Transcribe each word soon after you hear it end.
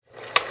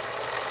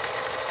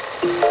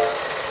We're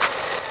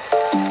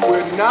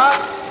not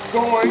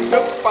going to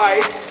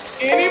fight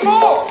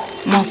anymore.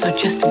 I'm also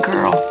just a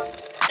girl.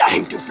 I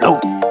hate to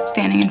float.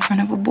 Standing in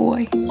front of a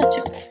boy. Such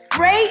a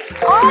great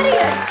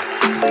audience.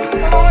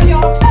 Come on,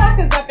 y'all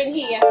talkers up in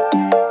here.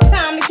 It's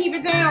time to keep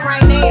it down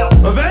right now.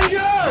 Avengers!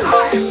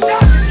 I am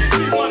not going to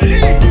give you one of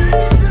these.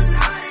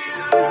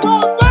 We're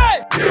going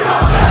back.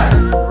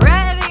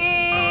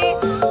 Ready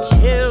to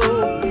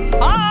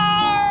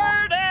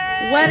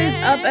party! What is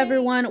up,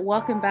 everyone?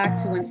 Welcome back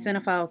to When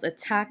Cinephiles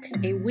Attack,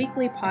 a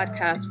weekly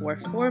podcast where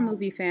four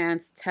movie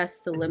fans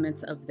test the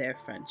limits of their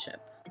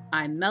friendship.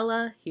 I'm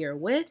Mela, here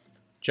with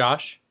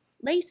Josh,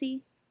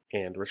 Lacey,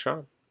 and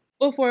Rashawn.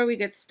 Before we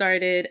get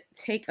started,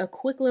 take a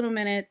quick little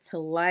minute to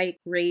like,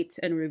 rate,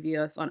 and review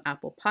us on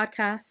Apple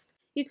Podcasts.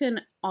 You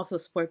can also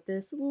support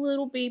this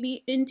little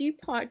baby indie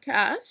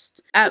podcast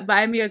at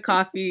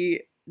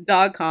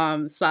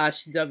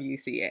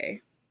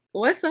buymeacoffee.com/WCA.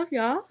 What's up,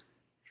 y'all?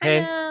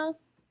 Hey. hello.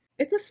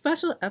 It's a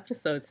special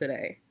episode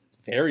today.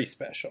 Very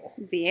special.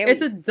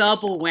 It's a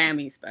double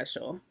whammy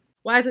special.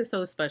 Why is it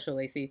so special,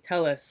 Lacey?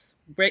 Tell us.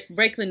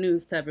 Break the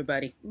news to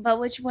everybody. But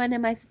which one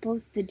am I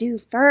supposed to do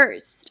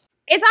first?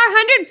 It's our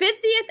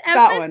 150th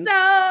That one.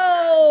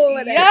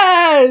 episode!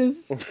 Yes!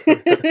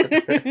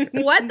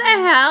 What the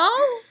hell?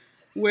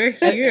 We're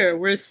here.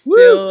 We're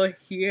still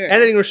here.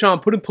 Editing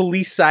Rashawn, put in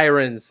police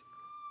sirens.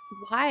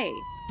 Why?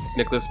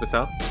 Nicholas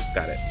Patel.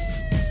 Got it.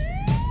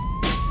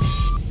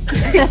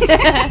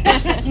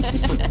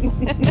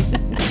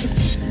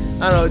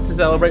 I don't know, it's to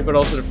celebrate, but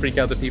also to freak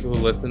out the people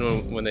who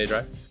listen when they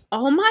drive.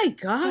 Oh my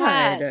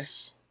God.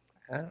 Josh.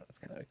 I don't know, it's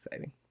kind of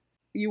exciting.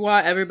 You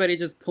want everybody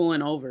just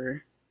pulling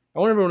over. I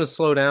want everyone to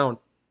slow down.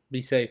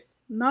 Be safe.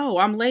 No,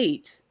 I'm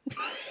late.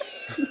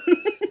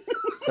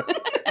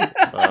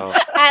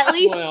 At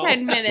least Well.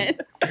 10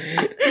 minutes.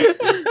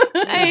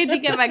 I had to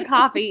get my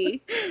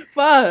coffee.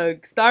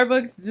 Fuck.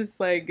 Starbucks just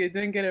it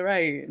didn't get it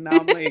right. Now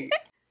I'm late.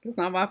 It's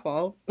not my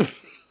fault.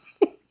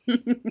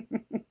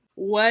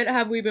 What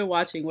have we been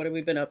watching? What have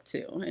we been up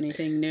to?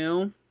 Anything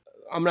new?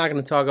 I'm not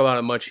going to talk about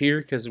it much here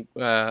because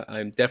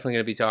I'm definitely going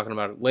to be talking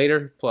about it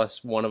later.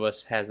 Plus, one of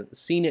us hasn't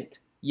seen it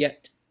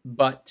yet,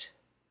 but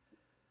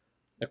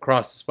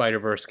Across the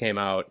Spider-Verse came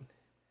out.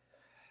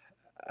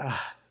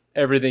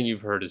 Everything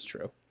you've heard is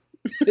true.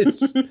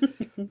 It's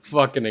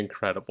fucking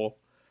incredible.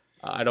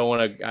 I don't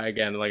want to,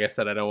 again, like I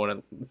said, I don't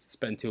want to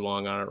spend too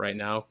long on it right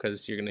now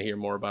because you're going to hear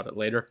more about it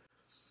later.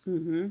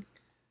 Mm-hmm.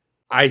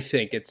 I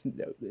think it's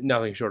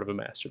nothing short of a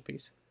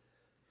masterpiece.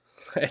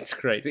 It's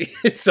crazy.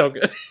 It's so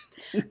good.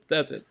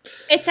 That's it.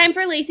 It's time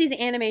for Lacey's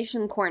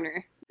Animation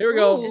Corner. Here we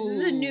go. This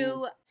is a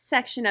new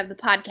section of the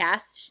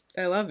podcast.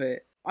 I love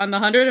it. On the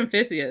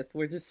 150th,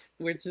 we're just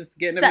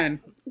getting them in.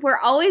 We're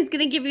always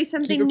going to give you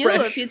something Keep it new.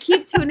 fresh. If you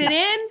keep tuning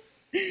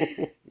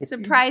in,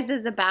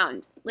 surprises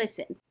abound.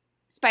 Listen,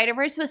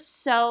 Spider-Verse was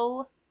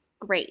so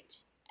great.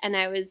 And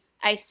I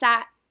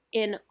sat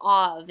in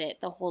awe of it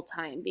the whole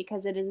time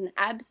because it is an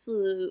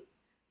absolute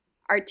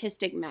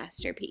artistic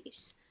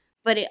masterpiece.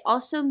 But it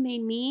also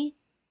made me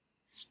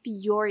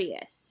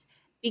furious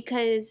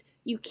because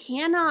you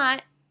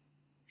cannot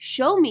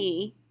show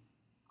me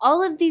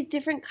all of these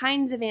different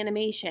kinds of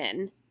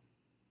animation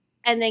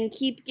and then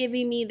keep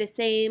giving me the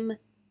same,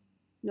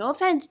 no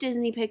offense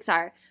Disney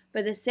Pixar,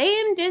 but the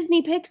same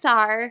Disney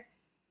Pixar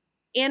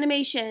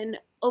animation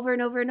over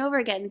and over and over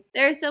again.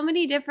 There are so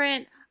many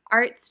different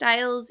art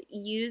styles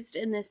used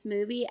in this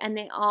movie and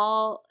they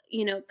all,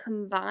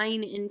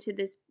 combine into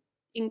this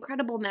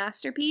incredible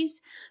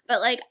masterpiece. But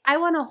I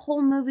want a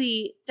whole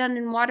movie done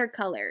in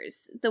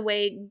watercolors the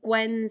way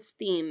Gwen's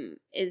theme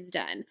is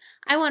done.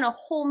 I want a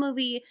whole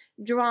movie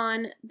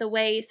drawn the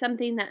way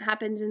something that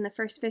happens in the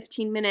first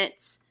 15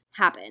 minutes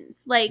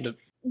happens.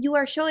 You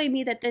are showing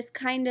me that this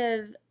kind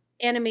of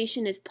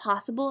animation is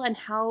possible and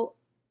how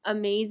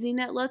amazing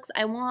it looks.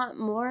 I want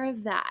more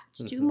of that.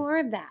 Do Mhm. more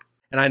of that.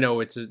 And I know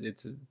it's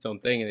its own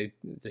thing, and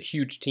it's a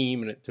huge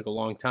team, and it took a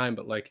long time.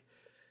 But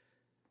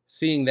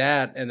seeing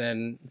that, and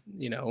then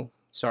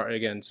sorry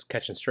again, just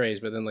catching strays,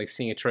 but then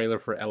seeing a trailer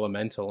for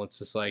Elemental, it's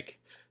just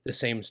the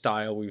same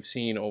style we've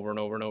seen over and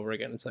over and over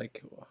again. It's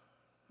okay,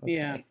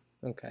 Yeah.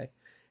 okay.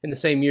 In the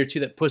same year too,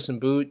 that Puss in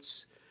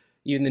Boots,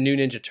 even the new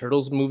Ninja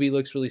Turtles movie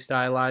looks really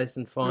stylized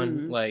and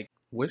fun. Mhm.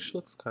 Wish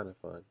looks kind of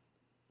fun,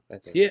 I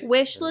think. Yeah.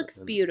 Wish And- looks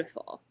and-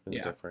 beautiful. and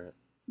Yeah. different.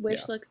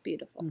 Wish Yeah. looks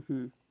beautiful.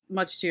 Mm-hmm.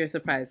 Much to your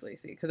surprise,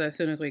 Lacey, because as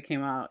soon as we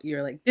came out, you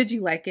were like, "Did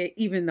you like it?"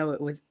 Even though it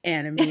was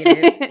animated,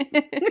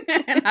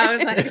 and I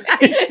was like,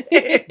 "I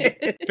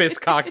did."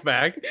 Fist cocked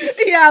back.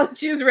 Yeah,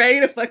 she was ready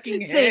to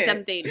fucking Say hit.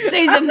 something.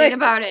 Say something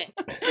about it.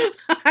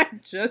 I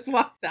just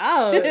walked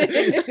out.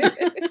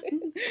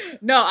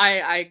 No,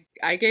 I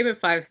gave it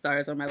 5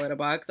 stars on my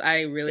Letterboxd.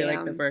 I really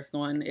like the Damn. first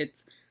one.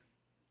 It's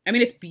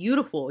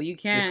beautiful. You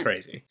can't. It's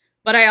crazy.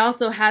 But I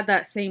also had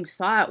that same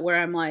thought where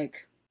I'm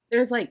like,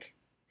 there's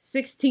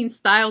 16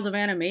 styles of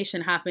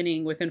animation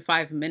happening within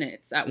 5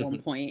 minutes at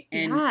one point.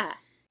 And Yeah.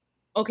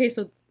 okay,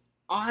 so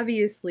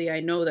obviously I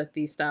know that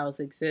these styles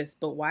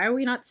exist, but why are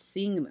we not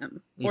seeing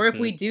them? Or if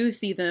we do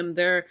see them,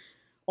 they're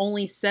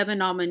only 7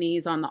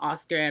 nominees on the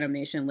Oscar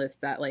animation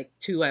list that like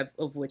 2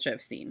 of which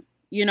I've seen.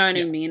 You know what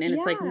I mean? And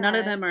it's like none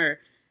of Yeah. them are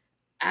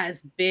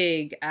as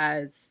big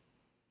as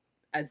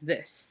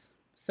this.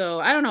 So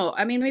I don't know.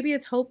 I mean, maybe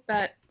it's hope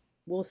that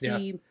we'll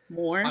see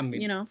more, I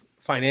mean, you know.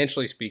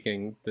 Financially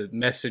speaking, the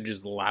message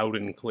is loud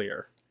and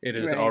clear. It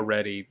is Right.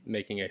 already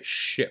making a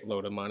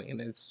shitload of money,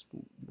 and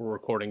we're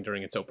recording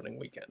during its opening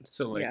weekend.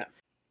 So like,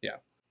 yeah.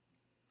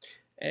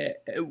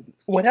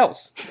 What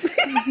else?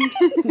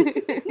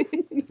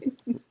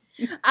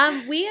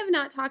 We have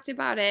not talked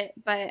about it,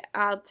 but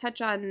I'll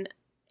touch on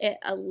it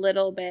a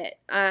little bit.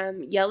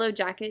 Yellow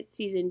Jackets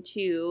season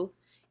 2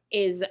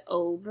 is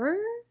over?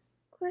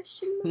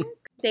 Question mark.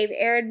 They've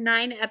aired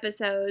 9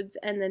 episodes,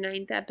 and the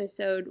 9th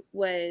episode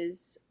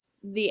was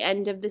the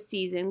end of the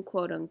season,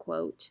 quote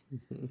unquote.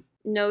 Mhm.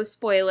 No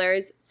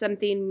spoilers.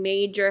 Something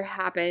major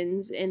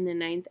happens in the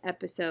 9th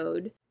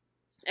episode.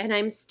 And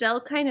I'm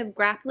still kind of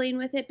grappling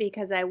with it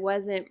because I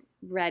wasn't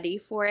ready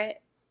for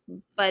it,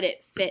 but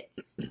it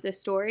fits the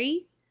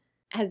story.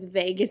 As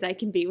vague as I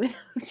can be without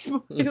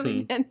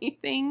spoiling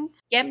anything.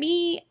 Get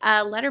me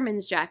a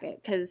Letterman's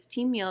jacket, because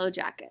Team Yellow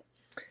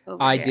Jackets.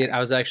 I did.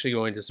 I was actually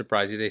going to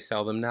surprise you. They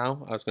sell them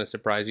now. I was going to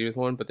surprise you with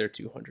one, but they're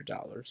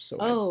 $200. So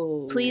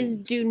Oh. Please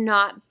do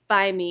not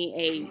buy me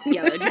a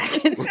Yellow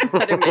Jackets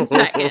Letterman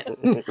jacket.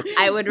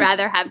 I would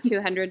rather have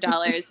 $200.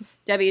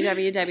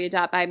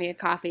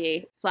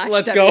 www.buymeacoffee/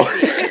 Let's go.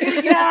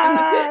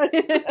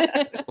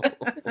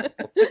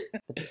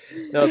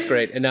 No, it's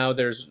great. And now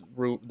there's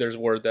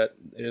word that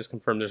it is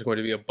confirmed there's going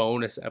to be a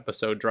bonus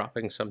episode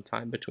dropping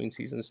sometime between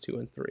seasons 2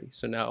 and 3.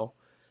 So now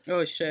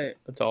Oh shit.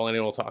 that's all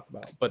anyone will talk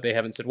about. But they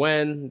haven't said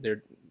when.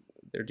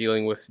 They're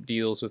dealing with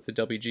deals with the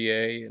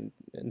WGA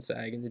and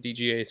SAG and the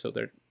DGA, so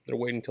they're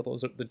waiting until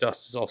the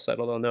dust is all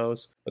settled on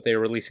those. But they are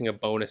releasing a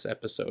bonus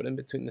episode in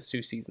between the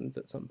 2 seasons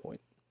at some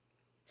point.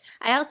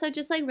 I also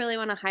just really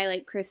want to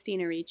highlight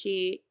Christina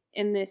Ricci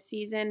in this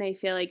season. I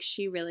feel like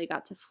she really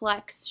got to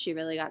flex. She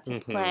really got to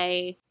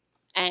play.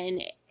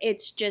 And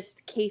it's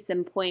just case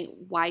in point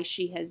why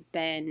she has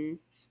been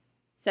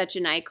such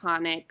an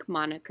iconic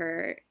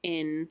moniker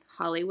in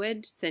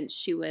Hollywood since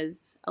she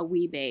was a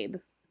wee babe.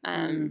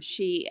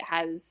 She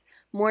has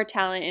more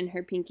talent in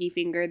her pinky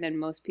finger than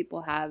most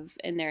people have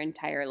in their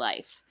entire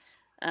life.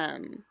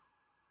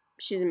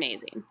 She's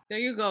amazing. There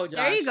you go, Josh.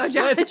 There you go,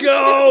 Josh. Let's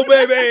go,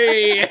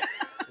 baby!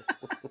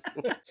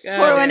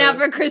 Pour one out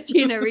for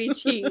Christina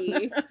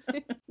Ricci.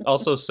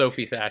 Also,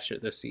 Sophie Thatcher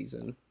this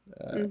season,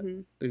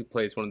 Mhm. who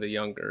plays one of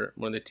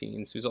the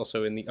teens, who's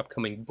also in the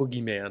upcoming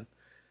Boogeyman.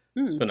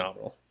 It's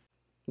phenomenal.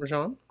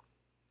 Rajan?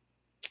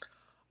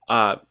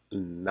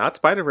 Not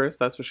Spider-Verse,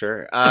 that's for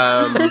sure.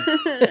 Not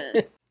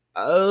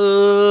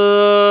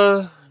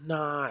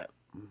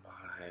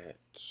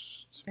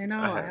much. I know.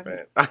 I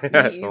haven't. I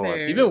haven't Me either.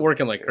 You've been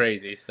working like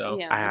crazy, so.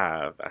 Yeah. I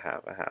have.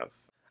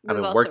 We've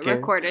been also working,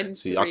 recorded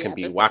so y'all 3 can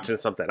be episodes. watching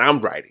something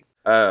I'm writing.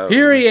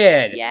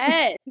 Period!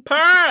 Yes.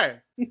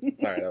 Purr!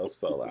 Sorry, that was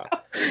so loud.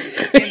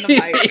 In the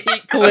mic.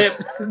 8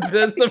 clips.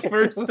 That's the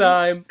first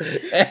time.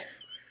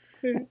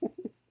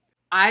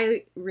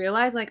 I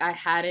realized I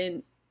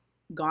hadn't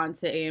gone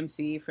to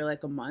AMC for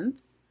a month,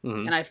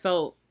 Mhm. and I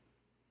felt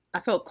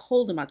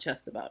cold in my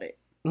chest about it.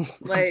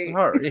 Like, I'm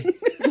sorry.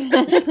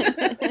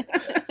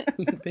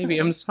 Baby,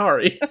 I'm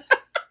sorry.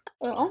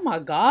 oh my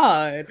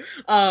god.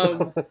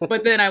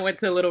 But then I went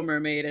to Little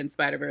Mermaid and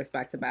Spider-Verse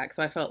back to back,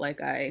 so I felt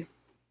like I,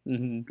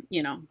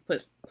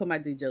 put my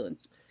due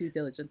diligence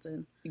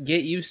in.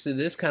 Get used to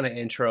this kind of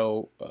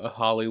intro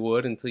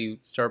Hollywood until you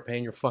start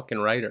paying your fucking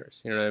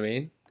writers. You know what I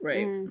mean?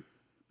 Right. Mm.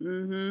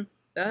 Mm-hmm.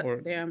 That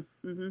Or- damn.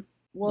 Mm-hmm.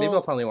 Maybe I'll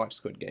Well, finally watch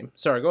Squid Game.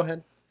 Sorry, go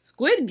ahead.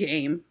 Squid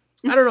Game.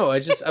 I don't know. I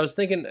was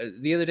thinking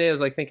the other day. I was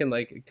thinking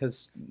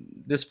because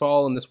this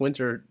fall and this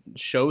winter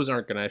shows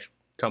aren't gonna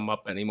come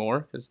up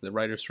anymore because the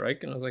writer's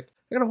strike, and I was like,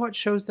 I gotta watch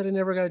shows that I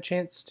never got a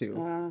chance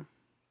to.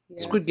 Yeah.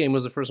 Squid Game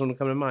was the first one to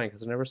come to mind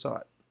because I never saw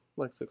it.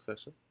 Like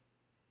Succession.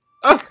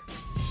 Oh,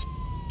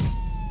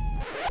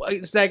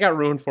 that got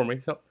ruined for me.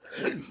 So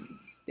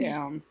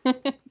Damn.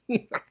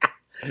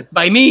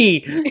 by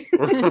me.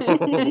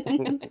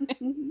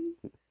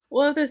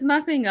 Well, if there's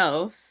nothing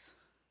else,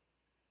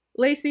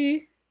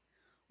 Lacey,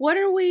 what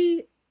are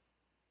we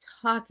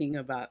talking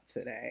about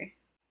today?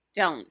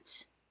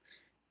 Don't.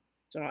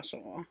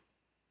 Joshua.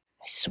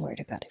 I swear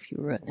to God, if you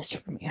ruin this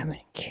for me, I'm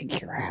gonna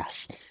kick your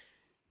ass.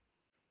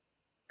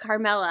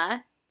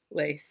 Carmela,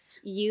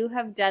 Lace. you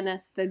have done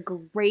us the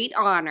great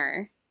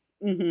honor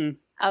Mm-hmm.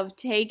 of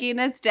taking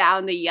us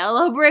down the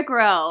yellow brick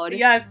road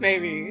Yes,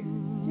 baby.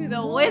 to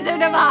the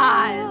Wizard of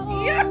Oz.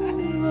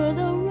 Over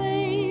the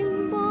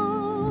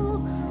rainbow,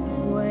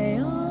 way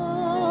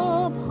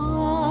up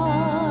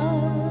high,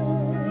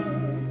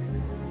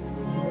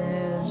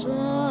 there's a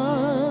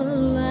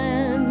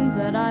land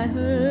that I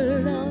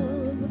heard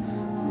of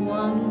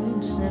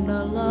once in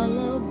a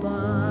lullaby.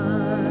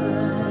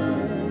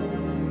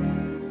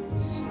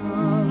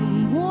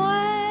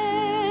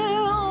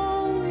 Somewhere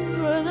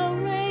over the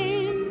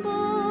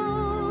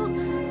rainbow,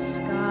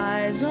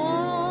 skies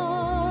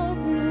are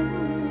blue.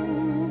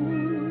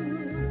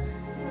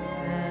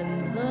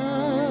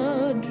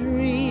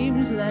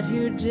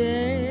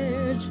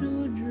 dare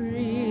to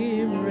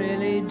dream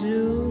really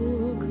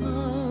do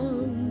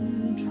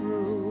come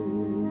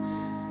true.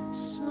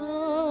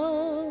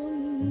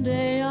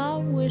 Someday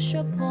I'll wish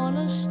upon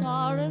a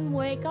star and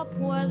wake up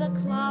where the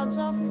clouds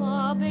are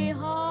far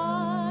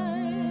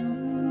behind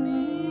me.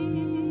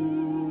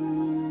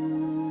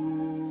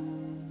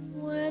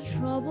 Where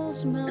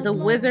troubles melt The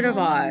like Wizard of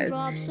Oz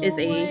raindrops is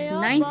a away above the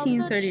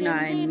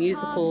 1939 chimney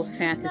musical tops,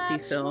 fantasy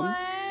that's film where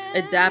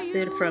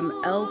adapted from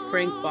L.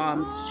 Frank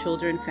Baum's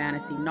children's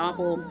fantasy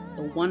novel,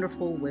 The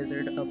Wonderful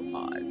Wizard of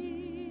Oz.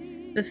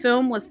 The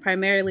film was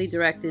primarily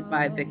directed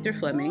by Victor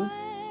Fleming,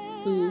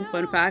 who,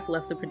 fun fact,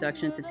 left the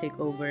production to take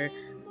over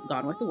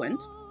Gone with the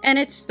Wind. And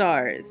it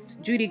stars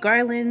Judy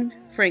Garland,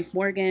 Frank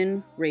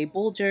Morgan, Ray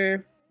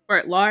Bolger,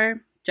 Burt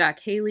Lahr, Jack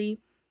Haley,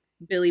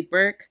 Billy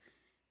Burke,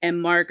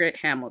 and Margaret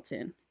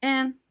Hamilton,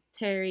 and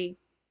Terry,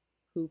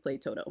 who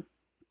played Toto.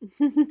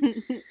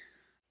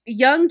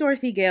 Young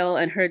Dorothy Gale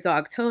and her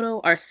dog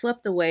Toto are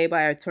swept away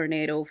by a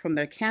tornado from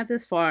their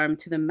Kansas farm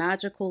to the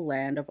magical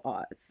land of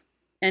Oz,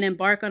 and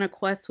embark on a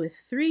quest with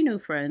 3 new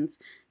friends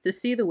to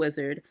see the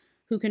wizard,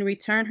 who can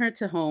return her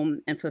to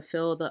home and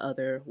fulfill the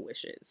other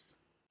wishes.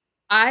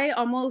 I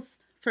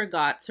almost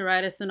forgot to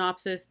write a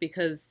synopsis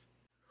because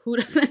who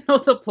doesn't know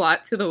the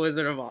plot to The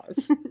Wizard of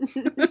Oz?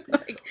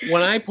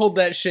 When I pulled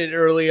that shit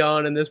early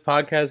on in this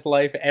podcast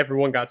life,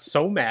 everyone got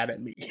so mad at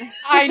me.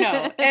 I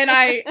know, and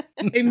I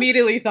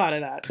immediately thought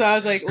of that. So I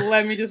was like,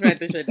 let me just write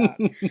this shit down.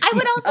 I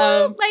would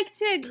also like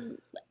to,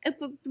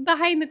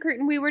 behind the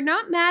curtain, we were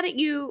not mad at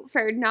you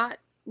for not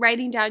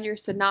writing down your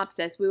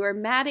synopsis. We were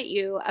mad at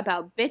you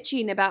about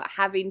bitching about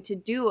having to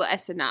do a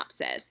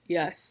synopsis.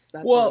 Yes.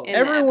 That's Well, in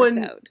everyone,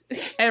 the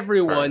episode.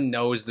 everyone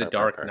knows The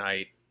Dark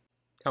Knight.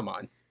 Come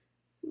on.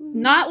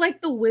 Not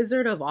like The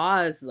Wizard of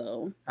Oz,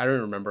 though. I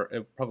don't remember.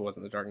 It probably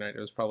wasn't The Dark Knight.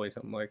 It was probably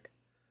something like,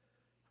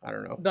 I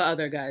don't know. The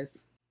other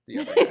guys.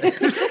 The other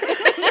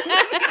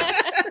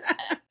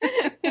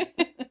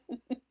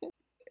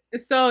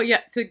guys. So, yeah,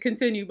 to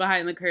continue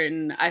behind the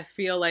curtain, I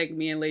feel like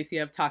me and Lacey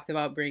have talked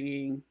about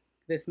bringing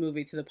this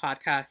movie to the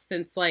podcast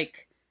since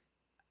like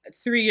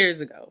 3 years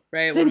ago,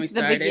 right? When we Since the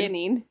started.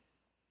 beginning.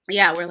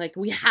 Yeah, we're like,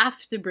 we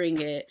have to bring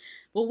it.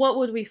 But what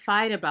would we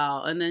fight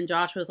about? And then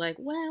Josh was like,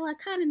 well, I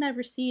kind of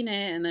never seen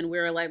it. And then we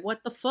were like,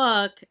 what the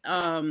fuck?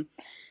 And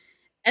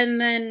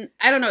then,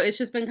 I don't know, it's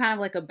just been kind of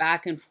like a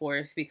back and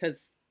forth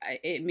because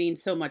it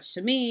means so much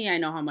to me. I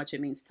know how much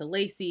it means to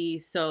Lacey.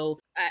 So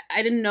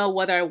I didn't know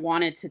whether I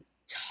wanted to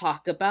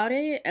talk about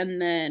it. And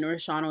then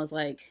Roshana was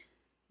like,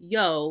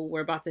 yo,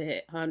 we're about to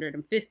hit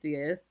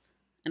 150th.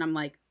 And I'm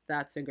like,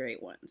 that's a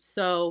great one.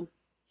 So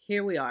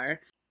here we are.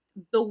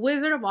 The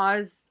Wizard of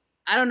Oz,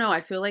 I don't know. I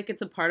feel like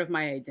it's a part of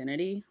my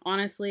identity,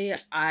 honestly.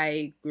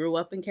 I grew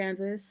up in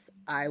Kansas.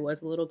 I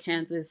was a little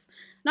Kansas,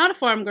 not a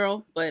farm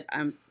girl, but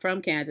I'm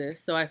from Kansas.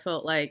 So I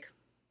felt like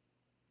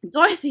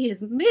Dorothy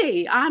is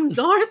me. I'm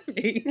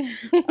Dorothy.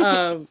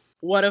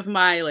 One of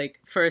my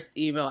like first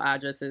email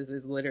addresses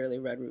is literally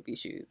Red Ruby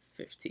Shoes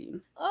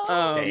 15.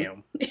 Oh.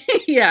 Damn.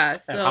 Yeah.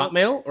 So At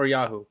Hotmail or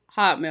Yahoo?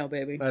 Hotmail,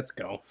 baby. Let's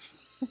go.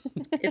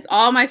 It's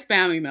all my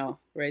spam email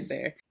right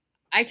there.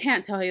 I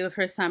can't tell you the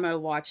first time I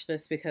watched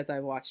this because I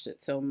watched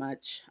it so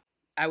much.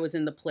 I was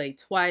in the play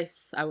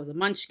twice. I was a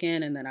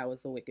Munchkin and then I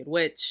was a Wicked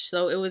Witch.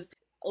 So it was,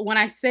 when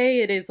I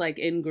say it is like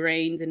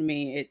ingrained in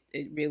me,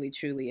 it really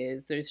truly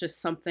is. There's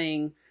just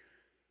something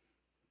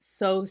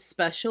so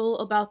special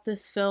about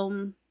this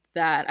film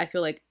that I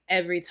feel like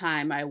every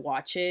time I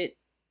watch it,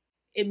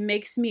 it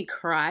makes me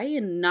cry,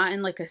 and not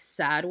in like a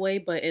sad way,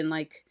 but in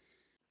like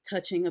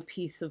touching a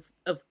piece of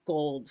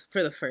gold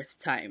for the first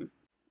time.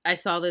 I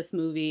saw this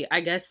movie,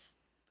 I guess,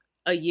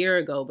 a year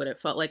ago, but it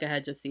felt like I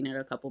had just seen it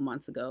a couple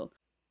months ago.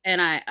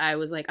 And I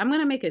was like, I'm going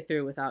to make it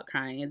through without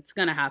crying. It's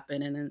going to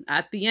happen. And then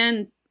at the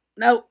end,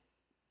 nope.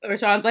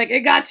 Rashawn's like,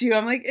 it got you.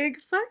 I'm like, it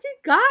fucking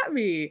got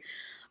me.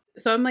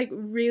 So I'm like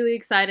really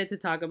excited to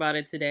talk about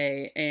it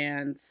today.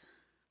 And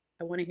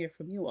I want to hear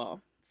from you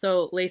all.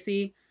 So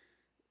Lacey,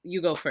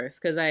 you go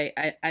first, because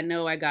I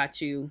know I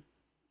got you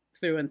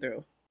through and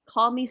through.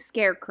 Call me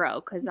Scarecrow,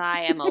 because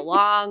I am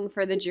along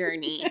for the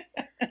journey.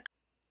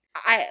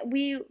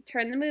 We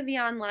turned the movie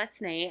on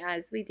last night,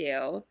 as we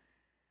do,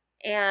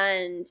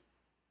 and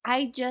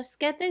I just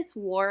get this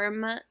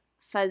warm,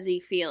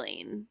 fuzzy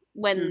feeling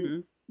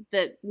when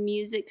the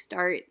music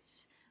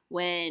starts,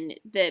 when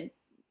the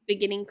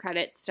beginning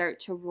credits start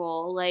to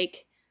roll.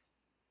 Like,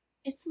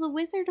 it's the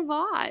Wizard of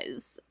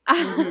Oz.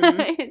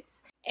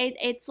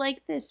 It's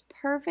like this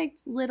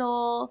perfect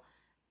little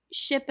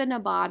ship in a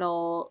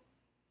bottle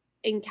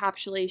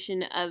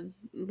encapsulation of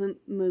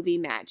movie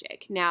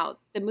magic. Now,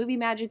 the movie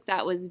magic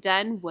that was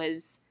done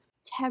was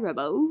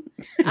terrible.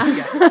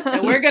 Yes,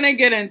 and we're gonna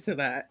get into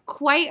that.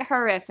 Quite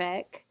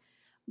horrific.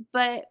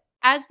 But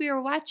as we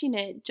were watching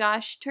it,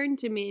 Josh turned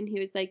to me and he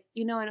was like,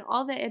 you know, in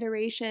all the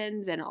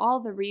iterations and all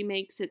the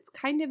remakes, it's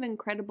kind of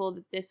incredible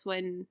that this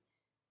one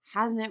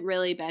hasn't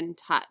really been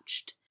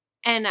touched.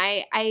 And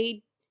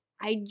I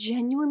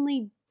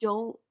genuinely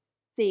don't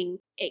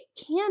think it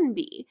can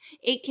be.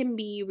 It can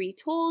be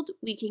retold.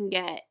 We can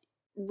get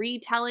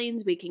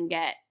retellings, we can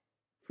get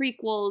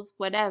prequels,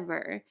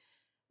 whatever.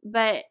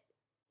 But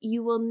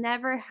you will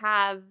never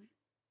have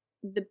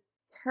the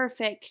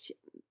perfect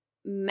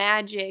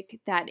magic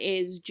that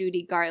is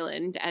Judy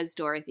Garland as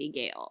Dorothy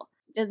Gale.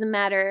 Doesn't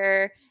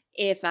matter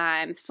if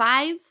I'm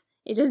 5.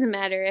 It doesn't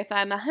matter if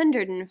I'm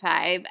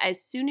 105.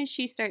 As soon as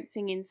she starts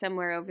singing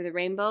Somewhere Over the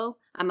Rainbow,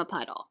 I'm a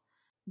puddle.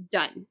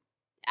 Done.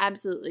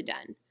 Absolutely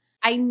done.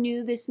 I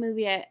knew this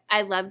movie.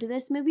 I loved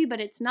this movie, but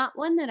it's not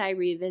one that I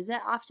revisit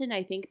often,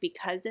 I think,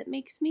 because it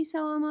makes me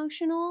so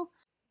emotional.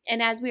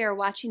 And as we were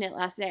watching it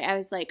last night, I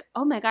was like,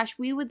 oh my gosh,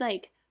 we would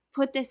like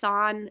put this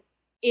on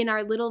in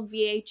our little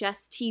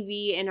VHS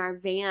TV in our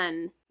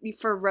van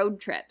for road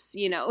trips,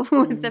 you know,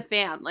 with the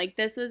fam. Like,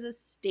 this was a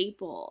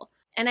staple.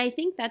 And I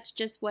think that's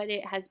just what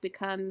it has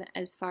become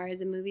as far as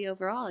a movie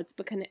overall. It's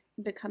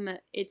become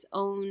its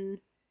own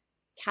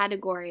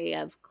category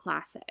of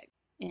classic.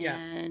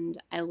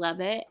 And I love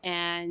it.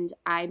 And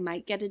I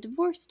might get a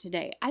divorce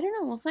today. I don't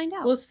know. We'll find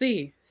out. We'll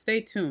see. Stay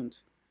tuned.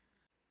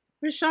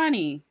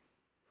 Rashani,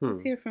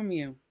 let's hear from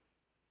you.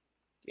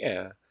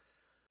 Yeah.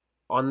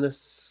 On the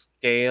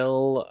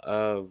scale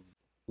of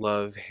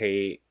love,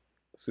 hate,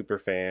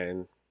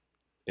 superfan,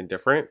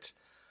 indifferent,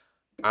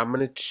 I'm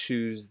going to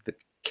choose the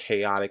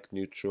chaotic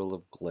neutral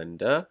of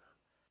Glinda.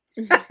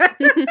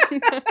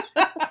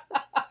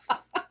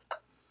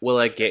 Will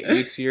I get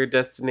you to your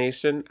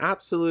destination?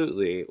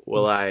 Absolutely.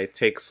 Will I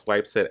take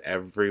swipes at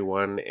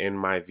everyone in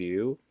my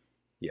view?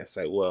 Yes,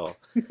 I will.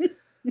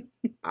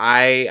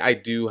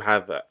 I do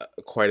have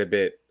quite a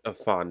bit of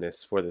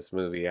fondness for this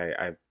movie.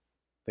 I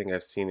think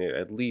I've seen it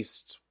at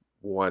least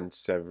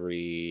once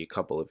every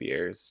couple of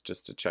years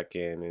just to check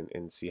in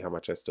and see how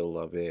much I still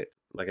love it.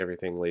 Like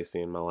everything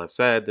Lacey and Mel have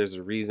said, there's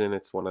a reason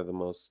it's one of the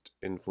most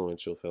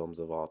influential films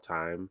of all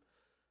time.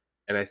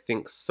 And I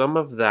think some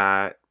of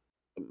that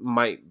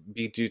might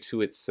be due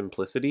to its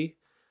simplicity,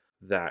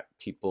 that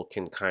people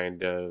can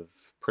kind of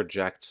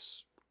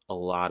project a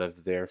lot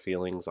of their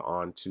feelings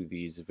onto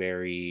these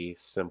very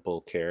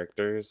simple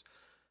characters.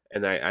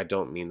 And I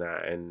don't mean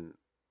that in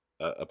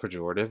a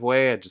pejorative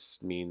way. I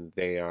just mean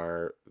they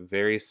are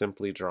very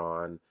simply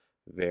drawn,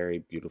 very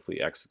beautifully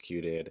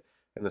executed.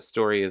 And the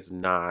story is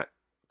not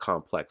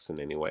complex in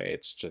any way.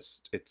 It's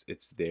just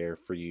it's there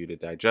for you to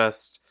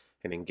digest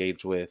and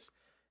engage with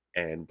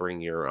and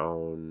bring your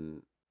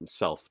own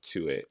self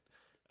to it.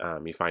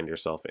 You find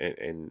yourself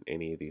in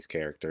any of these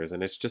characters,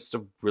 and it's just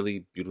a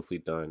really beautifully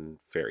done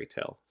fairy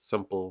tale,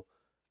 simple,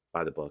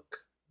 by the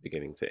book,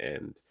 beginning to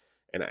end,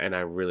 and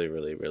I really,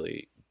 really,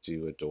 really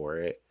do adore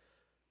it.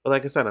 But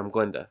like I said, I'm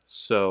Glinda,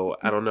 so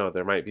I don't know.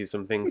 There might be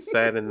some things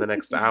said in the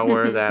next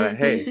hour that,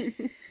 hey,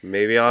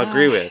 maybe I'll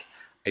agree with.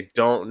 I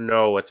don't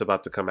know what's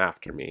about to come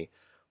after me,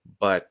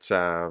 but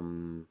there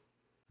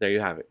you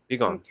have it. Be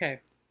gone.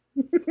 Okay.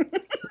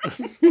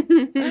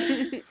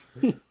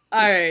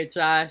 All right,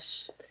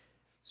 Josh.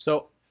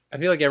 So I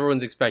feel like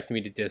everyone's expecting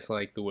me to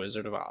dislike The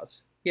Wizard of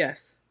Oz.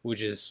 Yes.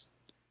 Which is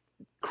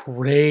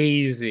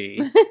crazy.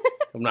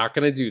 I'm not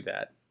going to do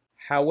that.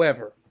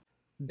 However,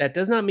 that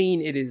does not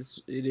mean it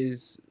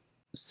is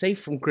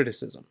safe from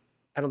criticism.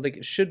 I don't think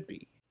it should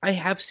be. I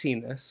have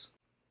seen this.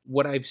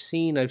 What I've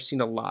seen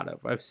a lot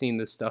of. I've seen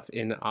this stuff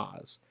in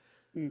Oz.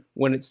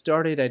 When it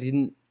started,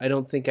 I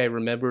don't think I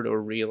remembered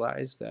or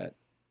realized that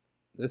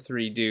the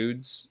 3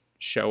 dudes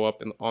show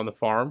up on the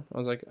farm. I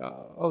was like,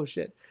 oh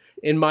shit.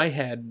 In my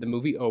head, the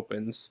movie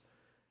opens,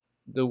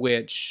 the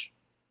witch,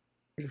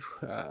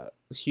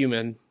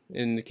 human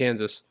in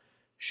Kansas,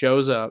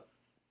 shows up,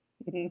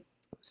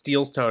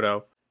 steals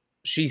Toto.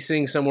 She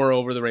sings Somewhere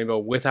Over the Rainbow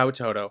without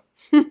Toto.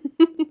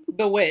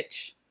 The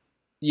witch.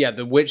 Yeah,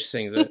 the witch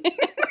sings it.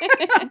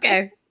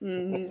 Okay.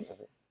 Mm-hmm.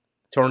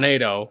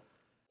 Tornado,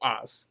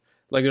 Oz.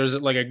 Like, there was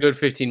like a good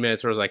 15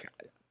 minutes where I was like,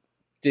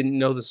 didn't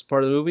know this was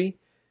part of the movie.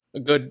 A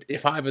good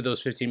 5 of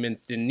those 15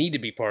 minutes didn't need to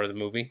be part of the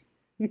movie.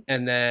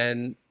 And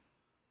then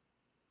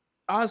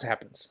Oz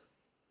happens.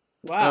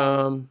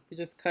 Wow. You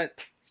just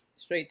cut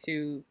straight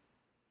to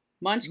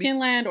Munchkin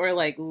Land or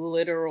like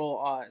literal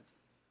Oz?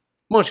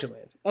 Munchkin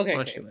Land. Okay.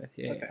 Munchkin Land.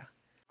 Yeah, yeah.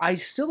 I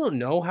still don't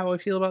know how I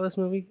feel about this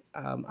movie.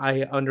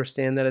 I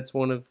understand that it's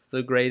one of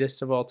the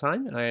greatest of all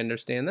time, and I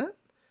understand that.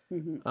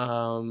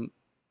 Mm-hmm.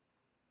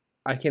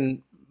 I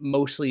can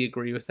mostly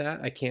agree with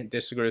that. I can't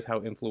disagree with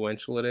how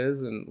influential it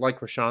is. And like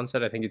Rashawn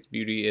said, I think its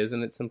beauty is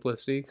in its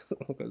simplicity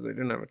because they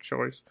didn't have a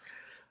choice.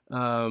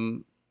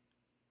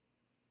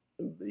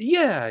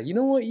 Yeah, you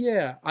know what?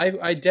 Yeah,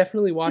 I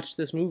definitely watched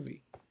this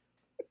movie.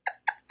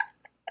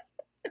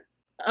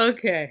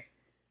 Okay.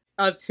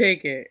 I'll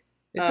take it.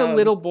 It's a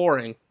little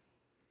boring.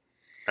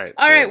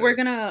 All right, we're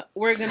gonna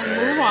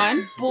move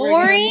on.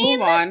 Boring?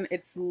 Move on.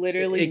 It's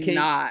literally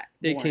not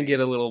boring. It can get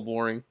a little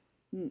boring.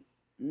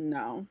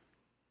 No.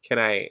 Can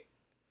I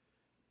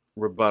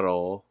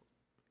rebuttal,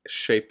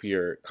 shape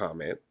your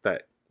comment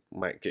that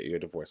might get you a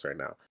divorce right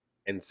now,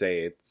 and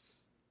say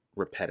it's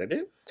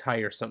repetitive?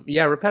 Tiresome.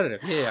 Yeah,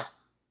 repetitive. Yeah.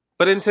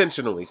 But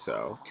intentionally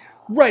so.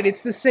 Right,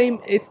 it's the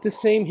same,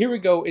 here we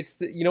go,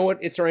 you know what,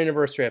 it's our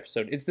anniversary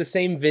episode. It's the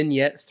same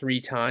vignette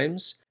 3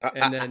 times,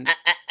 and then...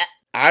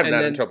 I'm And not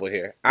then- in trouble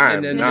here. and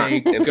I'm then not they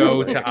in go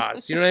trouble to here.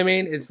 Oz. You know what I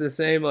mean? It's the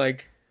same,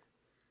 like,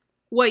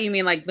 What, you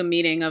mean like the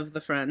meeting of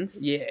the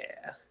friends?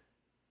 yeah.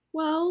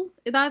 Well,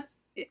 that,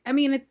 I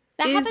mean, it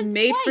That is happens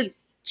made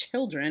twice. for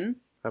children.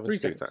 Happens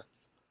 3 3 times.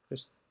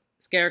 There's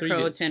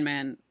Scarecrow, dudes. Tin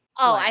Man.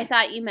 Oh, What? I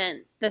thought you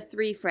meant the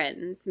three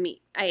friends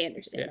meet. I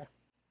understand.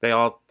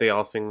 Yeah. They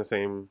all sing the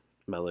same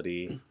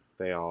melody.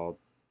 They all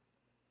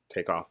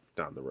take off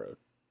down the road.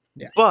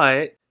 Yeah.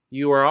 But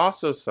you are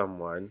also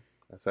someone.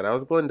 I said I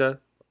was Glinda.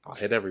 I'll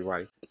hit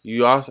everybody.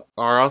 You also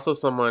are also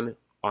someone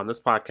on this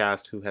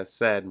podcast who has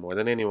said more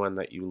than anyone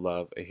that you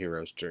love a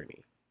hero's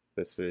journey.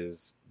 This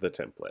is the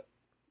template.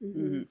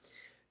 Mhm.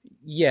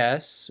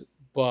 Yes,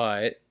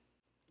 but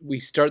we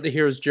start the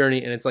hero's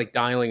journey and it's like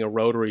dialing a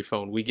rotary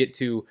phone. We get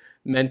to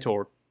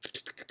mentor.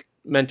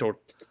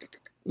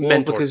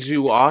 Well, because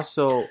you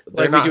also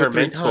they're Like we not do her it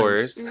 3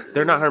 mentors. times.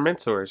 They're not her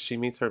mentors. She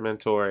meets her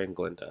mentor in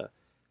Glinda.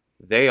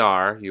 They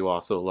are, you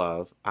also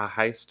love, a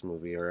heist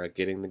movie or a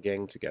getting the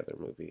gang together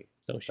movie.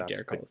 Don't you That's dare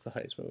the- call this a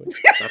heist movie.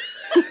 That's,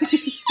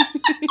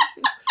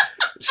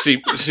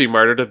 she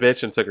murdered a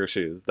bitch and took her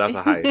shoes. That's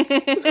a heist.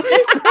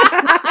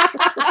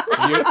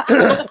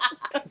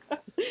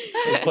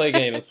 Let's play a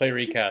game. Let's play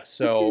recast.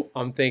 So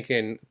I'm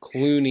thinking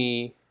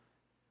Clooney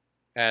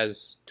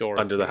as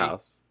Dorothy. Under the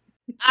house.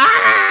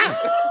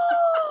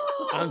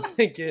 I'm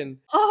thinking.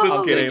 Oh. Just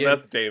I'm kidding. thinking-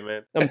 That's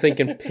Damon. I'm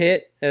thinking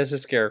Pitt as a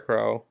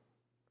Scarecrow.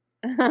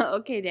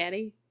 Okay,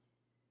 Daddy.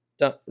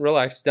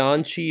 Relax.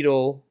 Don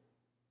Cheadle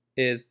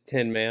is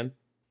Tin Man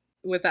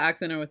With the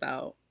accent or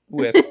without?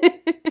 with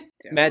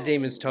Matt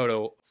Damon's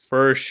Toto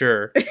for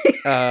sure.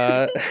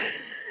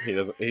 He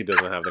doesn't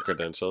have the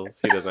credentials.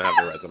 He doesn't have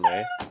the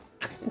resume.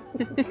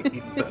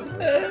 He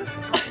doesn't.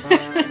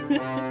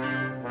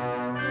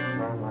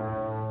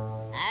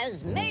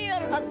 As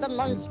mayor of the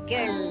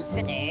Munchkin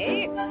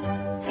City,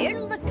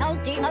 in the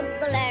county of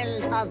the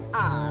land of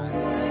Oz,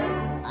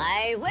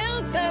 I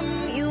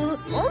welcome you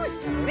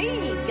most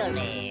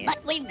regally.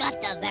 But we've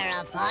got to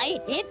verify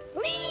it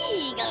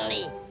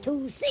legally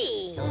to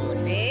see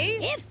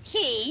if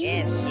she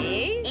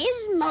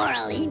is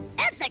morally,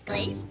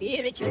 ethically,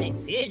 spiritually,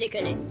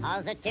 physically,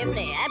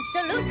 positively,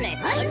 absolutely,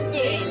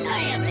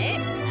 undeniably,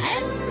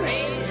 and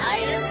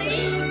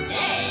reliably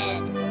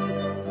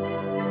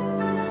dead.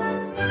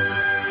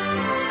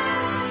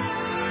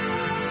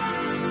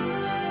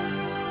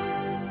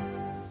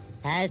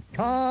 As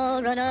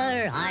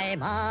coroner, I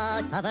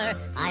must cover.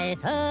 I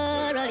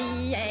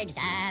thoroughly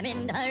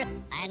examined her,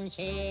 and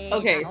she.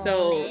 Okay,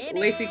 so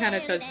Lacey kind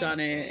of touched on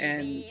it,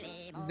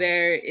 and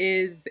there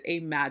is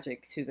a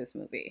magic to this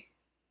movie,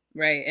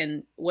 right?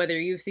 And whether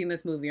you've seen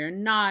this movie or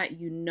not,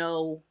 you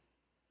know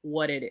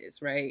what it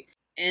is, right?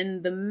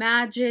 And the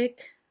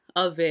magic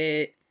of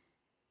it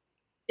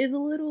is a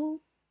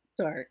little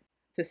dark,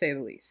 to say the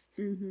least.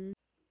 Mm-hmm.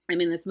 I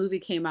mean, this movie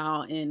came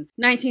out in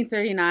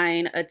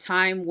 1939, a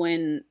time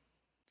when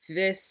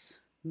this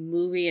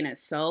movie in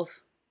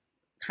itself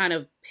kind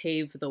of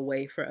paved the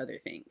way for other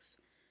things.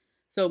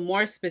 So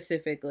more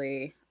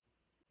specifically,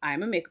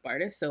 I'm a makeup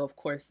artist, so of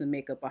course the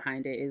makeup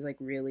behind it is like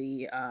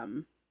really,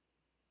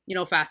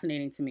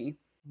 fascinating to me.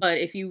 But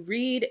if you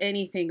read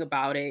anything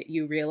about it,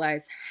 you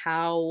realize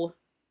how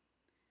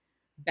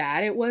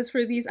bad it was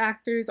for these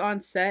actors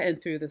on set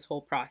and through this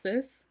whole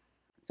process.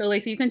 So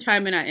Lacey, you can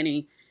chime in at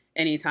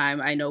any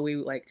time. I know we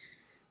like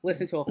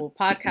listen to a whole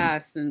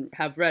podcast and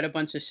have read a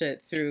bunch of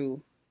shit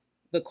through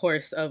the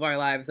course of our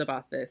lives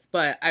about this,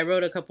 but I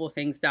wrote a couple of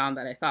things down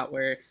that I thought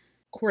were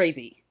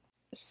crazy.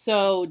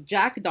 So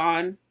Jack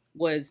Dawn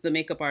was the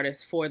makeup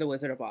artist for The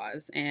Wizard of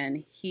Oz,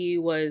 and he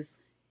was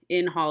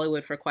in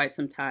Hollywood for quite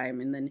some time,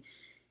 and then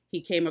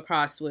he came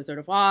across Wizard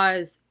of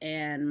Oz,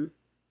 and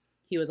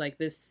he was like,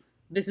 this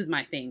is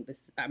my thing.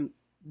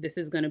 This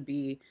is gonna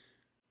be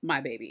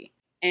my baby.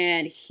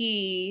 And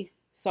he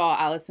saw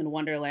Alice in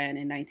Wonderland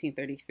in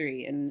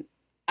 1933, and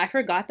I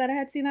forgot that I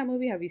had seen that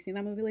movie. Have you seen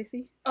that movie,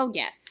 Lacey? Oh,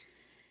 yes.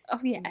 Oh,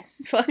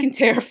 yes. Fucking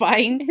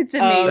terrifying. It's Is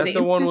amazing. that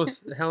the one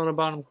with Helena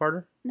Bonham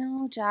Carter?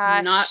 No,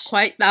 Josh. Not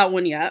quite that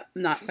one yet.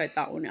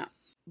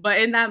 But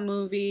in that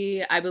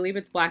movie, I believe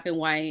it's black and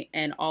white,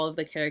 and all of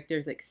the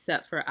characters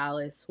except for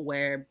Alice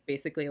wear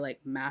basically like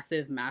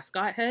massive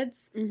mascot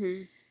heads.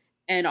 Mm-hmm.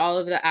 And all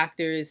of the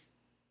actors,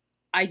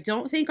 I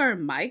don't think are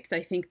mic'd.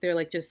 I think they're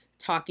like just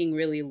talking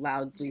really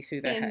loudly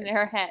through their In heads.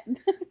 their head.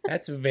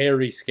 That's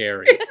very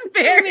scary. It's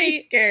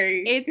very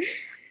scary. It's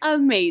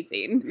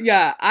amazing.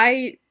 Yeah,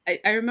 I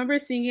remember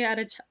seeing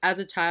it as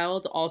a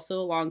child, also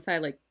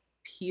alongside like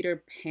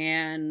Peter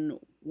Pan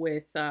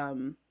with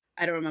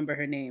I don't remember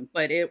her name,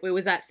 but it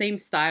was that same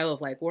style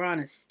of like we're on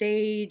a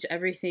stage,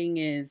 everything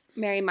is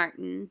Mary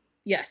Martin.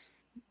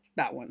 yes,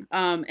 that one.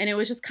 And it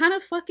was just kind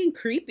of fucking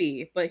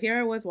creepy, but here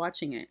I was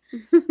watching it.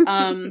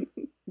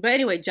 But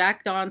anyway,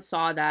 Jack Dawn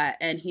saw that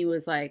and he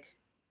was like,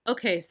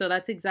 okay, so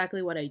that's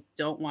exactly what I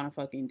don't want to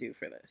fucking do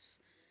for this.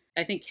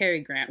 I think Cary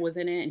Grant was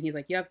in it, and he's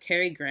like, you have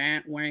Cary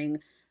Grant wearing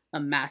a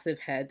massive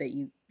head that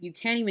you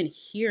can't even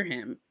hear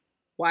him.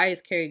 Why is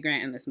Cary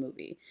Grant in this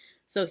movie?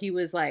 So he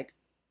was like,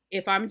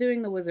 if I'm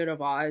doing The Wizard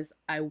of Oz,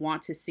 I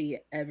want to see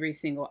every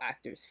single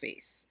actor's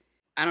face.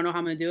 I don't know how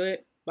I'm going to do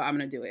it, but I'm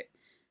going to do it.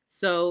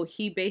 So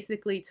he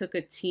basically took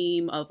a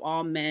team of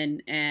all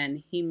men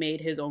and he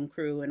made his own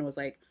crew and was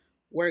like,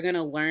 we're going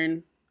to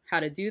learn how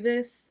to do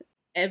this.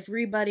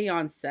 Everybody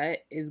on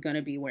set is going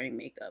to be wearing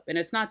makeup. And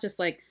it's not just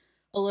like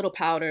a little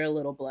powder, a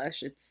little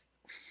blush. It's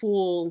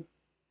full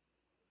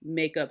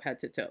makeup head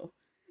to toe.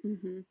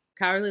 Mm-hmm.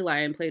 Cowardly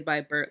Lion, played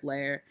by Burt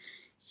Lair,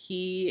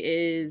 he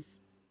is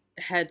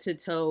head to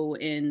toe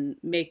in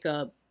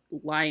makeup,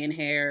 lion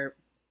hair,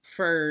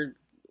 fur,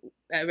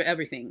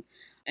 everything.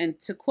 And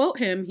to quote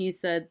him, he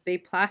said, "They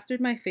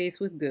plastered my face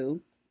with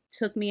goo,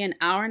 took me an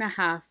hour and a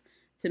half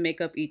to make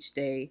up each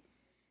day,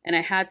 and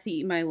I had to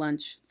eat my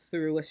lunch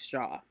through a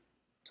straw.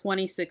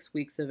 26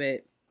 weeks of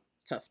it,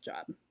 tough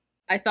job."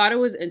 I thought it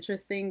was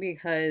interesting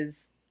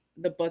because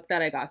the book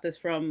that I got this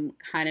from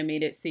kind of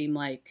made it seem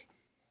like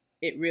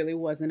it really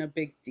wasn't a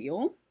big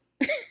deal.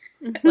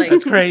 Like,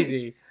 That's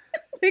crazy.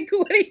 Like,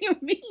 what do you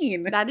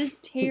mean? That is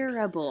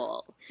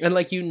terrible. And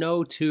like, you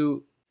know,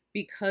 too,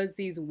 Because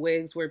these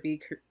wigs were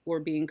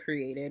being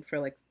created for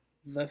like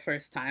the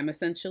first time,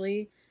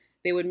 essentially,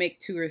 they would make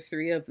 2 or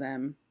 3 of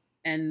them,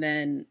 and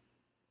then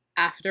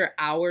after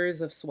hours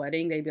of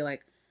sweating, they'd be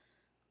like,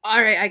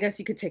 "All right, I guess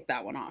you could take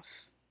that one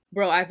off."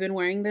 Bro, I've been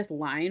wearing this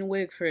lion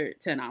wig for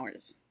 10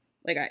 hours.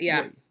 Like,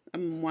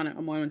 I'm want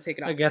to take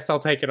it off. I guess I'll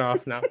take it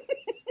off now.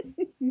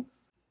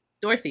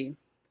 Dorothy,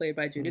 played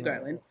by Judy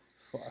Garland.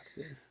 Fuck,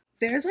 dude.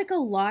 There's like a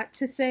lot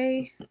to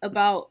say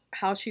about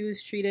how she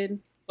was treated,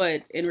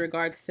 but in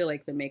regards to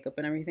like the makeup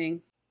and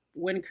everything,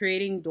 when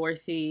creating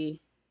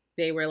Dorothy,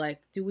 they were like,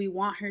 do we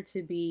want her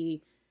to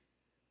be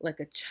like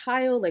a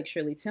child like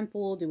Shirley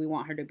Temple? Do we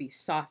want her to be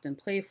soft and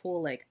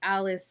playful like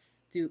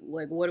Alice?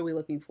 What are we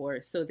looking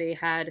for? So they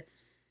had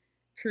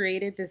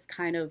created this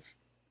kind of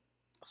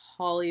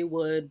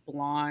Hollywood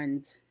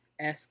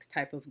blonde-esque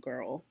type of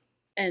girl.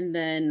 And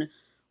then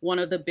one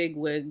of the big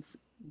wigs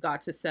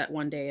got to set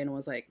one day and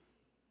was like,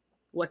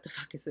 what the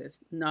fuck is this?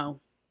 No.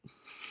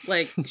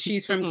 Like,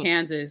 she's from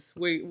Kansas.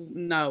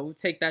 No,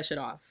 take that shit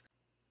off.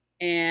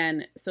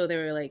 And so they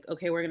were like,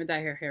 okay, we're going to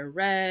dye her hair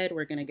red.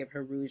 We're going to give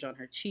her rouge on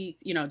her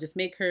cheeks. You know, just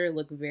make her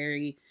look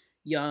very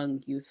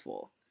young,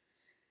 youthful.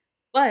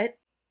 But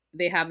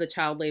they have the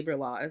child labor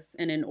laws.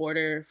 And in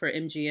order for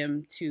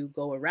MGM to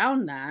go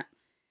around that,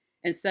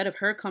 instead of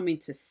her coming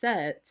to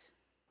set,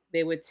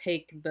 they would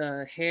take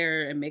the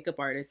hair and makeup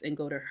artist and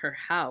go to her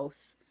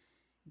house,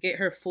 get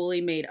her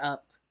fully made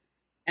up,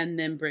 and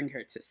then bring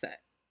her to set.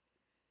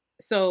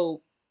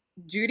 So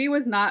Judy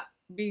was not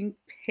being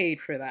paid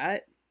for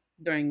that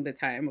during the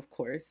time, of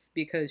course,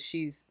 because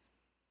she's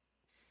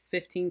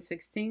 15,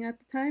 16 at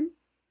the time,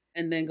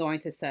 and then going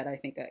to set, I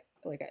think, at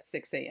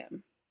 6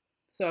 a.m.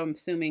 So I'm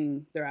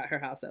assuming they're at her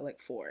house at like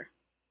 4.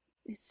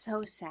 It's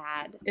so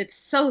sad. It's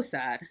so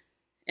sad.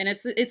 And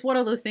it's one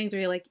of those things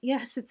where you're like,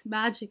 yes, it's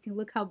magic, and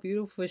look how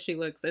beautiful she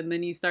looks. And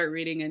then you start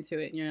reading into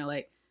it, and you're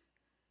like,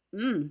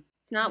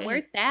 It's not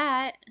worth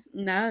that.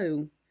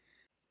 No.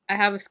 I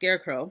have a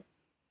Scarecrow,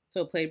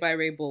 so played by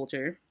Ray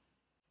Bolger.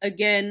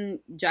 Again,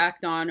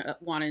 Jack Dawn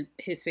wanted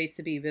his face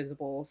to be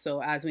visible,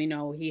 so as we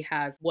know, he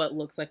has what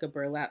looks like a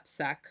burlap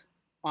sack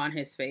on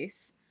his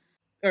face.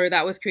 Or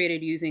that was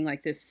created using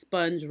like this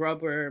sponge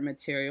rubber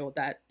material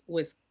that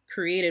was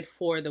created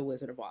for the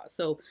Wizard of Oz.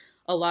 So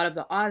a lot of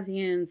the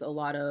Ozians, a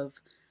lot of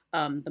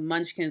the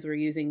Munchkins were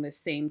using the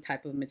same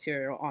type of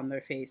material on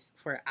their face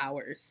for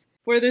hours.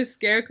 For this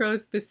Scarecrow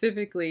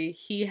specifically,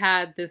 he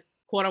had this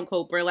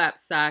quote-unquote burlap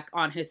sack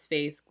on his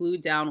face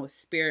glued down with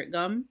spirit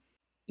gum.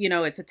 You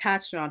know, it's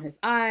attached around his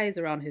eyes,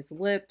 around his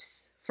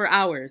lips for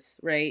hours,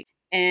 right?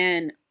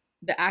 And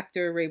the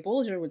actor Ray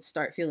Bolger would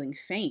start feeling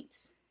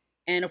faint.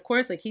 And of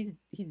course, like he's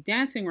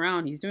dancing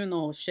around, he's doing the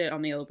whole shit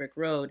on the Yellow Brick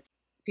Road.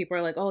 People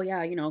are like, oh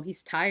yeah, you know,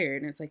 he's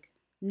tired. And it's like,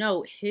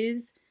 no,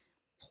 his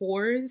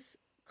pores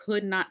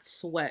could not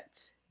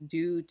sweat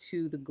due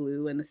to the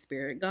glue and the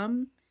spirit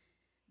gum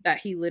that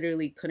he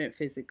literally couldn't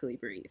physically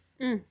breathe.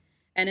 And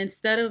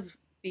instead of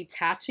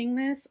detaching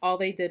this, all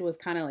they did was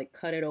kind of like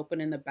cut it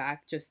open in the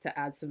back just to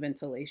add some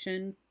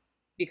ventilation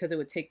because it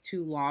would take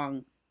too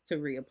long to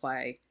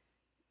reapply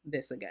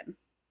this again.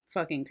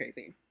 Fucking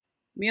crazy.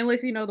 Me and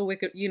Lacey know the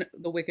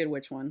Wicked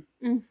Witch one.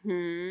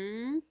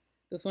 Mm-hmm.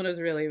 This one is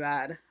really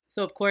bad.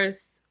 So of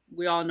course,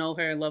 we all know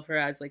her and love her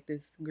as like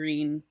this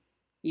green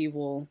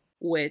evil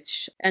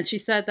witch. And she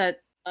said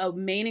that a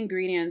main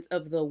ingredient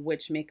of the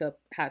witch makeup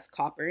has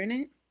copper in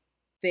it.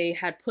 They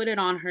had put it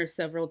on her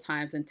several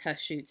times in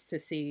test shoots to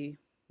see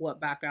what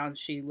background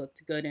she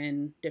looked good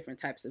in, different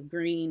types of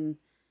green,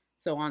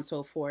 so on and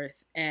so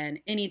forth. And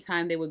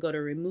anytime they would go to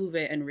remove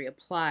it and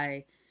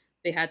reapply,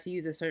 they had to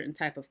use a certain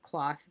type of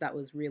cloth that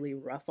was really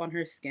rough on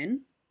her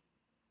skin.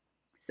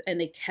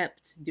 And they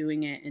kept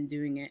doing it and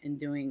doing it and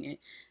doing it.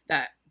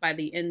 That by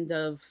the end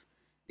of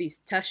these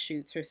test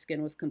shoots, her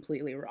skin was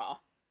completely raw.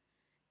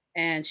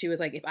 And she was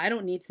like, if I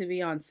don't need to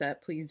be on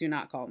set, please do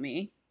not call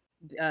me.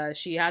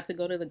 She had to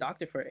go to the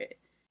doctor for it.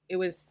 It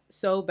was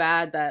so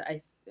bad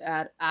that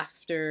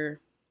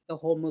after the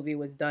whole movie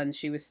was done,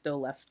 she was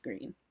still left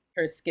green.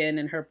 her skin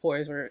and her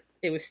pores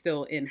it was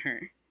still in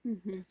her.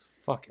 Mm-hmm. It's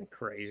fucking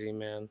crazy,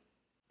 man.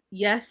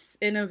 Yes,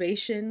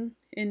 innovation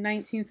in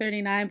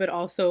 1939, but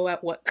also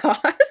at what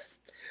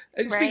cost?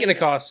 Speaking of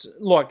costs,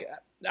 look,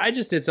 I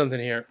just did something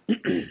here.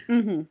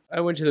 Mm-hmm.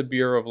 I went to the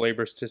Bureau of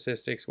Labor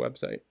Statistics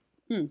website.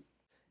 Hmm.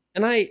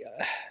 And I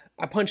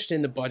punched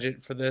in the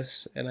budget for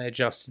this, and I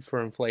adjusted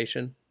for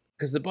inflation.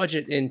 Because the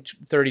budget in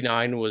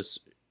 39 was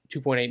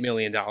 $2.8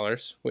 million,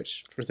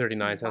 which for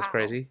 39 sounds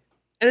crazy.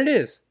 And it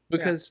is,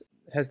 because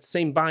it has the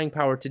same buying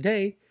power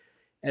today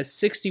as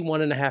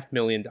 $61.5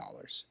 million.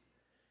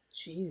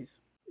 Jeez.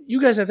 You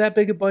guys have that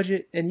big a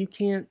budget, and you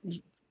can't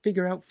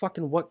figure out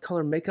fucking what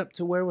color makeup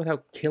to wear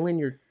without killing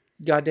your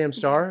goddamn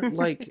star?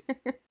 Like,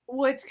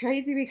 well, it's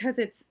crazy because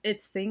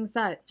it's things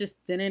that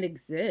just didn't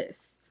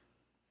exist,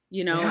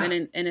 you know.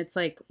 Yeah. And it's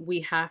like we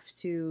have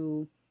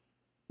to.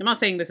 I'm not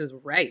saying this is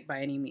right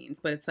by any means,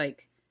 but it's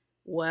like,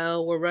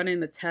 well, we're running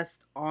the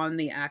test on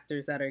the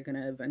actors that are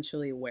gonna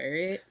eventually wear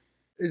it.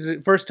 Is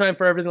it first time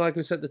for everything? Like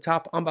we said at the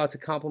top, I'm about to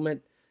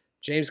compliment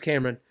James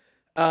Cameron.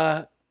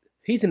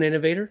 He's an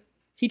innovator.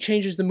 He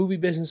changes the movie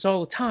business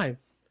all the time.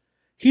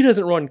 He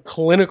doesn't run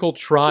clinical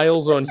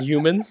trials on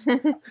humans.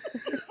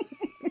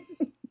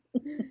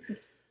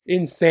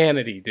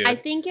 Insanity, dude. I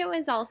think it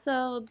was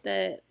also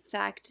the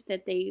fact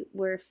that they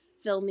were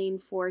filming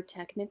for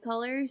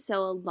Technicolor,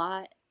 so a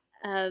lot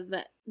of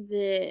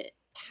the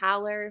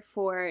power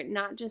for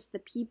not just the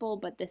people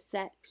but the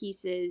set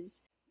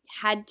pieces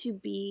had to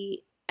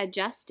be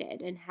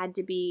adjusted and had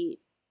to be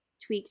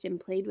tweaked and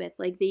played with.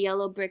 Like the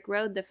Yellow Brick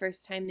Road, the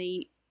first time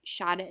they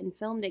shot it and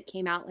filmed it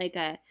came out like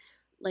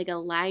a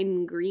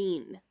lime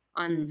green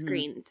on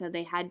screen, so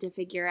they had to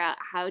figure out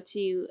how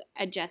to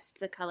adjust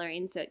the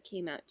coloring so it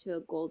came out to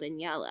a golden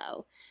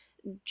yellow.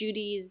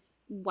 Judy's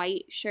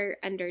white shirt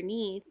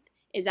underneath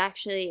is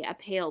actually a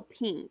pale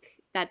pink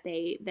that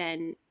they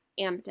then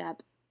amped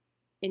up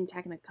in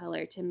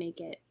Technicolor to make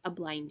it a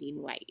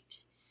blinding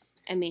white.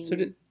 I mean, so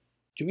do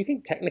we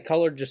think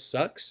Technicolor just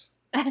sucks?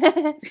 but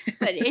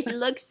it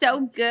looks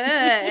so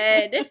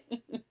good.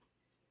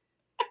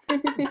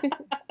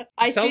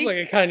 Sounds like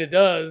it kind of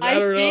does. I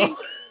don't know.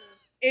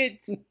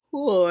 It's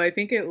cool. I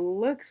think it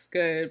looks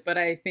good, but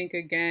I think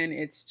again,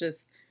 it's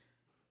just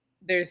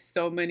there's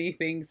so many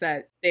things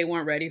that they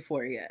weren't ready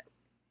for yet.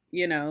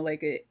 You know, like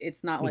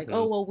it's not like,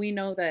 oh well, we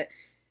know that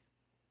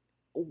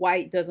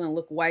white doesn't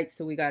look white,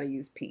 so we got to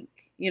use pink.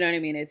 You know what I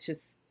mean? It's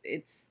just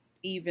it's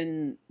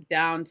even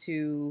down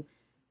to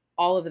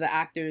all of the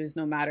actors,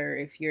 no matter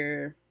if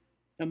you're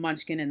a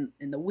Munchkin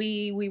in the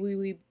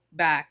wee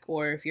back,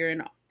 or if you're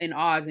in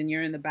Oz and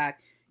you're in the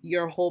back,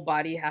 your whole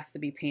body has to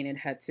be painted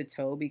head to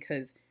toe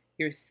because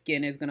your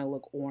skin is going to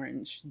look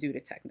orange due to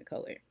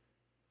Technicolor.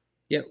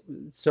 Yeah,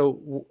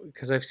 so,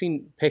 because I've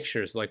seen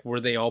pictures, like, were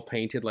they all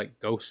painted, like,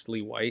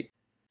 ghostly white?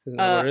 Isn't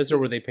that what it is, or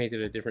were they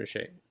painted a different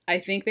shade? I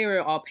think they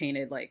were all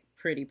painted, like,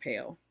 pretty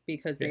pale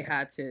because they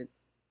had to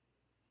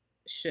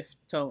shift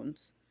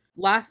tones.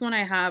 Last one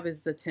I have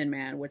is the Tin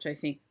Man, which I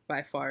think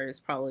by far is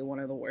probably one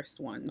of the worst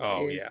ones.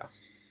 Oh, yeah.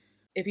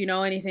 If you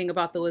know anything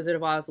about the Wizard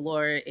of Oz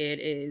lore,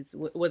 it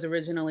was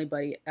originally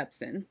Buddy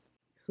Epson,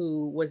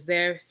 who was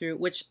there through,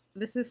 which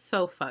this is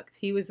so fucked.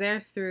 He was there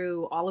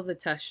through all of the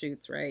test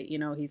shoots, right? You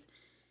know, he's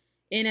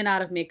in and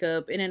out of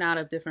makeup, in and out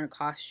of different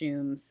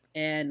costumes.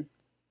 And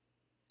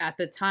at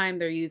the time,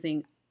 they're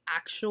using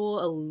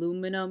actual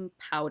aluminum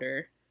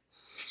powder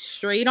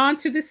straight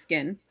onto the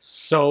skin.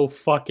 So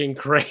fucking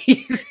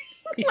crazy.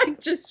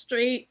 Like just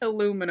straight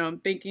aluminum,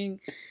 thinking.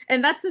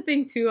 And that's the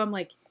thing, too. I'm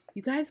like,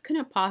 you guys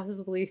couldn't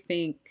possibly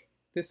think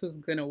this was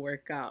going to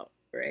work out,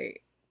 right?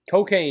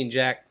 Cocaine,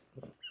 Jack.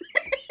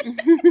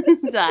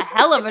 It's a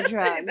hell of a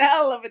drug. It's a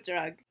hell of a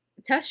drug.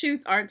 Test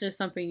shoots aren't just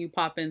something you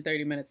pop in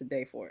 30 minutes a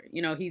day for.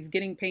 You know, he's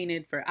getting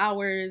painted for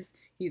hours.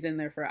 He's in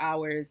there for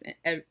hours.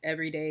 And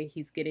every day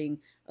he's getting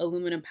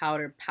aluminum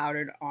powder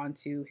powdered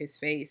onto his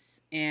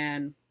face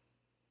and,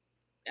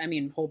 I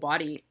mean, whole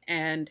body.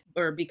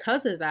 Or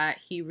because of that,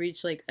 he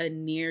reached like a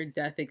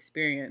near-death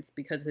experience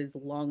because his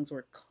lungs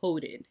were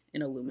coated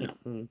in aluminum.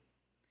 Mm-hmm.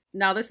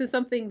 Now, this is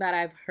something that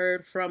I've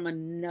heard from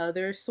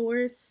another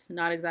source,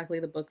 not exactly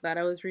the book that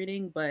I was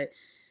reading, but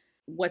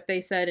what they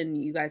said,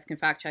 and you guys can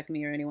fact check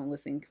me or anyone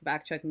listening can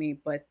fact check me,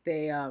 but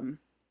they,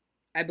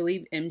 I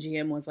believe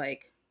MGM was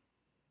like,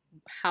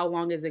 how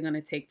long is it going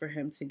to take for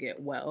him to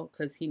get well?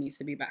 Because he needs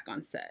to be back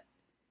on set.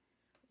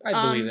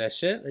 I believe that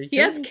shit. He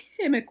has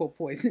chemical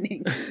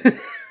poisoning.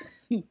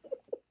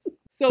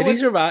 So did he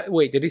survive?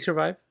 Wait, did he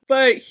survive?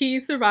 But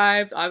he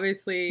survived.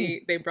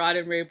 Obviously, they brought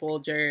in Ray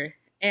Bolger.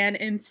 And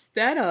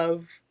instead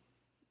of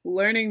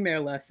learning their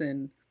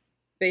lesson,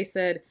 they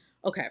said,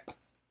 okay,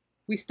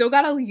 we still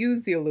got to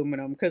use the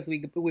aluminum because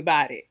we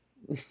bought it.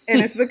 And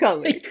it's the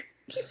color.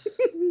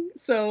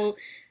 So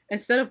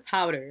instead of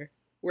powder,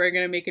 we're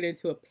going to make it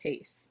into a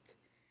paste.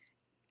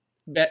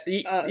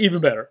 Even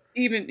better.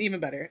 Even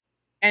better.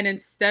 And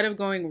instead of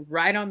going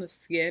right on the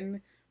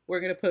skin, we're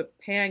going to put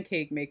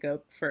pancake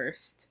makeup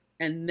first,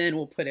 and then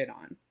we'll put it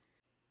on.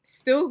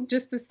 Still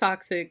just as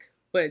toxic,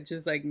 but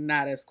just like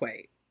not as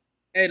quite.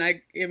 And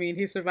I mean,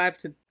 he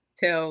survived to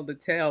tell the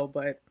tale,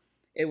 but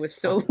it was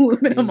still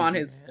aluminum on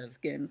crazy, his man.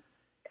 skin.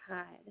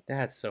 God.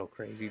 That's so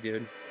crazy,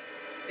 dude.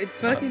 It's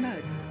fucking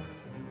nuts.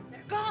 They're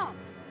gone.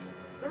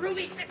 The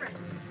ruby slippers.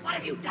 What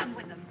have you done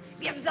with them?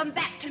 Give them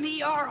back to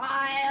me or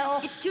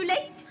I'll... It's too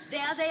late.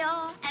 There they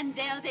are, and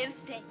there they'll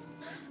stay.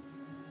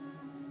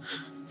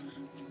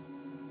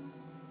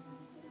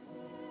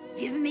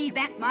 Give me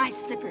back my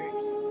slippers.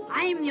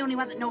 I'm the only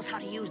one that knows how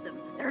to use them.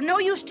 They're no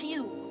use to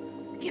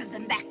you. Give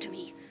them back to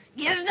me.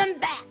 Give them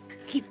back.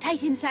 Keep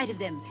tight inside of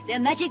them. Their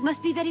magic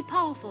must be very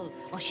powerful,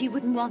 or she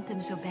wouldn't want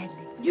them so badly.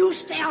 You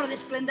stay out of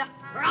this, Glinda,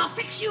 or I'll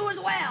fix you as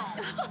well.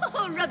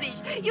 Oh, rubbish.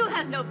 You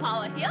have no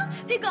power here.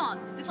 Be gone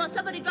before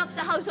somebody drops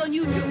a house on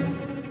you, too.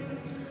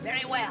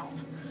 Very well.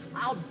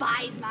 I'll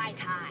bide my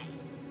time.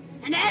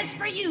 And as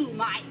for you,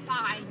 my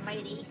fine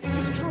lady,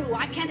 it's true,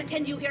 I can't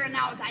attend you here and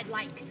now as I'd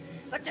like.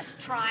 But just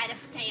try to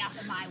stay out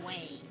of my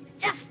way.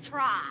 Just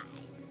try.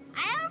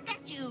 I'll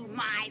get you,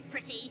 my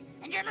pretty,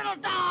 and your little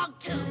dog,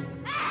 too.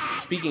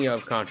 Speaking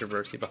of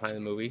controversy behind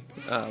the movie,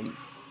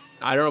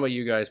 I don't know about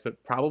you guys,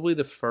 but probably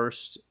the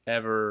first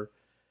ever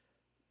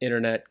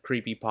internet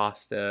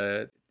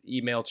creepypasta,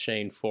 email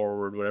chain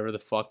forward, whatever the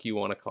fuck you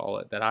want to call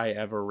it, that I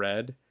ever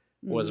read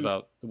was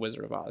about the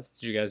Wizard of Oz.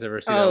 Did you guys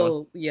ever see that one?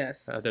 Oh,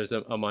 yes. There's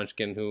a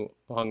munchkin who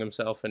hung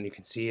himself, and you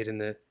can see it in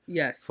the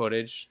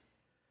footage.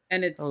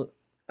 And it's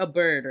a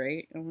bird,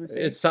 right? I want to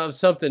say it's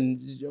something,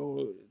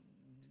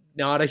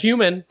 not a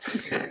human.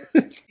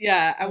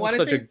 Yeah, I want to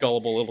such a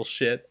gullible little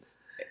shit.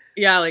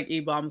 Yeah, like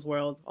E-Bomb's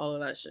World, all of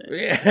that shit.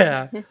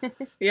 Yeah.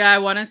 Yeah, I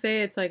want to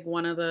say it's like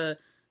one of the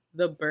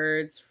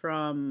birds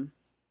from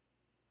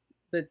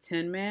the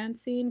Tin Man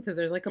scene, because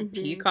there's like a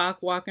peacock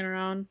walking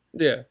around.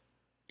 Yeah.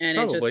 And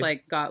Probably. it just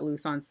like got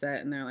loose on set,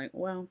 and they're like,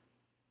 well,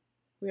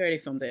 we already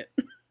filmed it.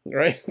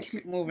 Right.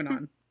 Moving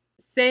on.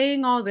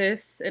 Saying all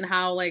this and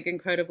how like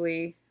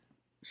incredibly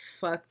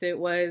fucked it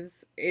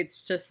was,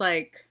 it's just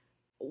like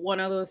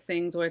one of those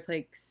things where it's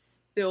like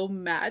still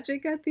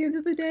magic at the end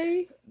of the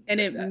day,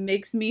 and it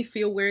makes me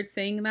feel weird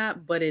saying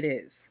that, but it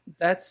is.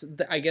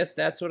 I guess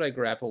that's what I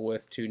grapple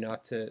with too.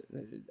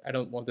 I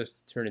don't want this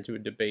to turn into a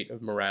debate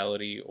of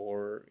morality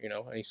or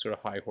any sort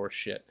of high horse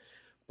shit,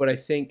 but I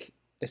think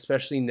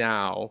especially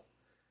now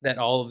that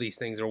all of these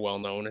things are well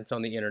known, it's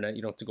on the internet,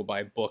 you don't have to go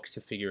buy a book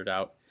to figure it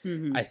out.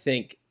 I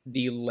think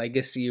the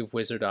legacy of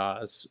Wizard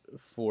Oz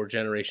for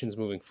generations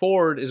moving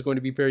forward is going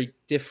to be very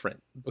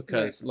different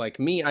because, like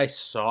me, I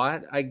saw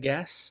it, I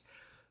guess,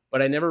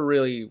 but I never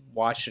really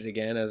watched it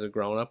again as a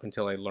grown-up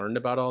until I learned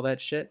about all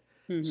that shit.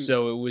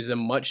 So it was a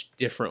much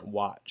different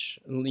watch.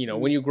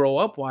 When you grow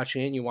up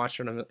watching it, and you watch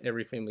it on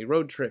every family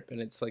road trip, and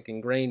it's like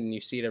ingrained, and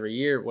you see it every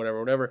year,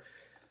 whatever.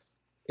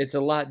 It's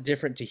a lot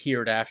different to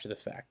hear it after the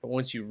fact. But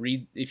once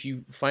you if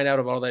you find out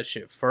about all that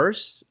shit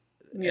first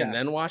and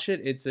then watch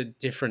it, it's a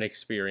different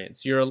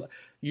experience.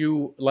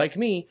 You, like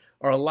me,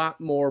 are a lot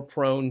more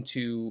prone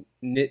to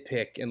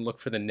nitpick and look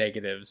for the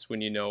negatives when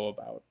you know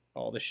about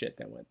all the shit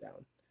that went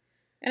down.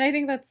 And I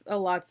think that's a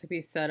lot to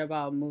be said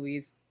about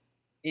movies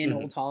in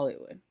old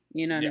Hollywood.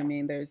 You know what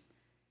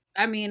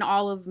I mean?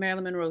 All of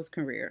Marilyn Monroe's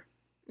career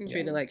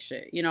treated like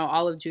shit.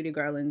 All of Judy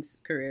Garland's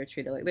career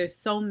treated like... There's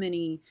so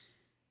many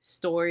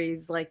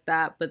stories like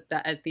that, but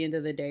that at the end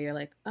of the day, you're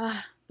like,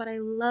 but I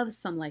love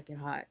Some Like It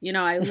Hot.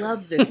 I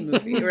love this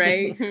movie,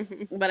 right?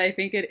 But I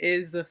think it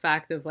is the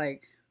fact of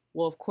like,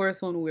 well, of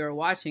course, when we were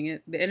watching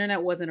it, the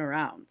internet wasn't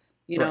around,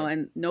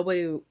 and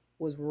nobody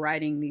was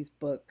writing these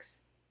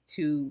books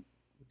to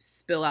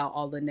spill out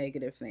all the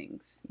negative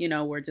things.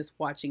 We're just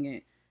watching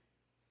it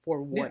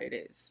for what it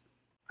is.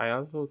 I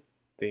also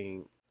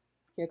think...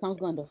 Here comes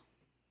Glenda.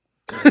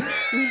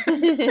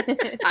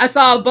 I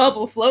saw a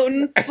bubble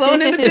floating in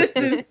the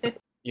distance.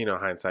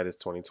 Hindsight is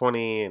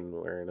 2020, and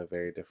we're in a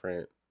very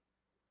different,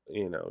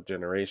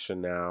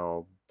 generation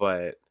now.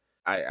 But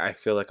I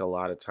feel like a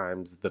lot of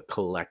times the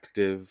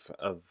collective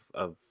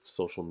of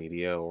social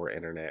media or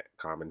internet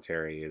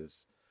commentary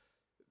is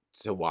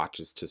to watch,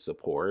 is to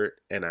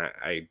support, and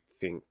I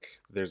think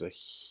there's a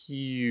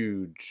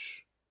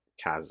huge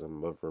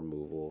chasm of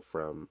removal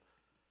from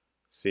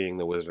seeing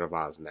The Wizard of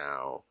Oz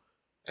now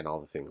and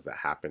all the things that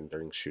happened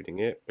during shooting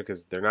it,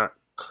 because they're not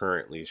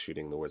currently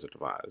shooting The Wizard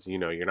of Oz.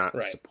 You're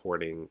not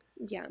supporting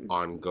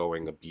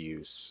ongoing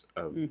abuse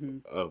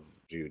of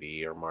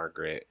Judy or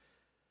Margaret.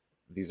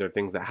 These are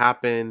things that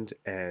happened,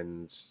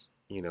 and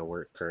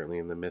we're currently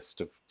in the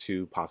midst of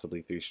 2,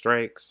 possibly 3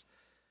 strikes.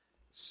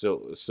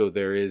 So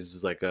there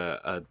is like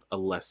a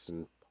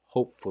lesson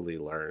hopefully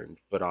learned,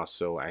 but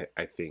also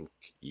I think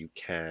you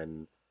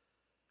can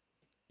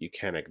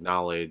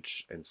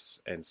acknowledge and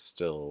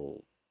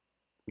still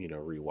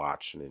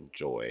rewatch and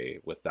enjoy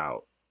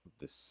without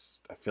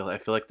this. I feel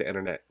like the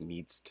internet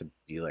needs to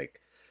be like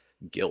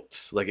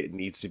guilt, like it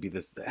needs to be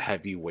this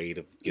heavy weight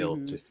of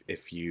guilt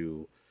if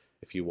you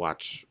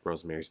watch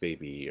Rosemary's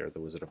Baby or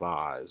The Wizard of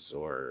Oz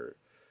or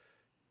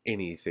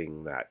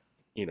anything that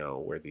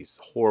where these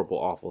horrible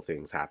awful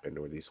things happened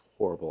or these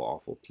horrible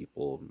awful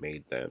people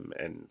made them,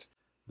 and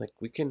like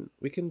we can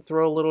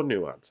throw a little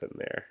nuance in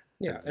there.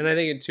 And I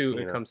think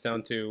it comes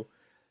down to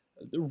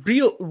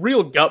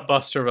real gut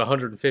buster of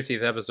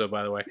 150th episode,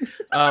 by the way.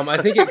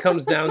 I think it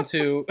comes down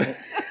to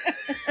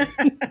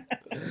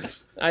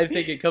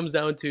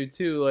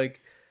too,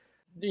 like,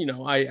 you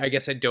know, I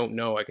guess I don't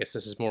know. I guess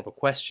this is more of a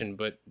question,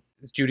 but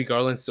is Judy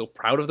Garland still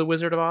proud of The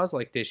Wizard of Oz?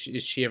 Like,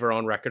 is she ever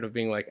on record of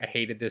being like, I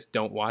hated this,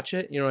 don't watch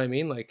it? You know what I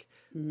mean? Like,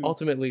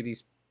 ultimately,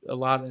 a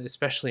lot,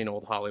 especially in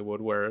old Hollywood,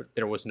 where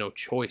there was no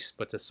choice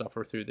but to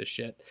suffer through this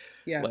shit.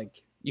 Yeah.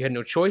 Like, you had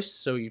no choice,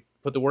 so you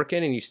put the work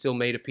in and you still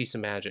made a piece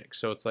of magic.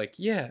 So it's like,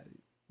 yeah,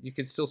 you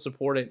could still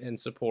support it and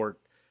support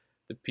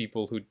the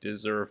people who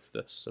deserve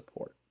the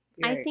support.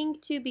 I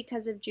think, too,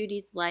 because of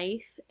Judy's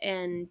life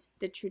and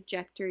the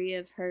trajectory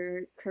of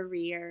her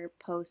career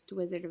post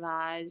Wizard of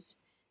Oz,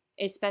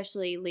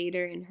 especially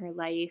later in her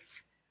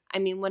life. I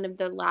mean, one of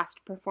the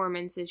last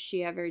performances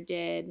she ever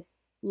did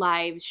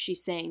live, she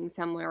sang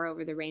Somewhere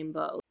Over the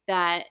Rainbow.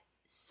 That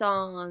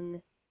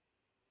song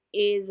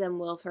is and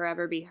will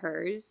forever be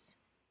hers.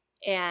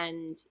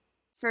 And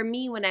for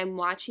me, when I'm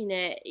watching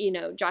it, you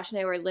know, Josh and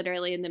I were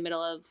literally in the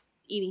middle of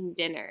eating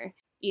dinner.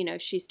 You know,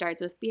 she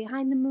starts with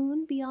Behind the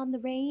Moon, Beyond the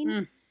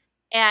Rain.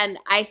 And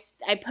I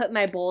put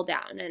my bowl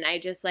down and I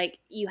just like,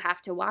 you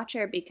have to watch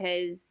her,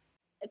 because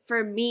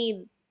for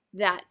me,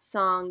 that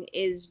song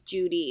is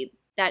Judy.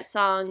 That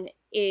song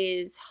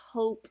is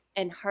hope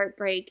and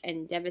heartbreak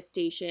and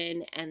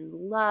devastation and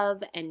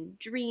love and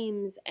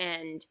dreams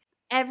and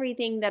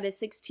everything that a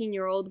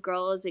 16-year-old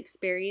girl is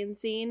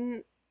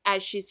experiencing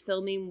as she's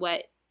filming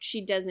what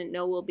she doesn't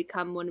know will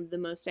become one of the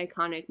most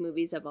iconic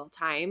movies of all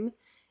time.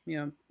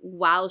 Yeah.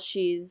 While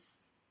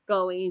she's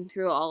going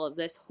through all of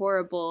this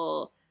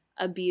horrible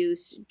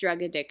abuse,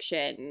 drug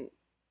addiction,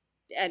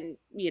 and,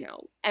 you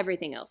know,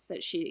 everything else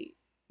that she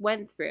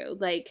went through.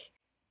 Like,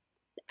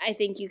 I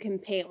think you can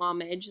pay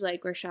homage,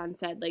 like Rashawn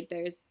said, like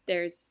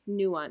there's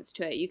nuance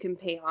to it. You can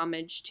pay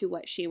homage to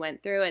what she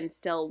went through and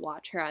still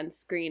watch her on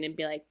screen and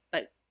be like,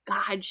 but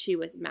God, she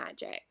was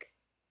magic.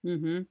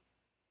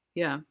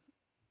 Yeah.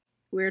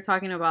 We were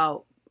talking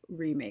about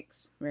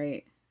remakes,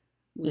 right?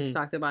 We've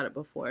talked about it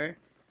before.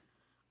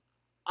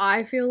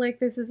 I feel like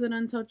this is an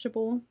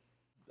untouchable.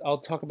 I'll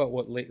talk about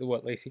what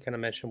Lacey kind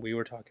of mentioned we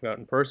were talking about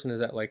in person, is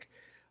that, like,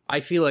 I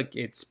feel like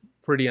it's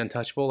pretty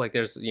untouchable. Like,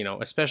 there's, you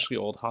know, especially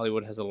old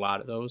Hollywood has a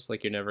lot of those.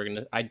 Like,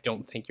 I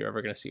don't think you're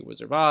ever going to see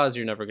Wizard of Oz.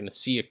 You're never going to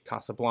see a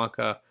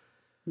Casablanca.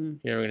 You're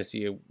never going to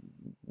see a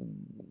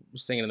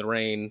Singing in the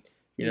Rain.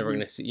 You're never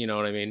going to see, you know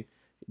what I mean?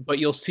 But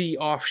you'll see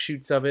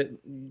offshoots of it.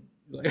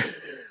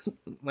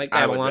 Like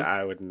Avalon.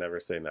 I would never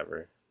say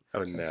never. I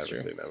would never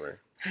say never.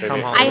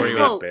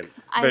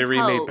 They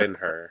remade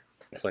Ben-Hur.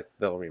 Like,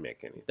 they'll remake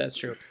anything. That's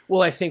true.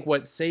 Well, I think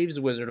what saves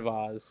Wizard of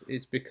Oz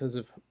is because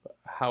of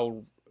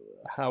how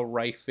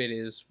rife it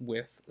is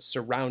with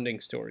surrounding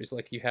stories.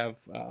 Like, you have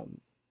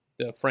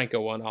the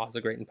Franco one, Oz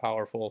the Great and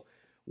Powerful.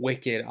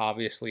 Wicked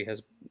obviously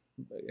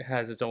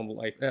has its own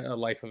life, a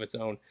life of its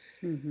own.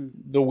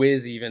 The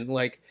Wiz even,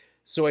 like,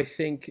 so I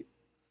think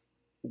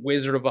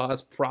Wizard of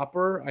Oz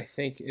proper, I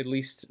think, at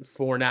least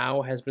for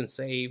now, has been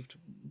saved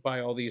by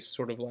all these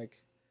sort of like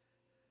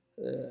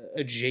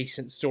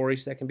adjacent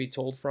stories that can be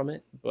told from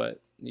it. But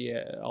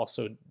yeah,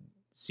 also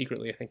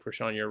secretly, I think,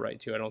 Rashawn, you're right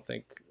too. I don't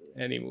think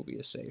any movie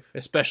is safe,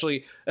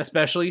 especially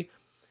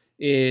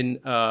in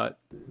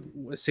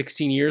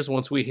 16 years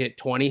once we hit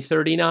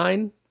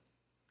 2039.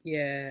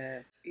 Yeah.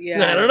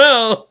 I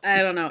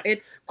don't know.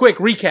 It's quick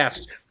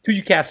recast. Who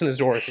you casting as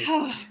Dorothy?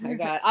 Oh my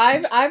God,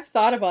 I've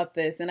thought about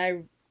this,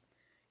 and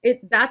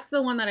that's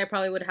the one that I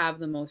probably would have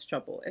the most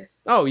trouble with.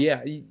 Oh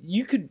yeah,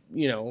 you could,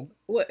 you know,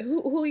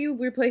 who you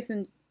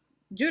replacing?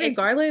 Judy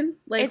Garland?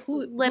 Like,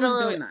 who's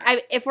doing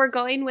that? If we're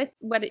going with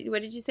what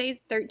did you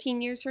say? 13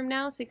 years from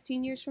now,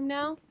 16 years from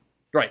now,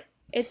 right?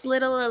 It's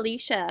little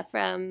Alicia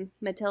from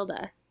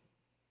Matilda.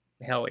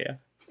 Hell yeah!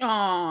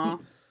 Aww.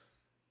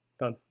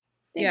 Done.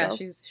 Yeah,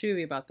 she'll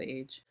be about the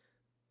age.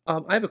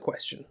 I have a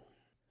question.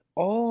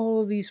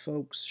 All these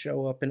folks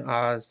show up in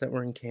Oz that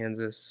were in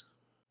Kansas.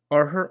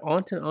 Are her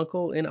aunt and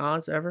uncle in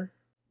Oz ever?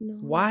 No.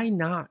 Why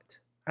not?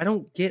 I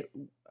don't get.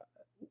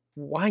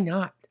 Why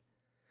not?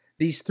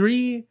 These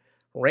three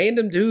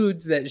random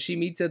dudes that she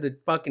meets at the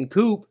fucking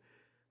coop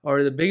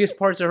are the biggest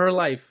parts of her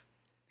life.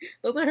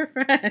 Those are her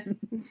friends.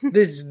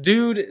 This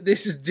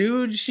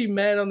dude she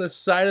met on the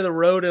side of the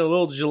road in a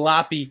little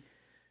jalopy.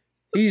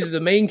 He's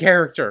the main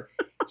character.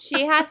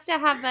 She has to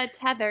have a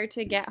tether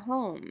to get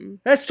home.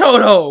 That's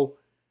Toto.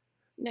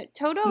 No,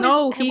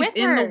 Toto is he's with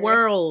in her. the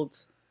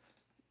world.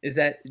 Is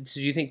that?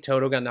 Do you think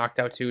Toto got knocked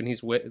out too, and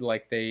he's with,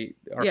 like, they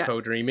are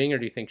co-dreaming, or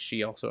do you think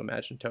she also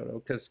imagined Toto?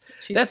 Because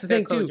that's the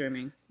thing too.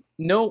 Co-dreaming.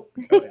 No,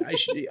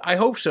 I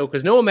hope so,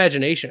 because no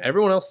imagination.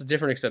 Everyone else is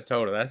different except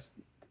Toto.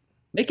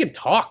 Make him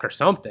talk or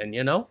something,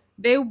 you know.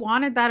 They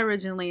wanted that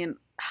originally, and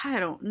I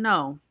don't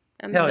know.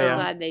 I'm so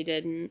glad they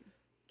didn't.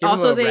 Give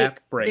also, him a rap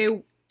break.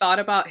 They thought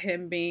about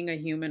him being a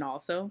human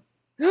also.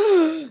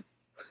 Isn't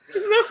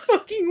that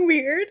fucking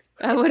weird?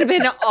 That would have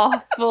been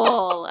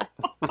awful.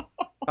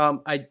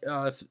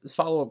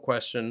 Follow-up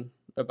question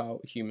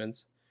about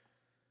humans.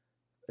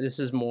 This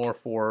is more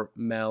for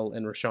Mel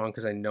and Rashawn,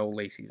 because I know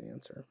Lacey's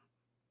answer.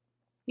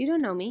 You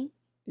don't know me.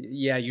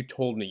 Yeah, you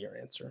told me your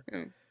answer.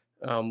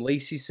 Mm.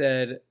 Lacey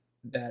said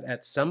that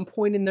at some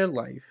point in their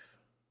life,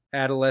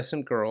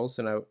 adolescent girls,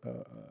 and I will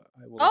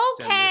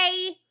extend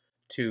this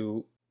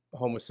to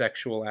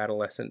homosexual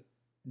adolescent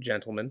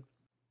gentlemen,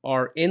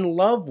 are in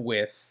love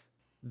with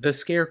the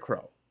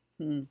Scarecrow.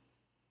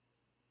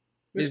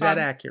 Is that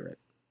accurate?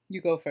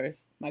 You go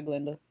first, my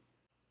Glinda.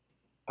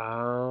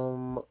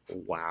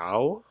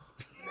 Wow.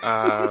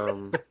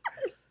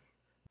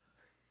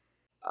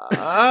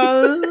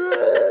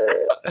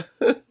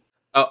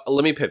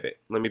 Let me pivot.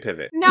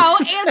 No,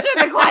 answer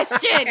the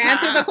question.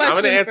 Answer the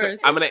question.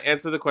 I'm gonna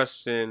answer the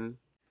question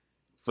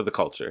for the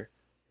culture,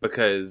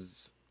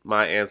 because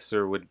my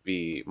answer would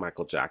be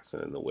Michael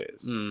Jackson and The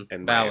Wiz,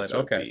 and my valid.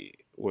 answer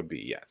would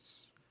be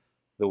yes.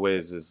 The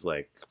Wiz is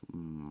like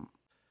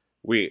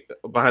we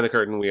behind the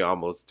curtain. We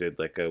almost did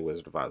like a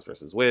Wizard of Oz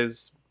versus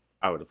Wiz.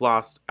 I would have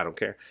lost. I don't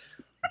care.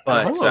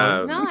 But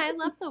no, I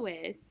love The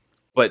Wiz.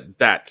 But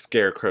that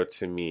Scarecrow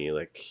to me,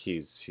 like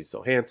he's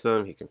so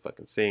handsome. He can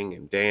fucking sing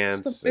and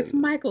dance. It's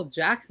Michael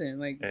Jackson.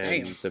 Like,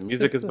 and damn. the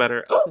music is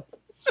better.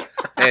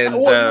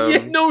 And yeah,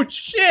 no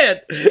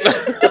shit.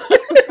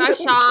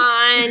 Crush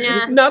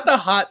on. Not the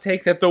hot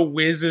take that the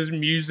Wiz's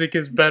music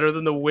is better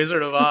than the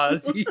Wizard of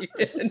Oz.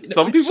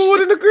 Some people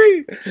wouldn't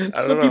agree.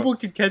 Some people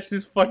can catch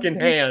these fucking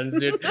hands,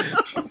 dude.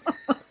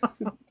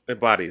 It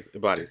bodies.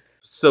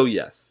 So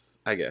yes,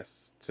 I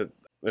guess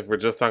if we're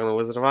just talking the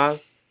Wizard of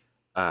Oz,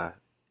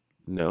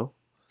 no.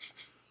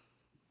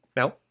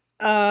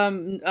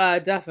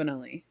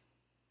 Definitely.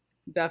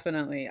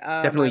 Definitely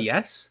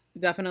yes.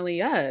 Definitely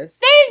yes.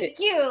 Thank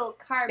you,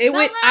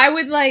 Carmela. I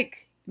would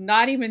like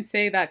not even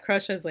say that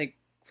crush is like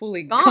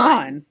fully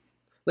gone.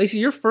 Lacey,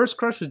 your first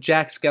crush was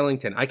Jack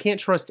Skellington. I can't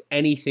trust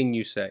anything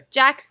you say.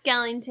 Jack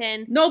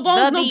Skellington. No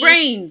bones, the no Beast,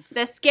 brains.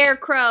 The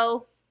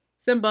Scarecrow.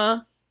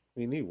 Simba.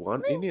 You need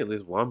one. You need at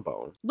least one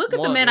bone. Look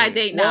at the men I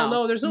date now.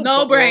 Well, no, there's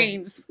no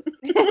brains.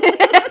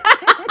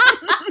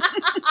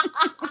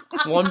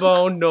 One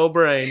bone, no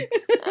brain.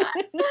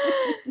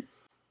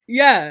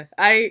 Yeah,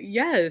 I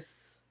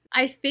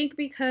think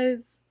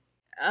because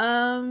I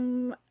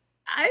don't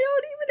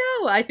even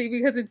know. I think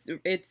because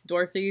it's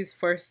Dorothy's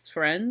first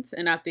friend,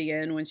 and at the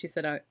end when she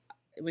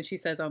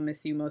says I'll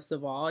miss you most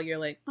of all, you're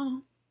like,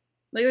 oh,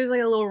 like there's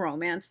like a little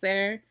romance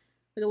there,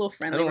 like a little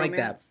friendly. I don't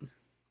romance. like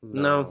that.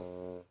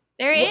 No.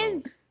 There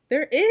is.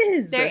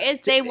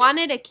 They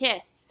wanted a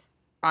kiss.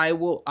 I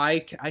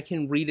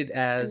can read it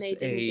as And they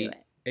didn't do it.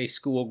 a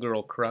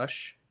schoolgirl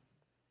crush,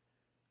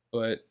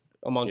 but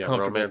I'm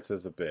uncomfortable. Romance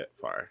is a bit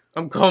far.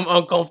 I'm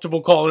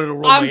uncomfortable calling it a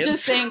romance. I'm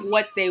just saying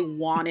what they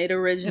wanted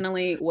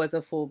originally was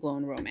a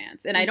full-blown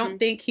romance. And I don't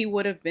think he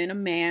would have been a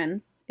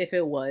man if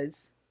it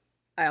was.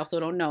 I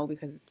also don't know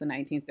because it's the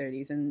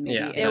 1930s and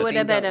maybe it would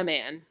have been a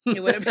man.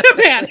 It would have been a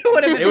man. They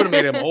would have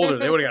made him older.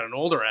 They would have got an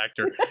older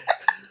actor.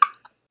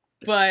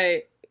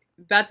 But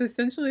that's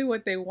essentially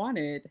what they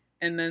wanted.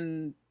 And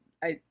then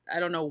I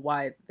don't know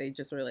why they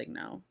just were like,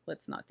 no,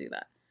 let's not do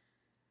that.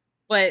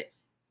 But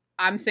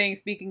I'm saying,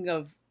 speaking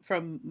of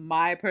from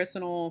my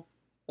personal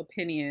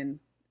opinion,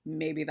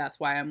 maybe that's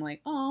why I'm like,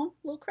 oh,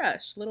 little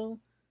crush, little.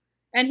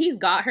 And he's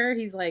got her.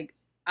 He's like,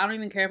 I don't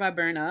even care if I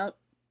burn up.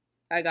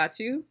 I got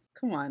you.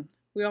 Come on.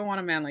 We all want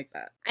a man like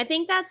that. I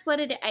think that's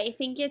what it. I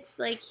think it's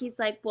like he's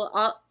like,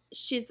 well,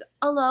 she's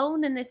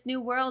alone in this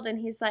new world, and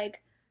he's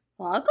like,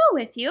 well, I'll go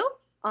with you.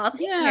 I'll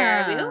take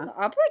care of you.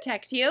 I'll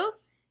protect you.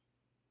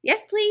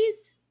 Yes,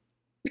 please.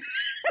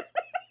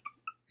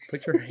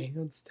 Put your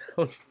hands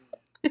down.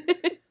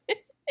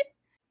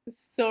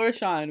 So,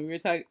 Rashawn, we were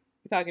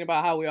talking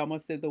about how we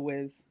almost did The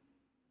Wiz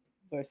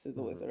versus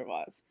The Wizard of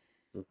Oz.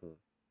 Mm-hmm.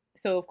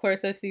 So, of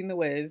course, I've seen The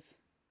Wiz,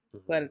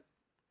 but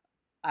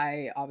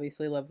I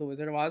obviously love The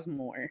Wizard of Oz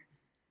more.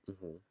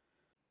 Mm-hmm.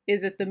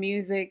 Is it the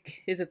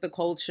music? Is it the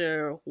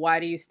culture? Why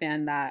do you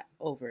stand that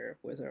over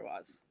Wizard of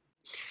Oz?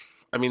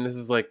 I mean, this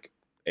is like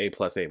A+, A-.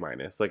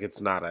 Like,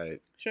 it's not a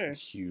Sure.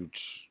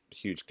 huge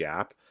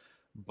gap.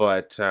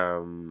 But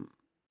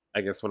I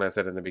guess when I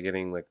said in the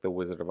beginning, like, The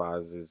Wizard of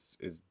Oz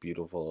is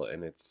beautiful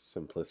in its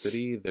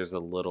simplicity, there's a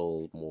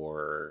little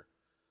more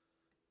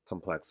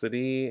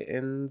complexity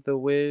in The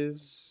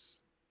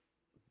Wiz.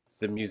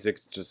 The music,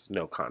 just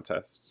no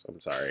contest.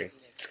 I'm sorry.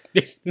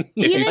 If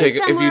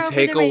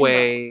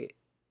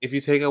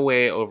you take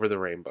away Over the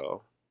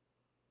Rainbow,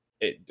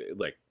 it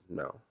like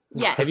no.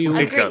 Yes,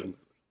 agreed.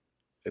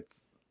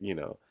 It's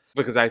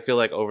because I feel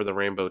like Over the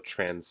Rainbow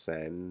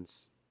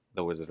transcends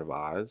The Wizard of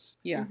Oz.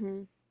 Yeah.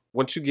 Mm-hmm.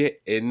 Once you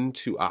get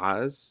into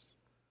Oz,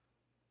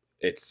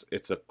 it's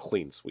a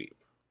clean sweep.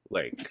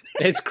 Like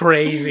it's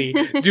crazy,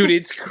 dude.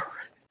 It's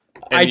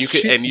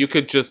you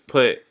could just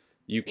put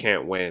You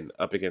Can't Win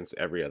up against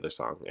every other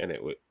song, and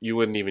you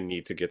wouldn't even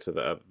need to get to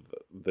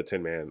the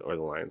Tin Man or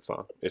the Lion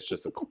song. It's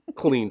just a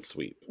clean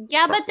sweep.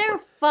 Yeah, but they're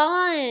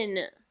fun.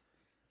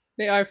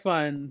 They are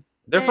fun.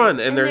 They're fun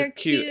and they're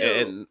cute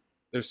and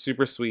they're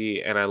super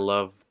sweet. And I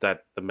love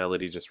that the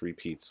melody just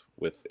repeats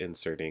with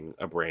inserting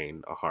a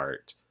brain, a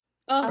heart.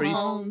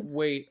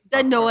 Wait.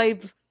 The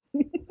Noive.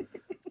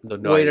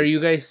 Wait, are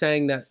you guys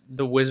saying that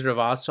the Wizard of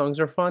Oz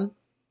songs are fun?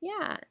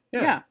 Yeah.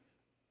 Yeah.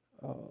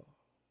 Oh.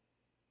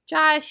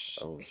 Josh.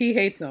 Oh. He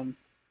hates them.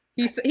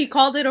 He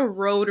called it a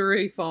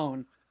rotary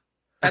phone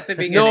at the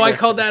beginning. No, I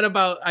called that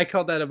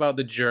about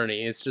the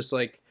journey. It's just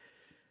like,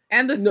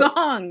 and the No.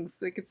 songs.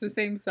 Like, it's the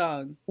same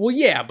song. well,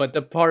 yeah, but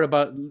the part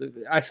about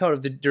I thought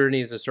of the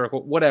journey as a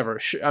circle. Whatever.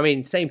 I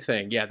mean, same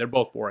thing. Yeah, they're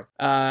both boring.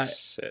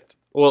 Shit.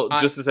 Well,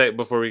 just to say,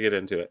 before we get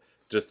into it,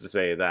 just to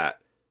say that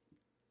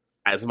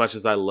as much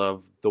as I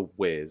love The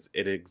Wiz,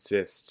 it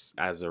exists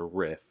as a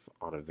riff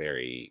on a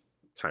very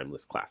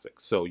timeless classic.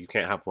 So you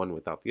can't have one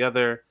without the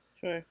other.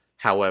 Sure.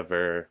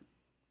 However,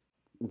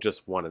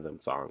 just one of them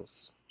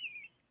songs.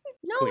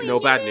 No, Clean. we No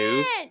bad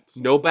didn't. news.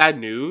 No bad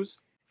news.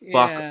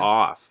 Fuck Yeah.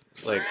 off.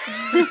 Like,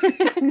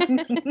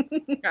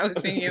 I was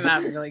thinking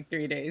that for like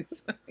 3 days.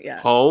 Yeah.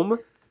 Home,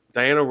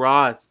 Diana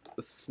Ross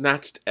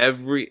snatched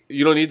every...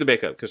 You don't need the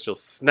makeup because she'll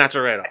snatch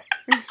it right off.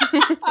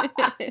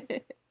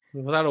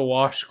 Without a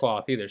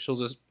washcloth either. She'll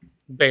just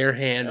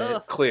barehand it.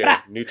 Ugh. Clear.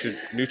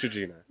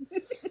 Neutrogena.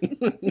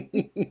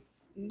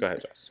 Go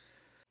ahead, Josh.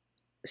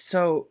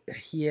 So,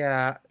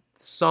 yeah,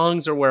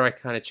 songs are where I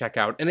kind of check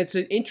out. And it's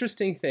an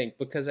interesting thing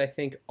because I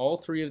think all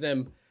three of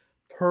them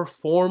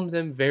perform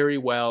them very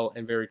well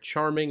and very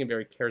charming and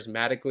very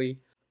charismatically.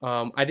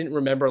 I didn't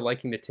remember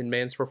liking the Tin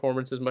Man's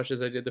performance as much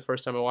as I did the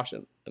first time I watched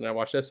it. And I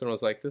watched this and I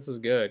was like, this is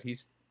good.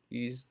 He's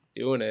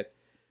doing it.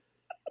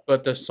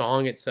 But the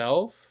song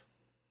itself...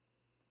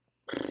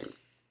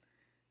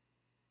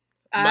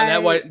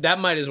 that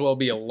might as well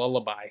be a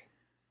lullaby.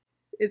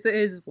 Is it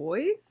his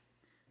voice?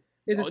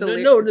 Is it Oh,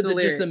 the just the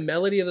lyrics?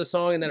 melody of the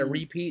song and then it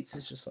repeats.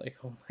 It's just like,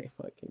 oh my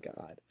fucking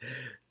god!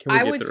 Can we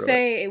I get would through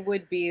say it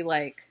would be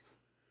like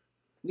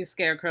the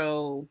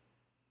Scarecrow,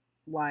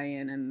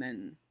 Lion, and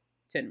then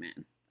Tin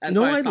Man. As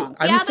No, far as songs.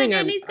 I'm Yeah, saying but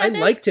then he's got I this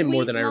liked him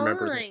more sweet than I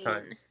remember this time.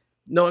 line.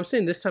 No, I'm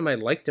saying this time I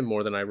liked him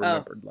more than I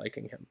remembered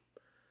liking him.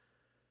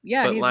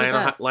 Yeah, But he's Lion, the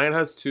best. Lion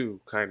has two,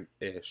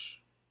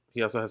 kind-ish.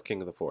 He also has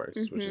King of the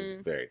Forest, which Mhm.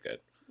 is very good.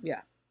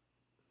 Yeah.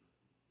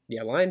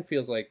 Yeah, Lion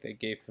feels like they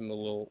gave him a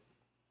little.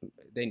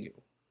 They knew.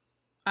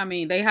 I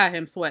mean, they had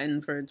him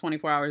sweating for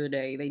 24 hours a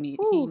day. He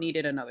Ooh.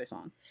 needed another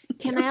song.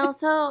 Can I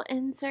also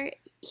insert?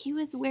 He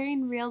was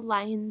wearing real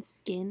lion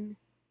skin.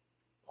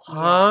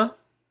 Huh?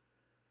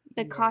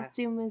 The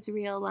costume was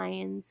real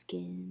lion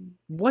skin.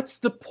 What's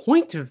the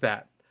point of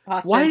that?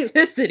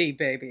 Authenticity,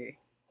 baby.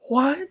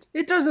 What?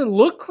 It doesn't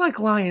look like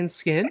lion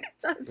skin.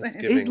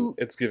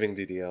 It's giving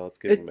DDL. It's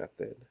giving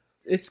method.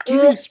 It's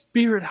giving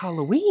Spirit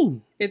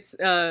Halloween. It's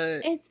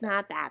It's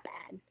not that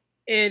bad.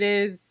 it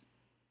is.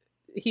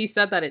 He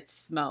said that it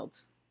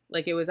smelled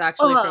like it was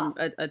actually Ugh.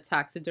 from a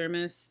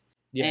taxidermist,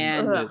 Yeah,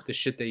 And- and the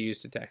shit they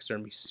use to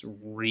taxidermy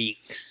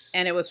reeks.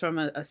 and it was from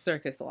a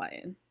circus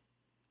lion.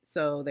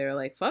 So they were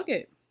like, "Fuck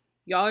it,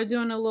 y'all are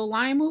doing a little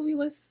lion movie.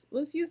 Let's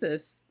use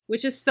this."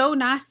 Which is so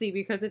nasty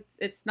because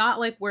it's not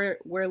like we're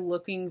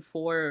looking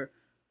for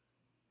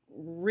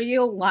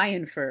real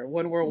lion fur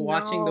when we're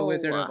watching The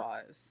Wizard of No.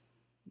 Oz.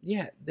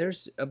 Yeah,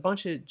 there's a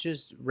bunch of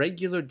just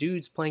regular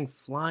dudes playing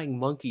flying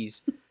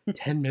monkeys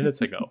 10 minutes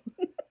ago.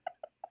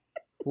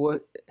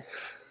 What?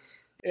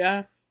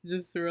 Yeah,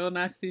 just real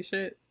nasty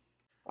shit.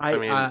 I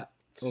mean, to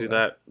okay.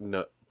 that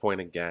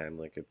point again,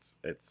 like it's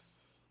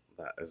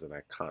that is an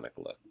iconic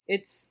look.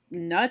 It's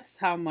nuts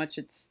how much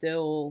it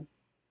still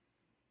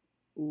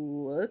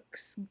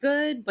looks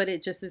good, but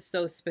it just is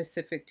so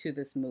specific to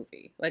this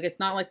movie. Like, it's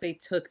not like they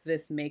took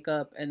this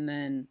makeup and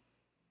then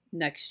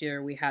next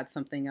year we had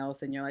something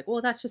else and you're like,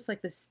 well, that's just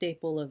like the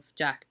staple of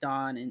Jack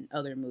Dawn and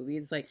other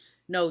movies. It's like,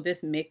 no,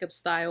 this makeup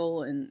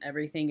style and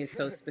everything is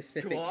so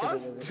specific to the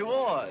Wizard of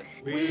Oz.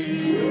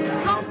 We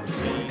come to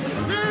see the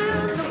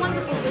wizard, the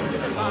wonderful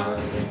Wizard of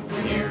Oz.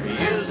 Here he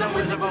is, a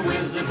wizard,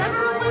 if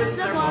ever a wizard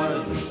there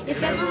was.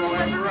 If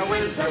ever a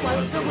wizard there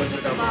was, the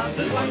Wizard of Oz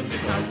is one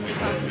because of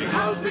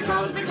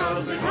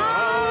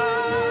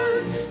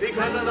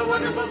the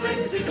wonderful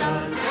things he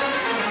does.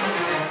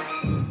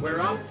 We're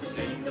off to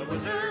see the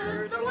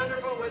wizard, the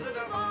wonderful Wizard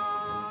of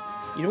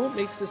Oz. You know what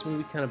makes this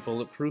movie kind of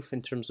bulletproof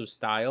in terms of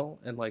style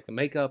and like the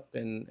makeup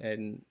and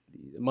the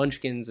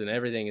munchkins and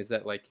everything is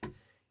that like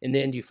in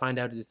the end you find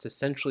out it's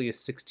essentially a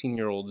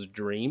 16-year-old's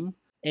dream.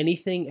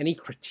 Any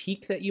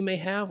critique that you may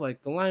have,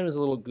 like the lion was a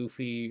little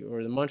goofy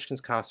or the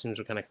munchkins costumes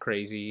were kind of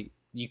crazy,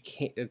 you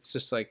can't, it's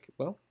just like,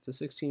 well, it's a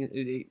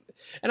 16,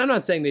 and I'm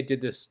not saying they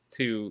did this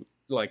to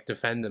like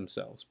defend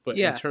themselves, but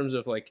Yeah. in terms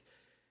of like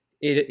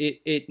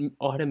it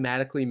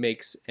automatically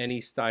makes any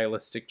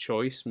stylistic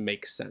choice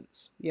make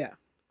sense. Yeah.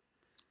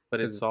 But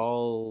 'Cause it's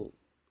all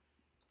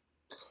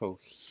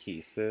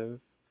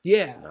cohesive.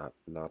 Yeah.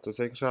 Not to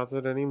take shots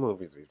at any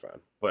movies we've done,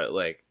 but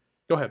like,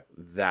 Go ahead.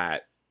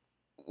 that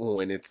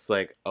when it's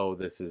like, oh,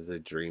 this is a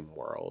dream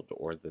world,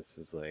 or this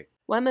is like,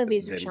 What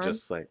movies, then Rashawn?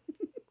 just like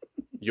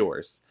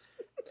yours.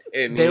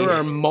 And There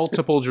are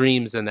multiple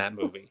dreams in that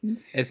movie.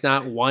 It's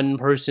not one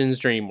person's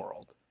dream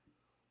world.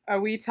 Are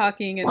we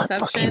talking What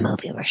fucking Inception?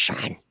 movie,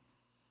 Rashawn?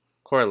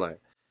 Coraline.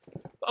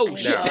 Oh, I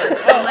shit. hate you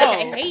so much.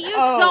 I hate you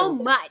so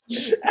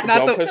much. Not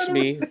Don't the- push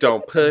me.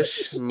 Don't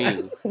push me.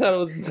 I thought it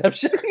was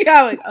Inception.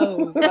 Yeah, like,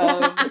 oh.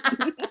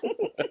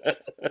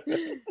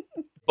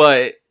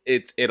 But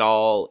it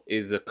all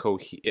is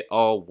it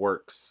all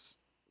works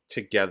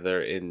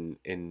together in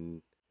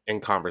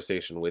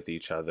conversation with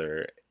each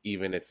other,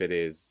 even if it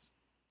is,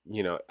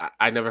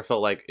 I never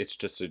felt like It's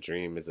Just a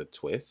Dream is a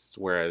twist,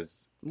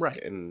 whereas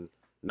Right.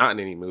 not in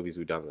any movies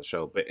we've done on the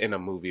show, but in a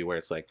movie where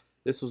it's like,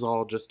 this was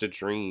all just a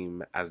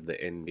dream as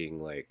the ending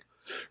like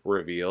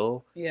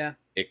reveal, Yeah.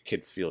 it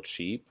could feel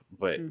cheap,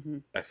 but Mm-hmm.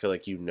 I feel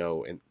like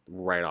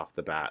right off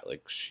the bat,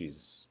 like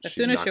she's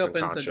soon as she knocked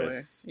opens the door.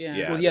 unconscious.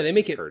 Yeah. Well, yeah, they this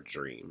make is it- her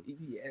dream.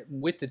 Yeah,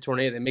 with the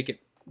tornado, they make it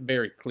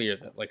very clear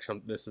that like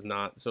this is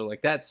not. So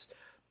like that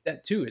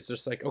too. It's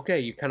just like, okay,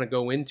 you kind of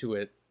go into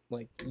it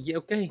like, yeah,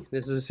 okay,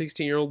 this is a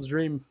 16-year-old's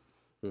dream,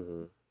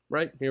 Mm-hmm.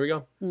 right? Here we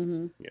go.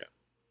 Mm-hmm. Yeah.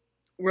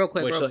 Real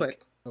quick. Okay.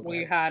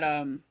 We had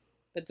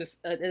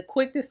a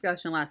quick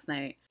discussion last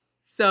night.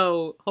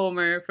 So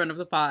Homer, friend of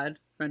the pod,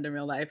 friend in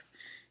real life,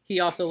 he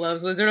also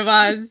loves Wizard of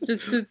Oz.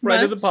 Just as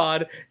Friend of much. the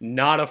pod,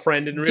 not a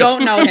friend in real.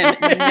 Don't know him.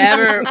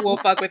 Never will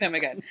fuck with him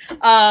again.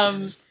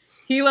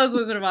 He loves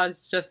Wizard of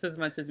Oz just as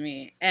much as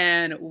me,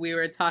 and we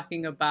were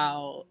talking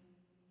about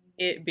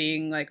it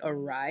being like a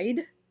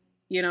ride,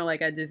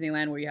 like at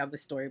Disneyland where you have the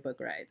storybook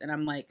ride, and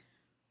I'm like,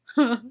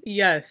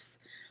 yes,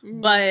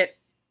 but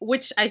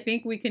which I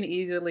think we can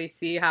easily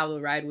see how the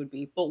ride would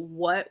be. But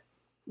what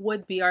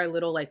would be our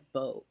little like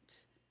boat?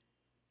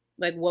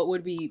 Like what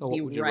would we what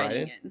be would you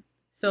riding ride in?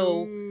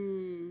 So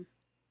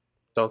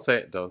Don't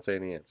say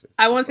any answers.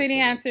 I Just won't say let any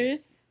them answer.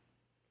 answers.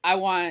 I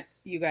want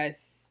you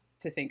guys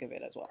to think of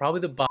it as well.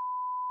 Probably the bo-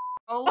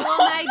 Oh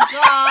my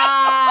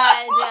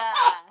god.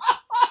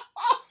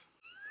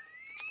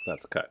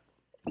 That's a cut.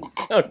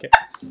 Okay.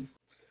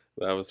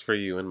 That was for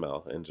you and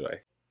Mel. Enjoy.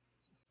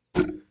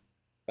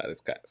 That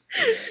is cut.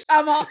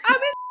 I'm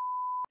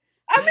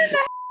in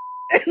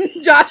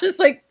the Josh is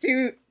like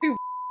too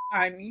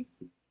behind me.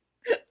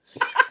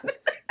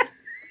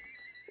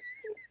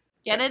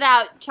 Get it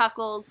out,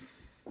 Chuckles.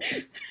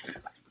 I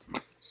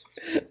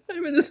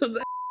mean, this one's.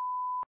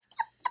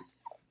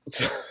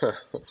 Jesus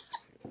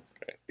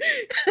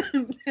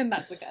Christ. And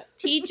that's a cut.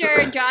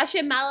 Teacher, Josh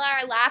and Mella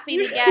are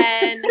laughing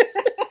again.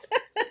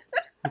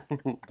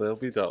 They'll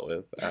be dealt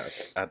with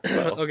at the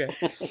bell. Okay.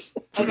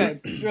 Okay,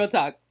 real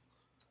talk.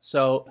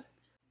 So,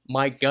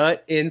 my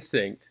gut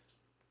instinct,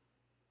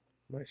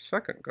 my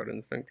second gut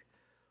instinct,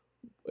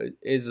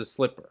 is a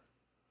slipper,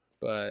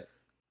 but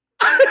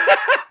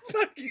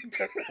Fuck you,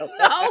 girl.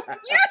 No,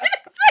 you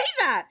didn't say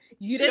that.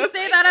 You didn't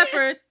say that at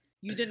first.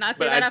 You did not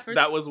say that at first.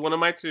 That was one of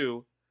my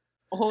two.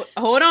 Hold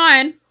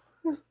on.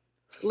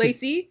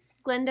 Lacey,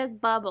 Glinda's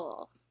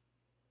bubble.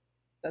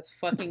 that's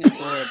fucking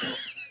adorable.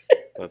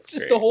 That's just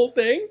great. the whole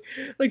thing,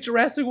 like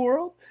Jurassic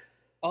World.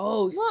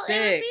 Oh, Well, it would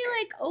sick. be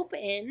like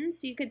open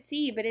so you could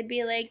see, but it'd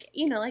be like,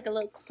 like a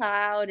little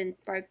cloud and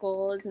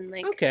sparkles and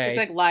like, Okay. It's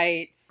like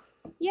lights.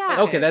 yeah.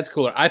 Okay, that's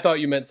cooler. I thought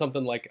you meant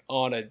something like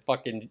on a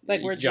fucking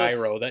Like we're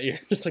gyro that you're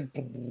just like,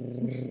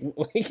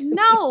 like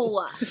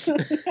No.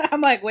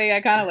 I'm like, wait,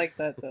 I kind of like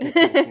that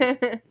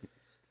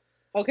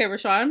though. Okay,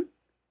 Rashawn.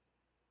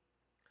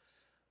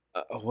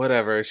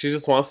 Whatever. She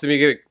just wants to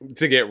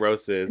get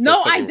roasted. So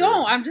No, I fucking don't.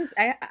 rude. I'm just.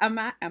 I'm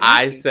I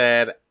asking.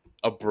 said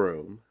a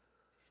broom.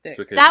 Stick.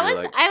 Because That you're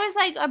was, like, I was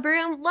like, a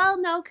broom.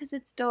 Well, no, because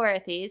it's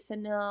Dorothy, so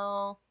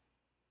no.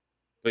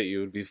 but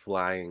you would be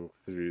flying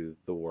through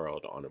the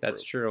world on a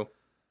that's broom. true.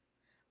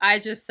 I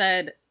just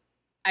said,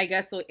 I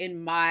guess so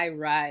in my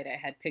ride, I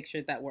had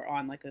pictured that we're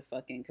on like a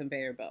fucking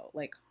conveyor belt,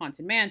 like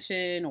Haunted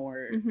Mansion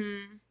or.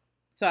 Mm-hmm.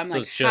 So I'm So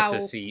like, it's just how?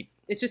 a seat.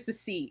 It's just a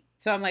seat.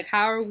 So I'm like,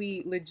 how are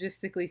we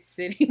logistically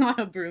sitting on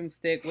a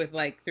broomstick with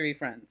like 3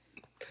 friends?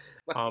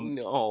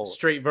 No.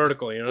 Straight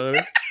vertical. You know what I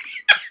mean?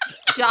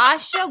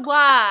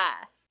 Joshua.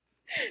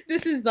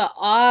 This is the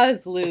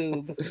Oz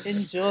lube.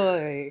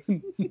 Enjoy.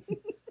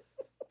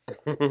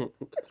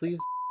 Please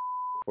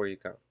before you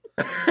come.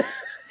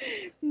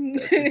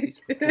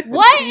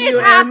 What is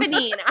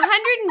happening?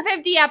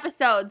 150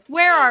 episodes.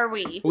 Where are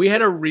we? We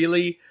had a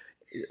really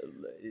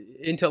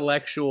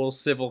intellectual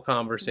civil We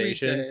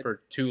conversation did.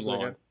 for too We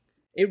long. did.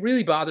 It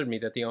really bothered me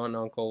that the aunt and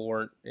uncle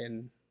weren't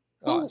in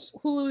Oz.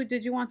 Who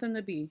did you want them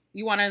to be?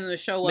 You wanted them to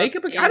show Make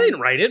up? up I didn't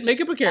write it. Make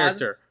up a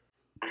character.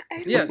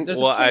 Yeah, there's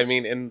Well, a kid. I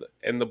mean,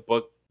 in the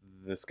book,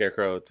 the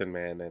Scarecrow, Tin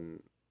Man,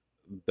 and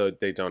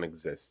they don't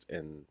exist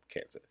in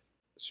Kansas.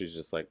 She's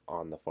just like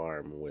on the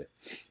farm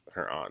with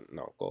her aunt and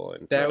uncle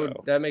and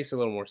that makes a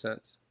little more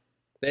sense.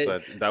 So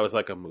that was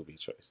like a movie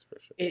choice for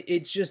sure.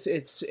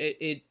 It's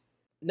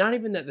not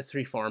even that the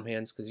 3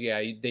 farmhands, because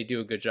they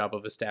do a good job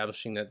of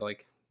establishing that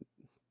like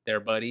they're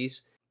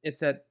buddies. It's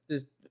that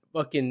this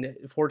fucking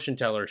fortune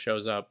teller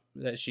shows up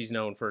that she's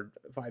known for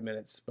 5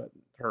 minutes, but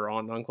her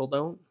aunt and uncle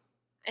don't.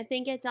 I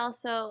think it's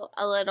also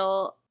a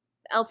little.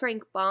 L.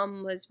 Frank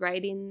Baum was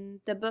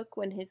writing the book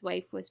when his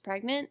wife was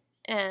pregnant,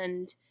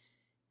 and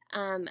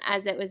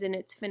as it was in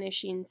its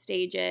finishing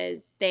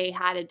stages, they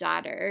had a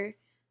daughter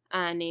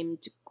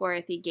named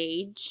Dorothy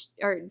Gage.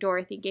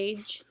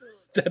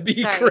 That'd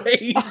be Sorry.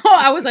 great. Oh,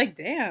 I was like,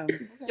 damn.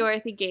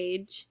 Dorothy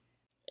Gage.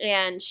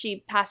 And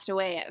she passed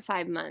away at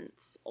 5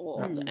 months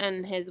old. Mm.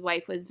 And his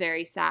wife was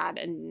very sad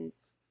and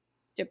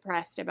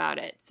depressed about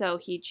it. So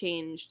he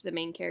changed the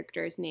main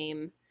character's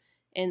name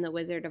in The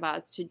Wizard of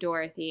Oz to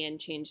Dorothy and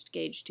changed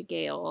Gage to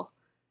Gale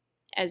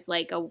as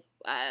like a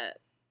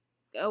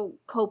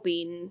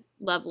coping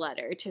love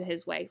letter to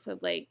his wife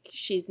of like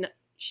she's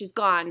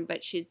gone,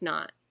 but she's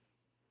not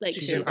like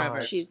She's in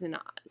Oz. she's in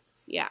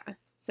Oz. Yeah.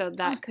 So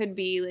that could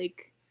be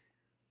like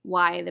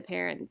why the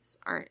parents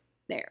aren't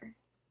there.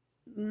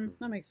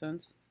 That makes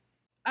sense.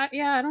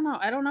 Yeah, I don't know.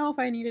 I don't know if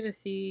I needed to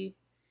see.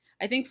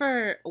 I think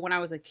for when I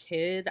was a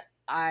kid,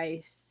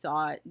 I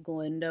thought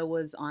Glinda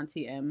was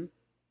Auntie M.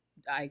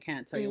 I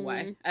can't tell you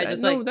why. I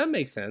just that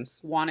makes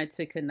sense. wanted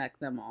to connect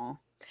them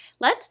all.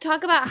 Let's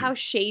talk about how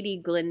shady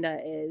Glinda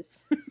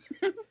is.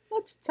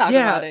 Let's talk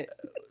about it.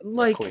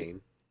 Like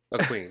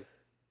A queen.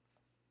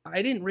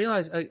 I didn't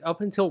realize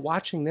up until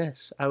watching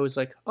this, I was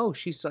like, oh,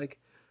 she's like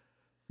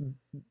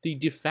the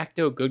de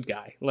facto good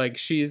guy. Like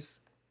she's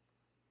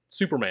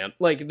Superman.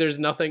 Like there's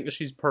nothing.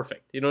 She's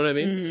perfect. You know what I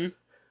mean? Mm-hmm.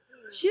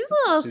 She's a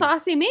little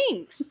saucy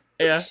minx.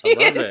 Yeah, I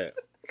love it.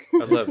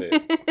 I love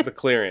it. The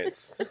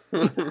clearance.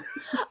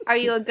 Are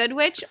you a good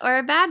witch or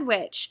a bad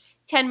witch?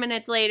 10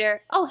 minutes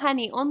later, oh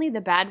honey, only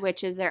the bad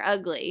witches are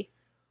ugly.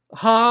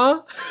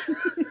 Huh?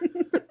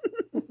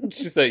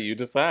 She said, "You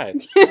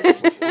decide.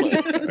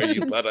 Are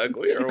you butt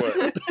ugly or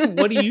what?"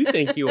 What do you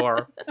think you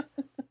are?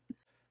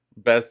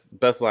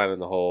 Best line in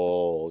the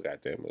whole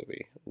goddamn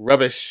movie.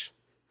 Rubbish.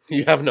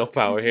 You have no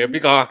power here. Be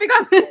gone. Be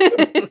gone.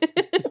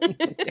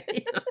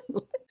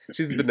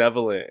 She's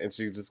benevolent and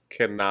she just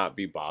cannot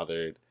be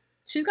bothered.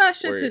 She's got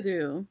shit to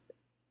do.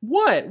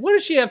 What? What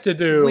does she have to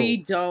do? We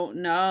don't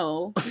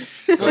know.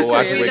 Go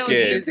watch We don't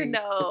need Wicked. to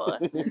know.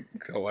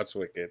 Go watch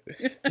Wicked.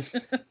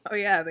 Oh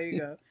yeah, there you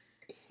go.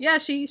 Yeah,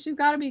 she's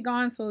got to be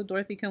gone so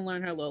Dorothy can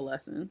learn her little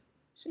lesson.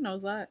 She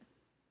knows that.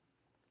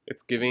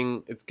 It's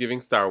giving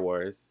Star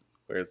Wars,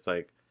 where it's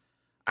like,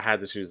 I had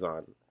the shoes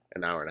on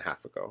an hour and a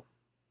half ago.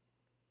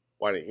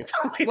 Why didn't you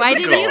tell me? Why to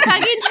didn't go? you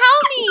fucking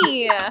tell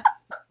me?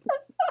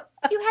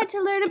 You had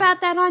to learn about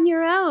that on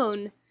your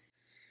own.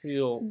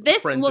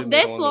 This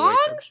long?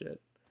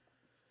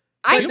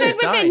 I She said almost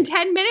within died.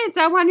 10 minutes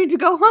I wanted to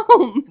go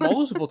home.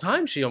 Multiple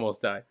times she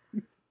almost died.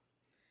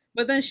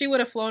 But then she would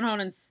have flown home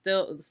and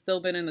still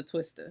been in the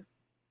Twister.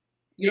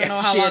 You don't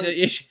know how she long. had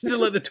to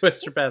let the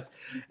Twister pass.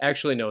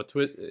 Actually, no.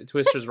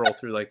 Twisters roll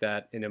through like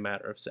that in a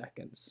matter of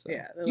seconds. So.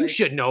 Yeah, they're You like-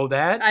 should know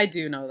that. I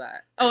do know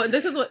that. Oh,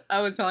 this is what I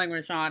was telling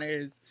Rashawn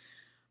is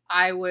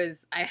I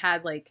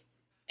had like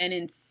an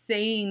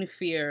insane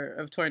fear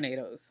of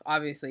tornadoes,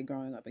 obviously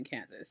growing up in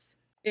Kansas.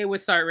 It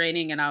would start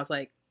raining and I was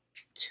like,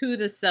 to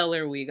the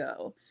cellar we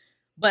go.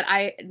 But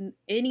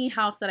any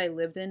house that I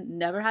lived in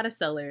never had a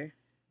cellar,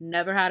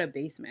 never had a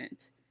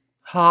basement.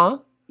 Huh?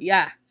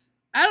 Yeah.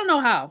 I don't know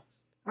how.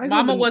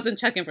 Mama wasn't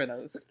checking for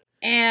those.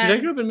 And Dude,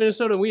 I grew up in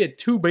Minnesota and we had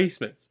 2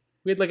 basements.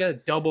 We had like a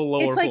double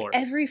lower it's like floor.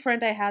 every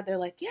friend I had, they're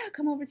like, yeah,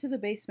 come over to the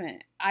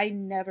basement. I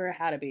never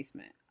had a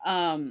basement.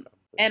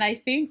 And I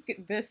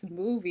think this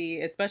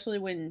movie, especially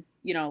when,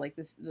 you know, like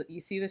this,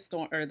 you see the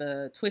storm or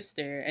the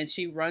Twister and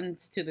she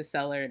runs to the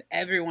cellar and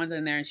everyone's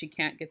in there and she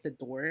can't get the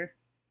door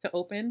to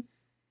open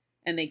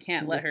and they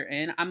can't let her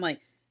in. I'm like,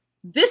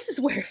 this is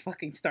where it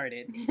fucking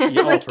started.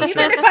 Yeah, for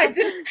sure.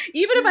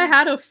 Even if I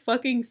had a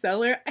fucking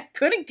cellar, I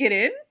couldn't get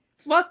in.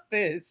 Fuck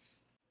this.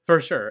 For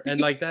sure. And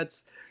like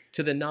that's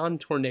to the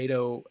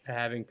non-tornado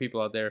having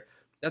people out there.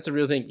 That's a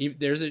real thing.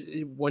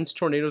 Once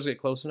tornadoes get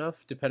close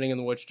enough, depending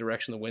on which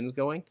direction the wind's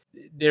going,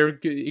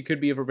 it could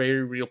be a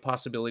very real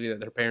possibility that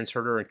their parents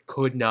heard her and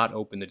could not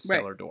open the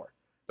cellar door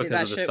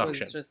because of the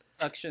suction. Was just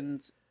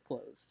suctioned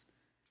closed.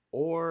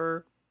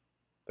 Or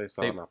they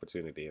saw an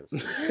opportunity and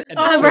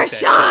Oh,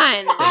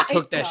 Rashawn! They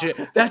took that shit.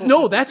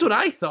 That's what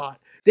I thought.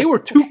 They were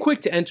too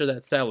quick to enter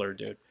that cellar,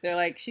 dude. They're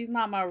like, she's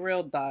not my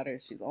real daughter.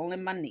 She's only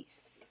my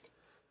niece.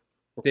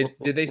 Did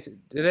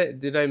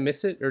I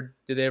miss it, or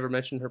did they ever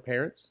mention her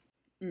parents?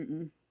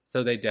 Mm-mm.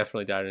 So they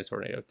definitely died in a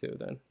tornado too.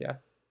 Then, yeah,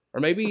 or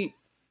maybe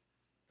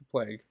the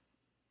plague.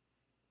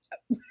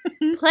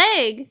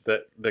 Plague.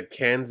 The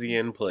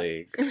Kansian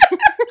plague.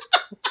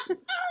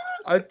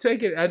 I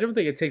take it. I don't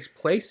think it takes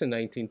place in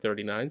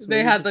 1939. So They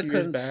maybe had it's a the few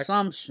years back.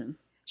 consumption.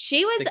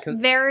 She was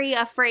very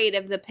afraid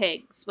of the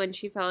pigs when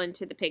she fell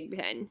into the pig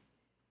pen.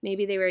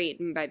 Maybe they were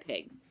eaten by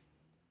pigs.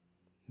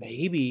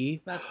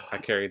 Maybe. I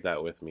carried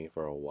that with me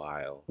for a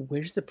while.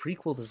 Where's the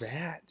prequel to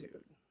that, dude?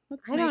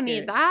 I don't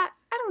need that.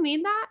 I don't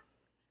need that.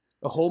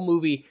 A whole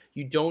movie,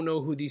 you don't know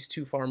who these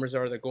 2 farmers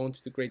are. They're going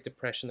through the Great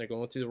Depression. They're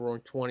going through the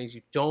Roaring 20s.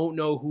 You don't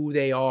know who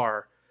they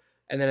are.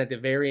 And then at the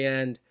very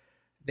end,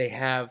 they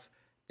have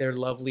their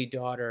lovely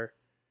daughter,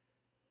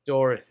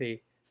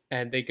 Dorothy,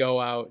 and they go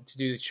out to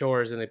do the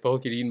chores, and they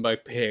both get eaten by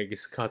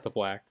pigs. Cut to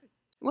black.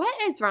 What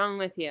is wrong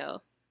with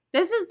you?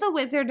 This is the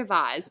Wizard of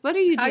Oz. What are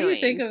you How doing?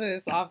 you think of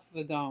this off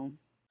the dome?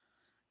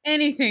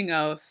 Anything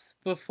else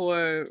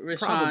before Rashawn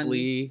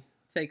Probably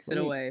takes it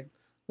away?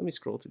 Let me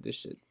scroll through this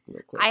shit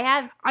real quick. I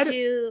have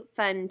 2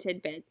 fun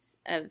tidbits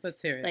of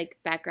Let's hear it. like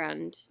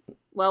background.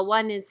 Well,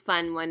 one is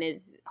fun, one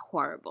is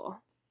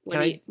horrible. What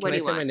Can do I you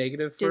say want? my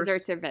negative first?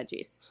 Desserts or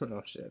veggies?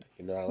 Oh shit!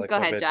 You know, I like Go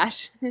my ahead,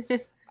 veggies. Josh.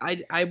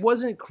 I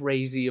wasn't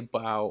crazy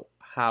about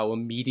how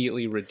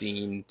immediately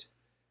redeemed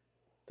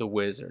the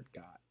wizard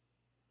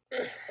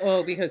got.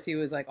 Oh, because he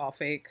was like all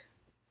fake.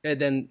 And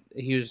then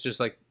he was just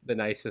like the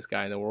nicest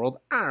guy in the world.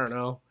 I don't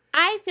know.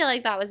 I feel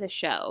like that was a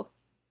show.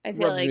 I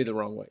feel Rubs me like the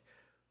wrong way.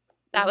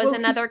 that was Well, 'cause-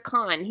 another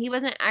con. He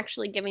wasn't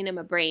actually giving him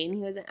a brain. He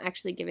wasn't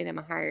actually giving him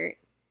a heart.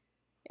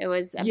 It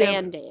was a Yeah.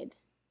 Band-Aid.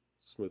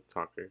 Smooth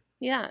talker.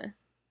 Yeah.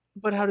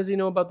 But how does he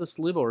know about the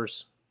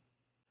slivers?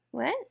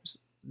 What?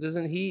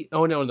 Doesn't he?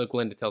 Oh no, the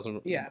Glinda tells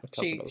him. Yeah,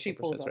 tells him about the she slippers,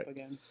 pulls that's up right.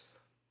 again.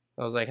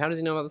 I was like, how does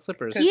he know about the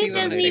slippers? Because He he was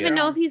doesn't an even idiot.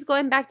 know if he's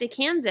going back to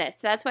Kansas.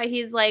 That's why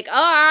he's like, oh,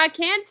 I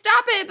can't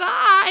stop it.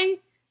 Bye.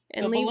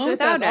 And The leaves balloon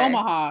without says her.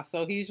 Omaha,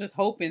 so he's just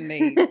hoping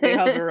they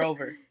hover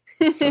over.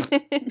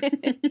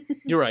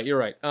 You're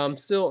right.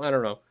 Still, I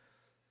don't know.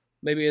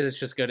 Maybe it's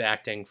just good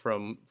acting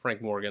from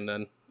Frank Morgan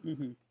then,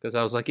 Mm-hmm. because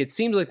I was like, it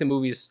seems like the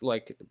movie is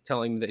like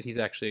telling me that he's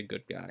actually a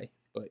good guy.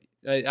 But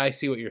I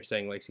see what you're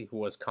saying, Lacey. Who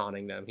was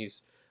conning them?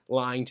 He's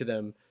lying to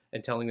them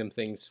and telling them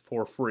things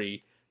for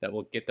free that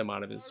will get them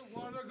out of his.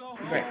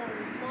 Right.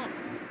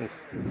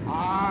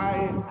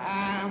 I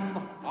am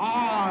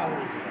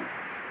Oz,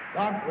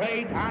 the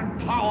great and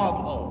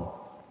powerful.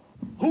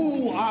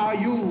 Who are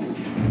you?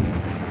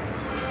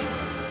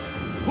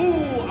 Who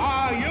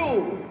are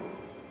you?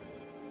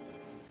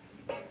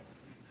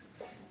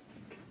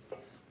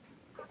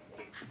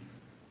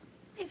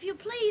 If you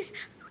please,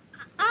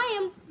 I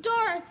am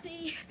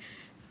Dorothy,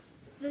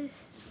 the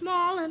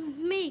small and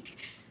meek.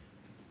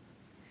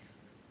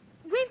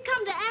 We've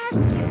come to ask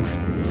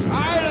you.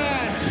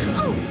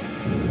 Silence!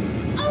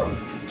 Oh,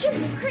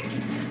 Jimmy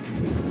Cricket.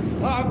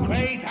 The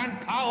great and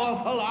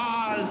powerful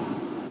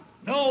Oz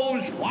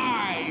knows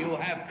why you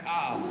have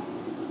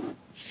come.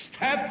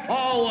 Step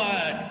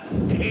forward,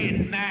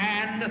 Tin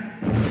Man.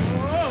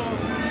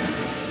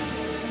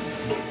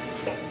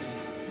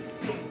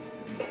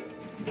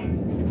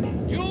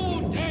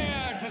 You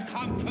dare to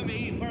come to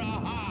me for a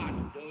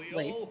heart, do you?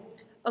 Lace.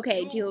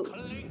 Okay, do you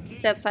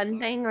the fun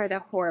thing or the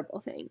horrible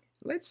thing?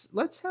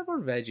 Let's have our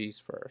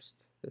veggies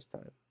first this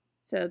time.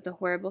 So the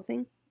horrible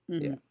thing?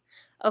 Mm-hmm. Yeah.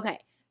 Okay.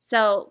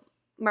 So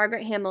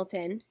Margaret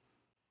Hamilton,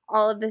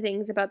 all of the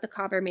things about the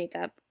copper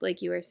makeup,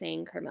 like you were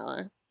saying,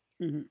 Carmela.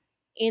 Mhm.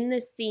 In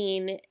the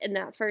scene, in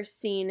that first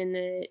scene in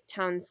the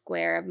town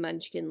square of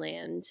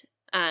Munchkinland,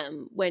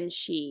 when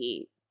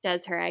she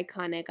does her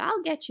iconic,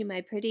 I'll get you,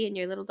 my pretty, and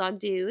your little dog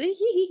do,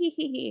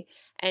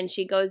 and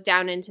she goes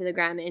down into the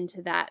ground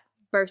into that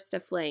burst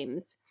of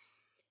flames.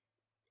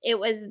 It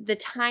was the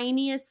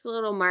tiniest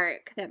little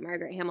mark that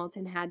Margaret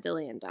Hamilton had to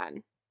land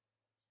on.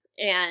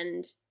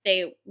 And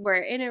they were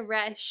in a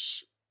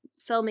rush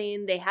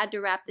filming. They had to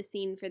wrap the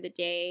scene for the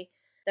day.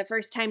 The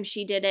first time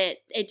she did it,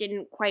 it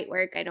didn't quite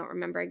work. I don't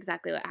remember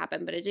exactly what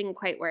happened, but it didn't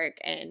quite work.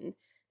 And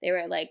they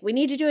were like, we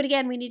need to do it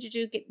again. We need to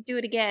do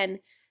it again.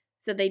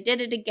 So they did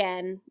it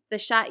again. The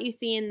shot you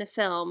see in the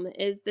film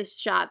is the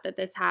shot that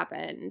this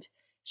happened.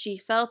 She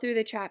fell through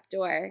the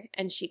trapdoor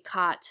and she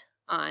caught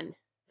on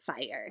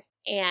fire.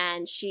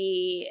 And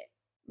she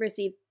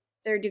received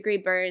third-degree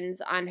burns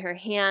on her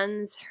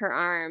hands, her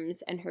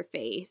arms, and her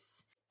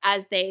face.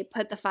 As they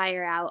put the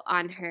fire out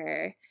on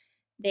her,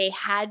 they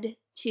had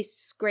to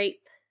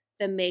scrape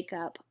the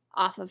makeup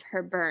off of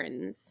her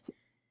burns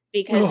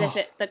because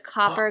if the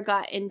copper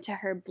got into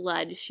her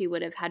blood, she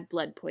would have had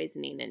blood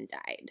poisoning and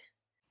died.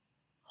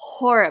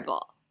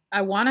 Horrible.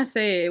 I want to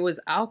say it was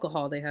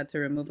alcohol they had to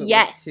remove it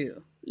Yes. with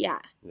too. Yeah.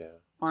 Yeah.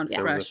 On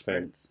There was a fresh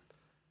fan- burns.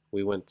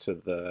 We went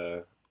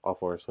to all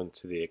four of us went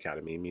to the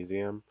Academy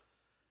Museum,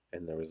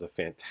 and there was a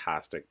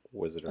fantastic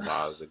Wizard of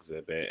Oz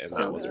exhibit, and So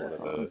that was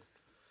beautiful.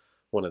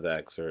 one of the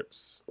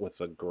excerpts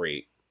with a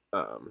great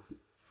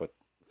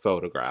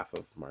photograph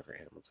of Margaret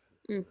Hamilton.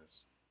 Mm.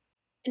 Yes.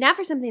 Now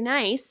for something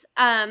nice.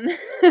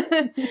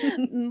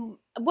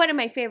 One of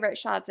my favorite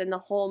shots in the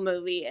whole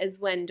movie is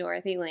when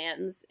Dorothy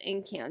lands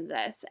in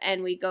Kansas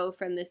and we go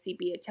from the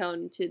sepia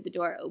tone to the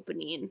door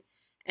opening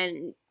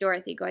and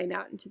Dorothy going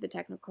out into the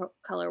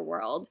Technicolor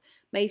world.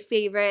 My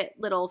favorite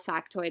little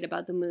factoid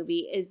about the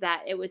movie is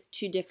that it was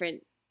two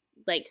different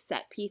like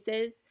set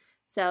pieces.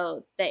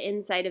 So the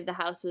inside of the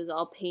house was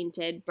all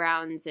painted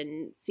browns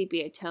and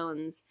sepia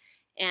tones.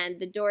 And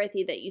the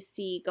Dorothy that you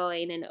see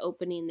going and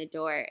opening the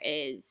door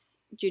is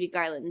Judy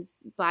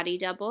Garland's body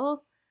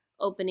double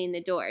opening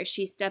the door.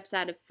 She steps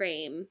out of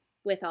frame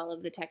with all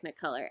of the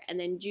Technicolor. And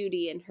then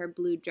Judy in her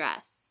blue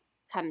dress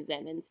comes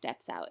in and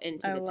steps out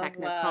into I the love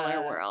Technicolor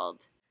that.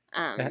 world.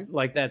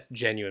 That's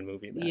genuine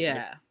movie magic.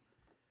 Yeah.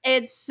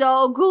 It's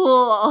so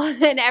cool.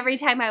 And every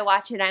time I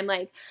watch it, I'm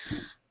like,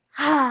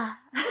 ah.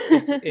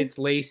 It's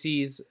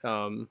Lacey's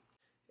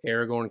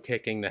Aragorn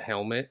kicking the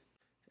helmet.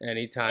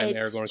 Anytime It's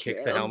Aragorn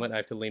kicks the true. helmet, I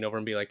have to lean over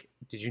and be like,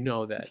 did you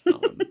know that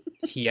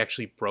he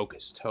actually broke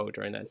his toe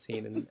during that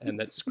scene and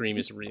that scream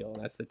is real?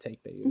 And that's the take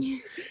they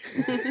use.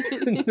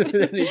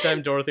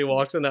 Anytime Dorothy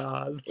walks into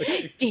Oz.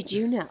 Like, Did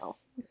you know?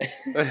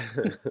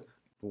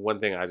 One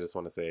thing I just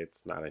want to say,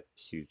 it's not a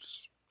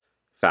huge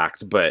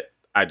fact, but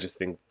I just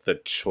think the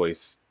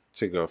choice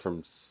to go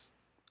from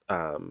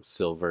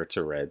silver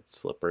to red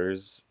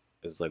slippers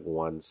is like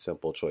one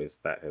simple choice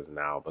that has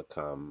now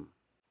become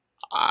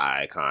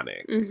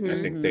iconic. Mhm.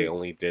 I think they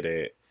only did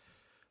it.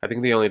 I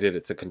think they only did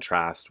it to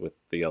contrast with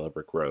the Yellow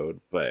Brick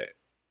Road, but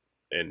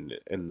in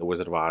the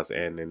Wizard of Oz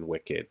and in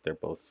Wicked, they're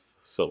both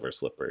silver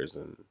slippers,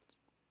 and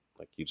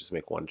like you just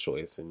make one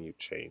choice and you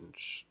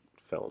change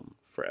film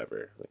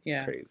forever. Like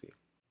Yeah. it's crazy.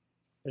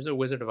 There's a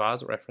Wizard of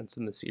Oz reference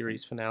in the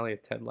series finale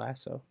of Ted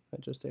Lasso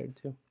that just aired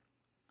too.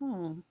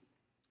 Oh.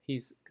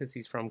 He's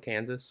from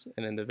Kansas,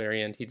 and in the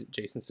very end,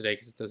 Jason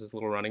Sudeikis does his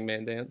little Running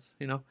Man dance.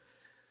 You know,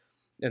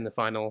 in the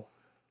final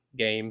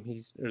game,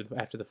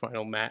 after the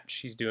final match,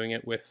 he's doing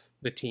it with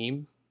the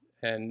team,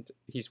 and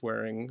he's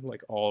wearing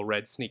like all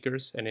red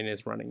sneakers, and in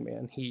his Running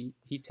Man, he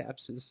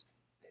taps his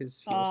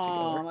heels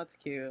Oh, together. that's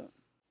cute.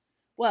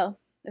 Well,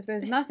 if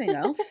there's nothing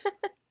else,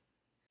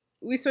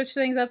 we switched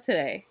things up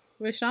today.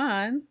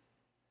 Rashawn,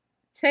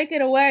 take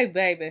it away,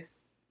 baby.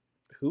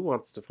 Who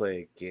wants to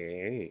play a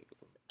game?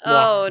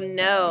 Oh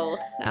no.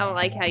 I don't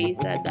like how you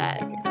said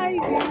that. All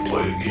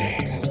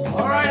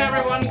right,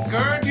 everyone,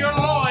 gird your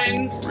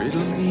loins.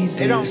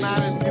 It don't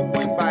matter if you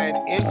win by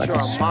an inch or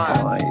a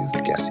mile.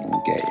 Guessing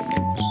game.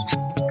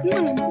 Come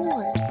on, I'm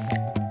bored.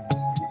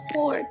 I'm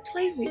bored.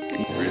 Play with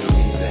me.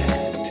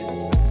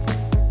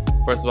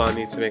 First of all, I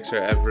need to make sure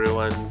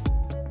everyone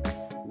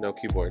no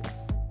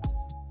keyboards.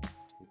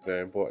 It's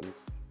very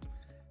important.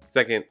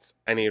 Second,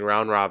 I need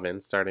round robin,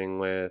 starting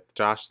with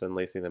Josh, then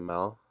Lacey, then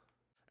Mel.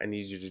 I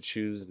need you to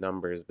choose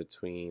numbers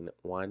between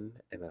 1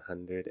 and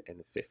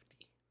 150.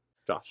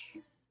 Josh.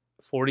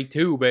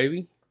 42,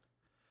 baby.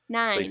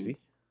 9. Lacey.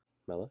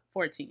 Mella.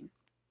 14.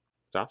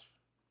 Josh.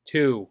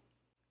 2.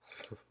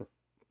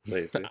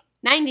 Lacey.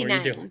 99. What are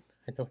you doing?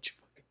 I know what you're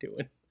fucking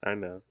doing. I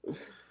know.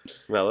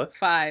 Mella.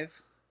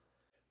 5.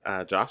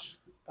 Josh.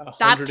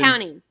 Stop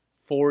counting.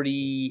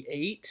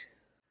 48.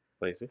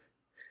 Lacey.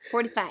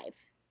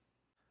 45.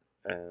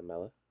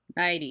 Mella.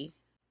 90.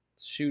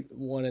 Shoot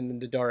one in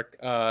the dark.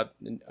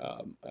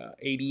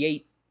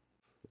 88.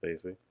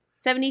 Lacey.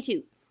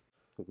 72.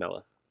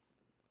 Mella.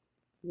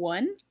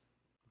 1.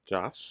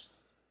 Josh.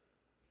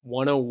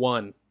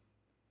 101.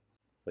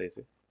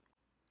 Lacey.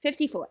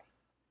 54.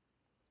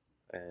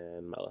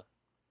 And Mella.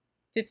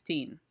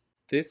 15.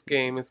 This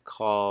game is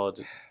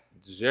called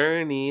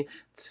Journey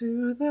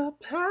to the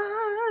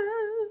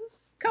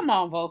Past. Come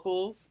on,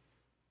 vocals.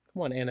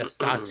 Come on,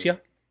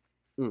 Anastasia.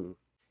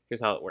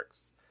 Here's how it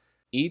works.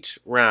 Each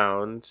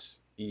round,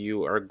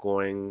 you are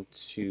going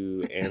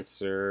to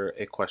answer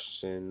a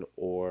question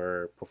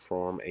or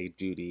perform a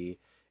duty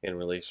in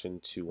relation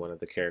to one of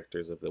the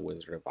characters of The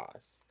Wizard of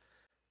Oz.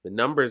 The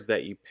numbers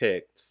that you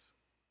picked,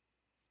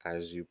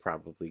 as you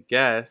probably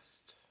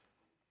guessed,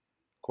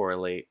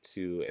 correlate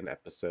to an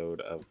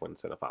episode of When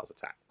Cinephiles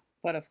Attack.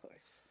 But of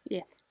course.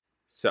 Yeah.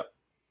 So,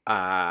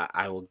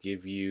 I will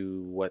give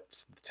you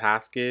what the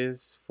task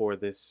is for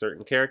this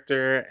certain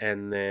character,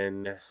 and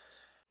then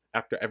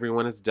after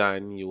everyone is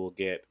done, you will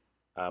get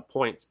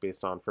points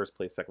based on first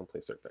place, second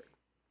place, or third.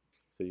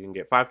 So you can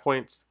get 5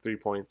 points, 3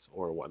 points,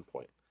 or 1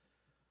 point.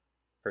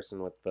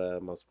 Person with the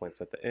most points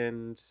at the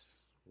end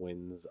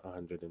wins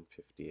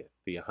the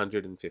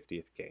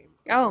 150th game.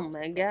 Oh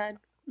my god.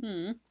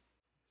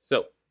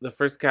 So the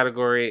first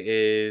category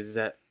is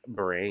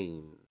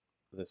brain.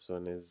 This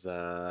one is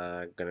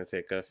gonna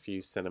take a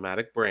few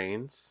cinematic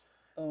brains.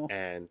 Oh.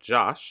 And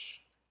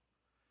Josh,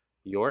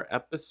 your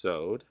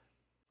episode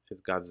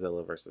is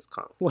Godzilla vs.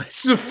 Kong.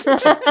 Let's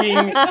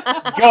fucking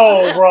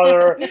go,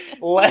 brother.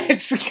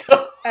 Let's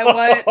go. And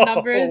what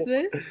number is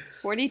this?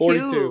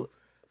 42.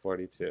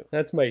 42.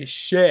 That's my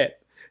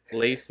shit.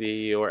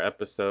 Lacey, your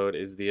episode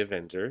is The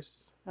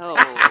Avengers.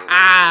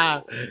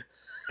 Oh.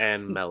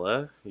 And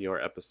Mella,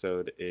 your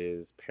episode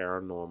is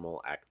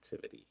Paranormal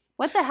Activity.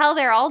 What the hell?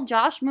 They're all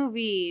Josh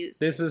movies.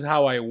 This is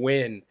how I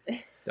win,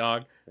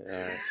 dog.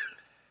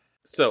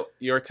 So,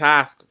 your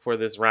task for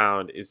this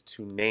round is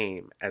to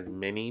name as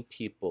many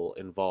people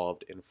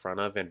involved in front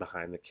of and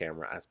behind the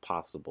camera as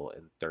possible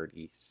in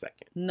 30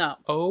 seconds. No.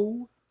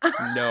 Oh,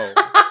 no.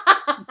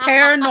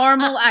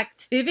 Paranormal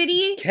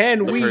Activity?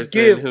 Can The we person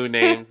give who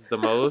names the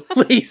most?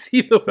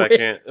 Lacey the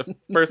second,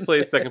 first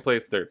place, second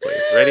place, third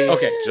place. Ready?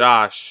 Okay.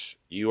 Josh,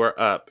 you are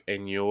up,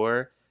 and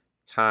your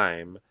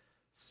time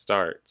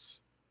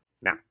starts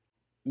now.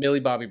 Millie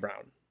Bobby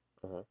Brown.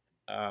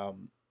 Uh-huh.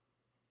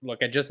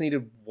 Look, I just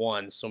needed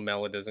one so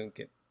Mella doesn't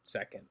get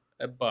second.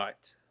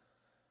 But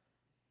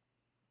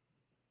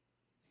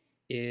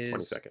 20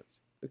 is seconds.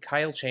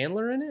 Kyle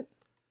Chandler in it?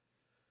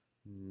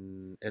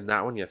 In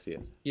that one, yes, he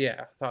is.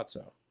 Yeah, I thought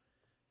so.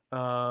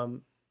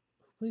 Who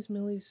plays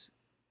Millie's?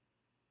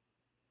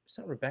 It's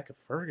not Rebecca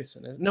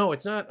Ferguson. No,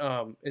 it's not.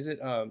 Is it?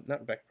 Not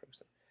Rebecca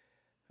Ferguson.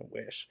 I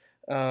wish.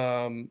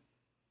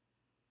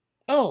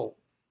 Oh,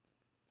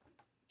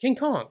 King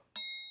Kong.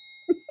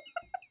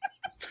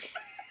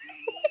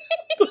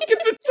 Look at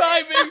the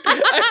timing.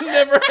 I've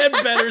never had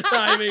better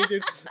timing,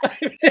 dude.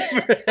 I've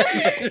never had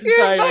better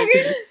timing.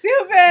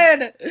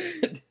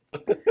 Stupid.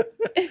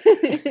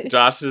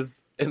 Josh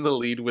is in the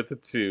lead with the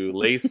 2.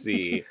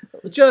 Lacey,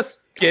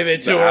 Just give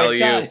it to the her.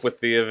 alley-oop God.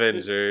 with the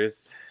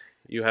Avengers.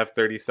 you have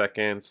 30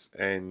 seconds,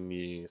 and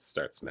you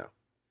starts now.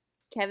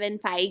 Kevin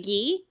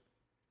Feige,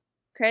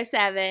 Chris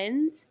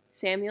Evans,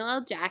 Samuel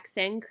L.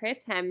 Jackson,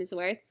 Chris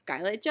Hemsworth,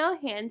 Scarlett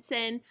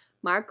Johansson,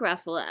 Mark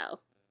Ruffalo.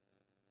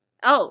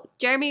 Oh,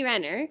 Jeremy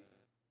Renner.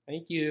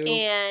 Thank you.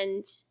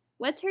 And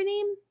what's her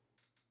name?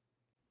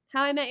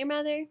 How I Met Your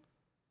Mother?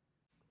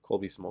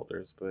 Colby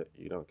Smulders, but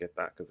you don't get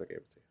that because I gave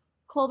it to you.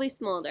 Colby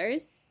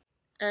Smulders.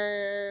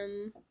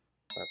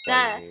 That's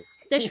all you need.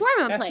 The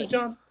shawarma Ashley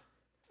place.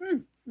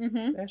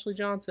 Ashley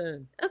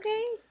Johnson.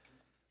 Okay.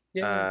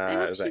 Yeah. I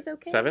hope Is that she's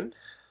okay. 7?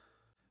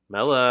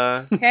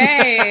 Mella.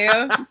 Hey,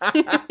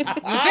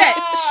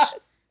 bitch.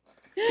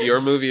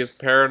 Your movie is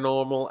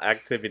Paranormal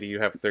Activity.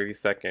 You have 30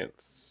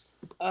 seconds.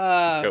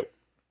 Go.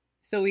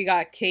 So we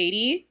got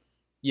Katie.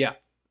 Yeah.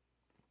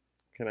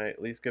 Can I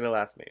at least get a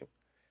last name?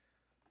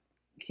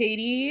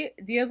 Katie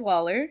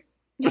Diaz-Lawler.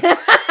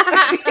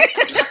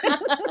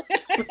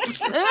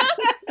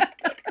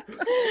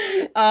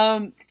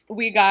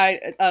 We got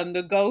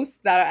the ghosts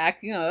that are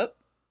acting up.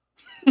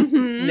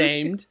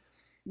 Named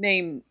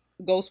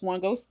Ghost 1,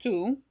 Ghost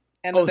 2,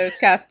 and then there's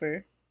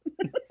Casper.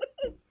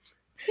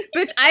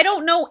 Bitch, I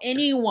don't know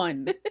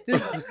anyone.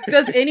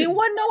 Does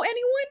anyone know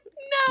anyone?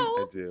 No.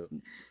 I do.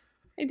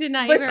 I did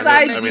not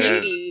Besides even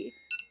remember Katie.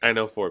 I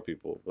know 4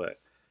 people, but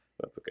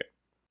that's okay.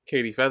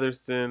 Katie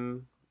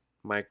Featherston,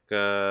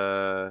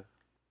 Micah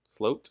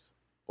Sloat,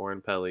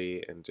 Oren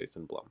Pelly, and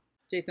Jason Blum.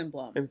 Jason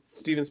Blum. And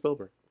Steven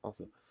Spielberg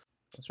also.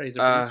 That's right, he's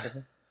a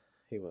producer.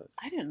 He was.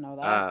 I didn't know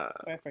that.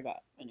 But I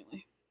forgot.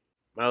 Anyway.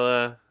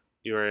 Mella,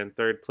 you are in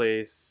 3rd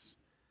place.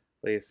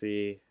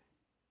 Lacey,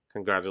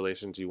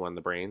 congratulations, you won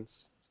the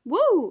brains.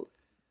 Woo!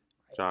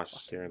 Josh,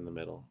 you're in the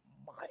middle.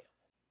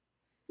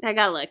 I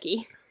got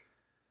lucky.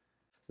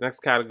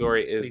 Next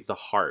category is the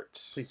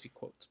heart. Please be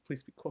quotes.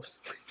 Please be quotes.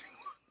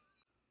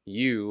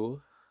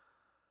 You,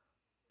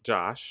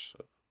 Josh,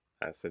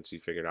 since you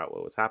figured out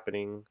what was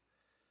happening,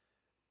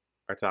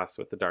 are tasked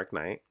with the Dark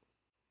Knight.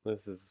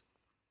 This is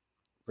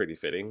pretty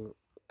fitting.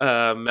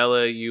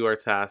 Mella, you are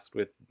tasked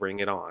with Bring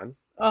It On.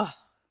 Oh,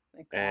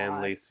 thank God.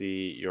 And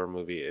Lacey, your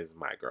movie is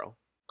My Girl.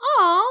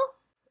 Aw.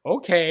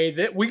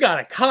 Okay, we got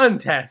a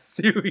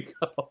contest. Here we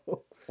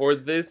go. For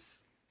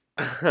this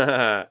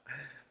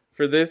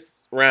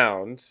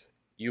round,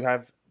 you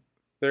have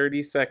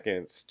 30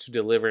 seconds to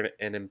deliver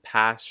an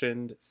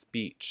impassioned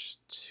speech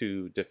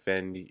to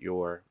defend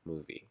your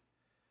movie.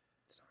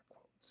 It's not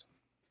quotes.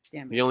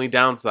 Damn it. The only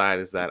downside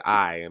is that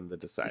I am the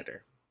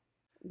decider.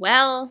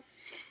 Well,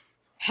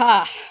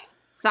 Ha!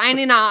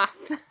 signing off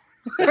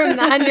from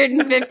the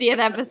 150th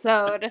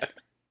episode.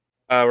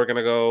 We're going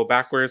to go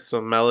backwards.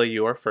 So, Mella,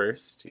 you are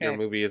first. Your Okay.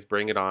 movie is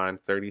Bring It On.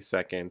 30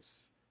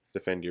 seconds.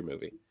 Defend your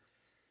movie.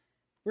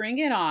 Bring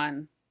It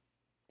On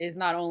is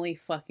not only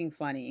fucking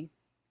funny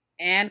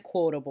and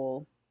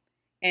quotable,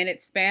 and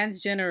it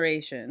spans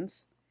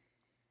generations,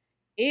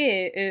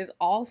 it is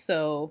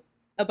also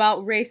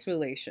about race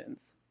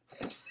relations.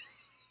 I'm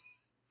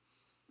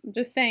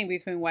just saying,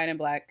 between white and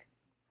black.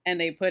 And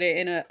they put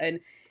it in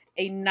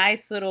a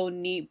nice little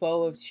neat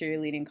bow of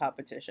cheerleading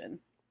competition.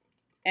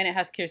 And it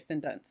has Kirsten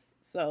Dunst.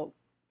 So,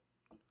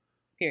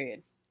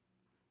 period.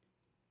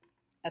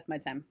 That's my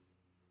time.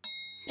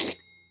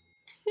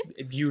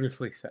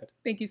 Beautifully said.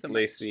 Thank you so much.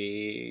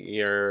 Lacey,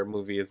 your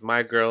movie is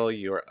My Girl.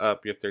 You are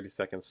up. Your 30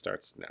 seconds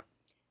starts now.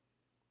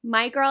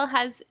 My Girl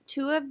has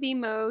 2 of the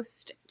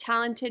most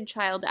talented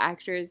child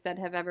actors that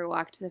have ever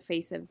walked the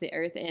face of the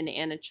earth in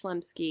Anna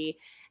Chlumsky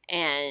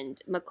and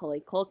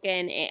Macaulay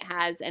Culkin. It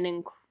has an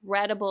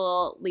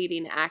incredible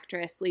leading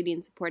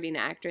supporting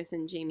actress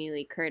in Jamie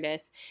Lee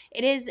Curtis.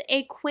 It is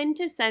a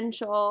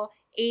quintessential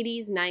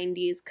 80s,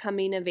 90s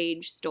coming of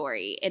age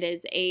story. It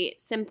is a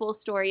simple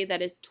story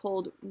that is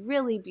told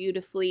really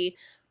beautifully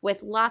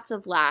with lots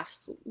of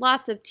laughs,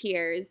 lots of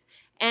tears,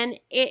 and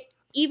it,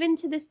 even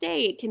to this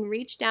day, it can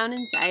reach down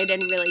inside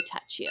and really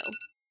touch you.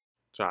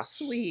 Josh.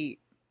 Sweet.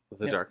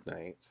 The Dark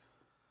Knight.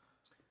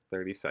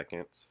 30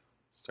 seconds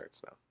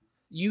starts now.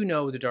 You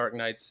know The Dark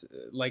Knight's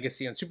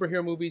legacy on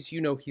superhero movies. You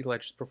know Heath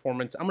Ledger's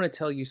performance. I'm going to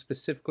tell you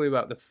specifically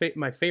about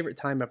my favorite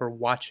time ever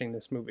watching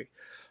this movie.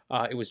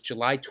 It was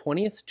July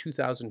 20th,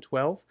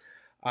 2012.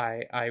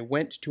 I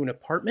went to an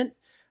apartment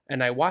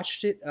and I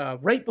watched it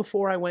right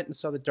before I went and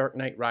saw The Dark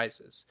Knight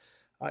Rises.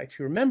 If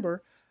you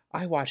remember,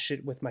 I watched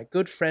it with my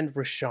good friend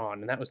Rashawn,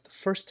 and that was the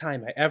first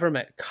time I ever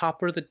met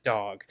Copper the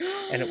dog,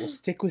 and it will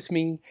stick with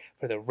me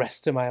for the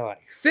rest of my life.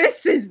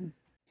 This is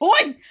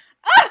point.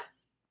 Ah!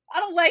 I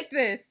don't like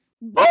this.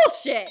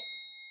 Bullshit!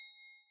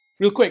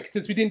 Real quick,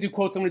 since we didn't do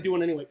quotes, I'm going to do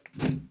one anyway.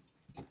 Do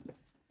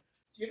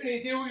you have any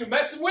idea who you're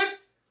messing with?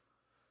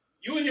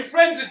 You and your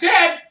friends are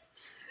dead!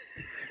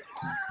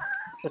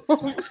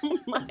 Oh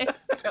my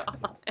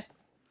God.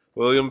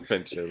 William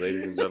Fincher,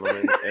 ladies and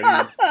gentlemen,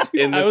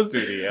 in the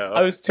studio.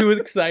 I was too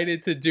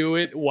excited to do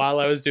it while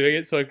I was doing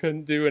it, so I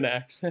couldn't do an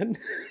accent.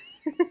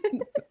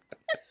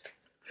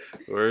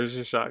 Where's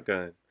your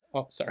shotgun?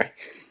 Oh, sorry.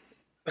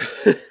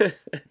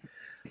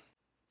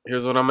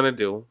 Here's what I'm going to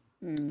do.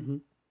 Mm-hmm.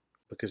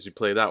 Because you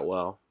played that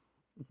well.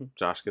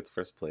 Josh gets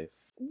first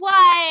place.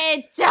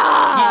 What?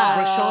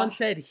 Rashawn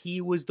said he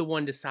was the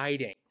one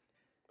deciding.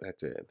 That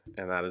did,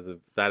 and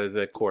that is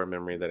a core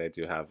memory that I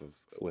do have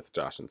with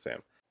Josh and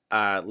Sam.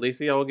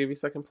 Lacey, I will give you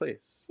second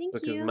place. Thank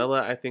because you.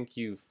 Mela, I think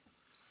you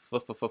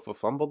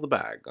fumbled the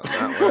bag on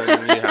that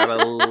one. You had a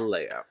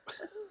layup.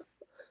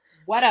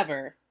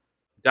 Whatever.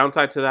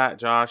 Downside to that,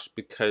 Josh,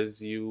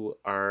 because you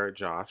are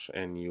Josh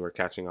and you are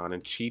catching on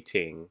and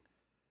cheating,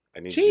 I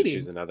need you to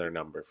choose another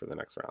number for the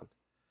next round.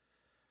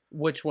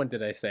 Which one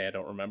did I say? I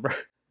don't remember.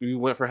 You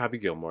went for Happy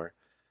Gilmore.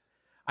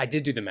 I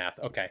did do the math.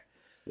 Okay.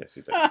 Yes,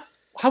 you did.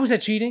 How was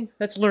that cheating?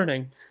 That's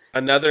learning.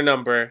 Another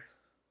number.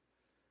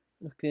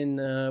 Looking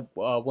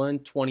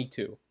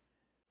 122.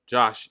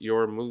 Josh,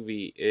 your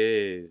movie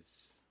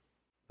is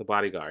The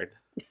Bodyguard.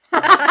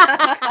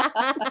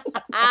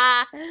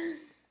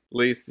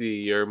 Lacey,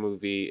 your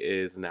movie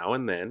is Now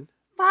and Then.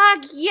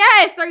 Fuck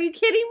yes! Are you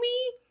kidding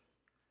me?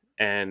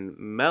 And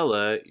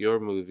Mela, your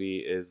movie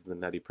is The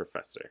Nutty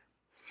Professor.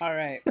 All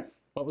right.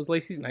 What was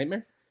Lacey's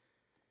nightmare?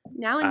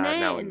 Now and then.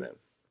 Now and Then.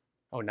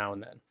 Oh, Now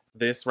and Then.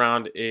 This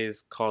round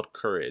is called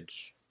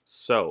Courage.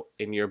 So,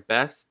 in your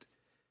best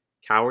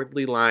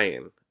Cowardly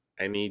Lion,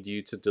 I need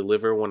you to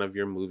deliver one of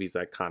your movie's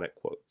iconic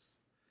quotes.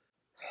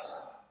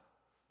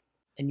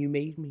 And you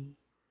made me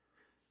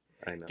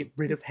I know. get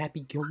rid of Happy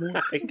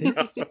Gilmore.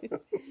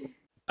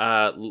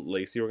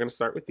 Lacey, we're going to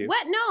start with you.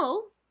 What?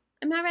 No.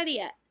 I'm not ready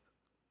yet.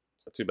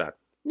 Too bad.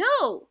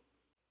 No.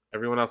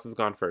 Everyone else has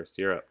gone first.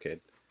 You're up,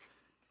 kid.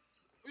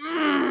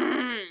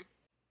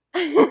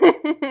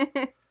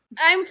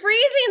 I'm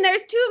freezing.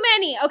 There's too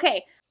many.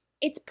 Okay.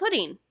 It's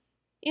pudding.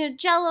 You know,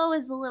 Jell-O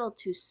is a little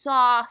too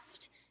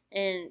soft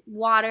and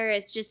water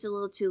is just a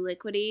little too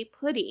liquidy.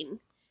 Pudding,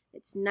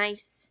 it's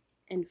nice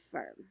and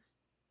firm.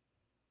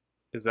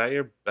 Is that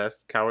your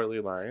best Cowardly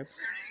Lion?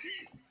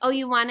 Oh,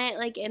 you want it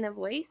like in a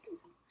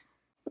voice?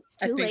 It's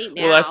too late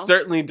now. Well, I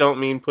certainly don't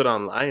mean put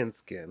on lion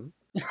skin.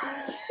 I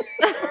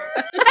didn't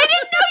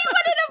know you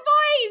wanted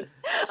a voice.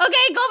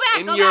 Okay, go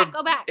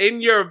back.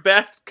 In your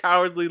best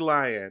Cowardly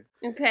Lion.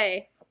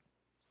 Okay.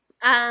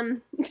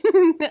 I'm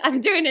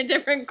doing a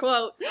different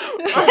quote. do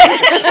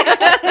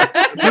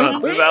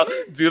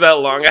that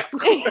long ass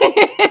quote.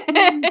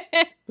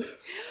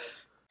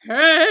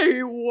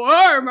 Hey,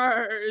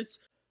 wormers,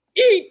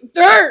 eat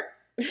dirt.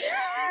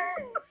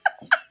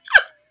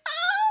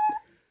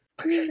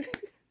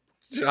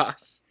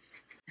 Josh.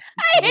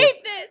 I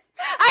hate this.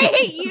 I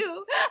hate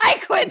you. I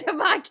quit the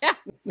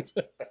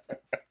podcast.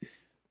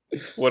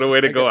 What a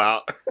way to go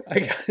out. I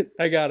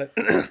got it.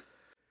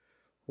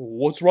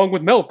 What's wrong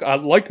with milk? I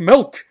like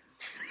milk.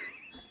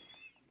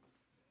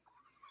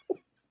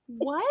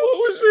 What? What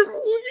was your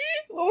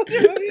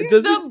movie?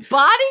 The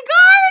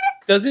Bodyguard?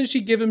 Doesn't she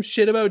give him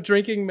shit about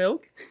drinking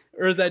milk?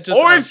 Or is that just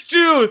Orange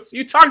juice?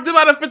 You talked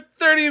about it for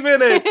 30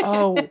 minutes.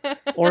 Oh,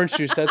 orange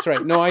juice. That's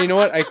right. No, you know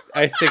what?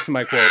 I stick to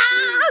my quote.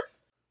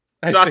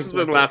 Josh is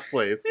in last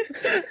place.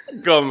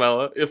 Go,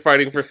 Mela. You're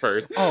fighting for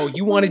first. Oh,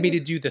 you wanted me to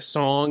do the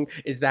song?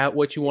 Is that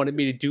what you wanted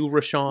me to do,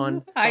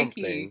 Rashawn? High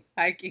key.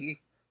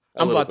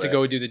 I'm about to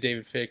go do the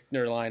David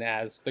Fichtner line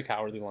as the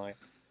Cowardly Lion.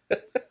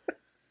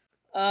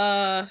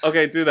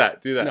 Okay, do that.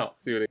 No.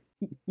 See what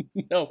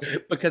No,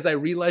 because I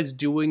realized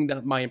doing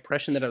my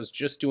impression that I was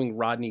just doing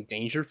Rodney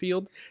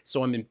Dangerfield,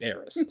 so I'm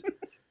embarrassed.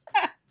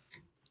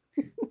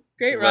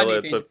 Great, Rodney.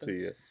 Mela, it's up to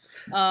you.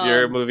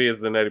 Your movie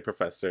is The Nutty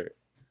Professor.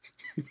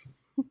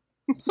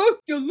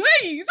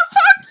 Hercules!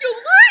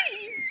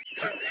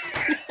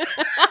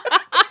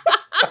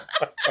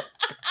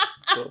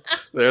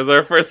 There's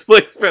our first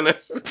place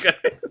finish, guys.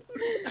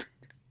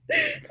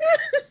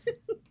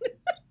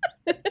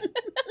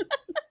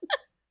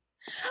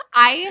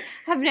 I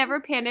have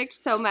never panicked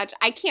so much.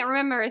 I can't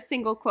remember a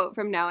single quote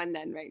from Now and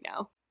Then right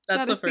now. That's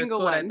Not the a first single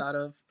quote I one. thought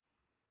of.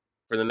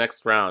 For the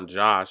next round,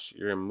 Josh,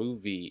 your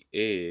movie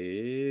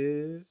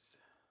is...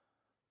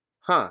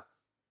 You'll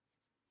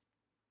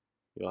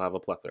have a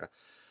plethora.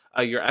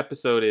 Your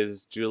episode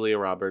is Julia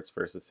Roberts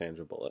versus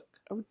Sandra Bullock.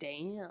 Oh,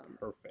 damn.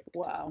 Perfect.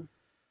 Wow.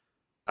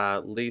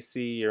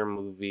 Lacey, your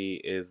movie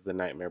is The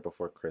Nightmare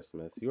Before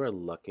Christmas. You are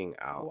lucking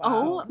out.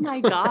 Oh my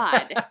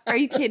God. Are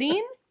you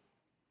kidding?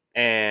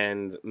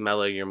 And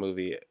Mela, your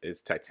movie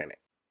is Titanic.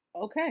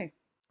 Okay.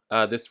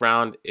 This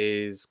round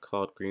is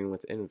called Green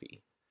with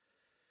Envy.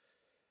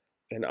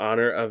 In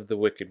honor of the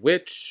Wicked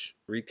Witch,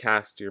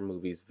 recast your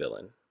movie's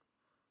villain.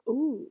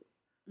 Ooh.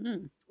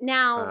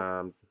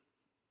 Now,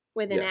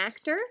 with an yes.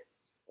 actor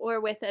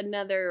or with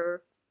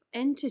another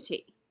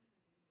entity?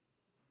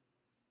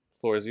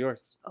 Floor is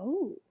yours.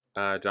 Oh.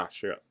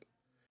 Josh, you're up.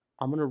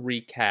 I'm going to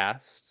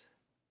recast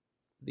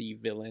the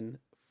villain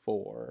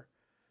for...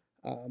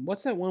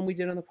 what's that one we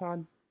did on the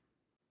pod?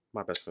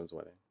 My Best Friend's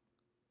Wedding.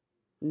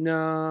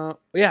 No.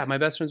 Yeah, My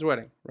Best Friend's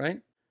Wedding, right?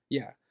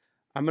 Yeah.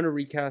 I'm going to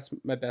recast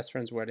My Best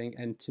Friend's Wedding.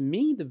 And to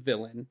me, the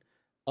villain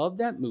of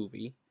that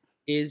movie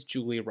is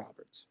Julia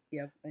Roberts.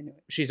 Yep, I knew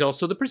it. She's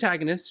also the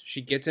protagonist.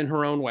 She gets in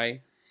her own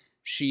way.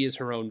 She is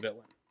her own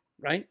villain,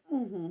 right?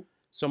 Mm-hmm.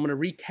 So I'm going to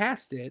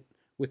recast it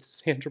with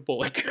Sandra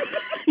Bullock.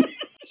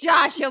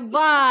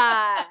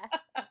 Joshua!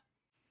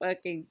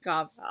 fucking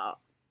cop out.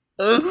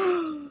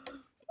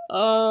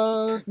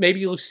 Maybe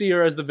you'll see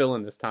her as the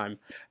villain this time.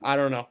 I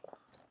don't know.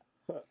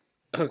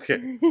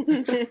 Okay.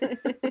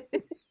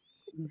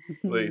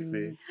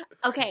 Lacey.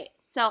 Okay,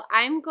 so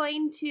I'm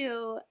going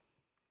to,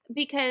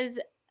 because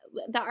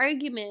the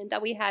argument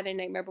that we had in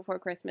Nightmare Before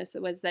Christmas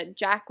was that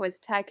Jack was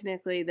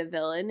technically the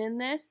villain in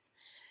this.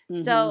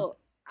 Mm-hmm. So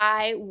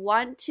I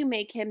want to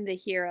make him the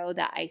hero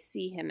that I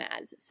see him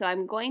as. So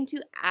I'm going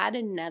to add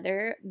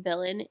another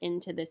villain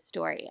into this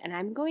story, and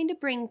I'm going to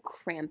bring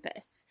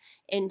Krampus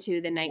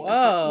into the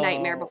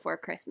Nightmare Before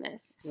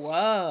Christmas.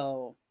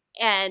 Whoa.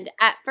 And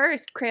at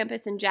first,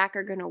 Krampus and Jack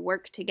are going to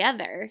work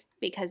together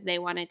because they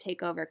want to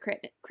take over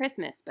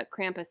Christmas. But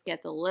Krampus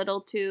gets a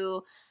little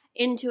too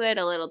into it,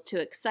 a little too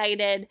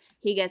excited.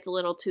 He gets a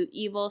little too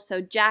evil.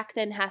 So Jack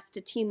then has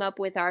to team up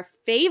with our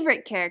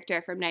favorite character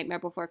from Nightmare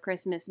Before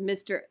Christmas,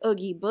 Mr.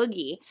 Oogie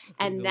Boogie.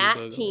 And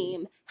that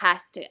team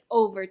has to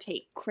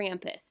overtake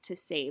Krampus to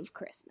save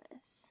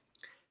Christmas.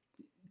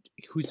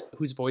 Who's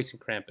voicing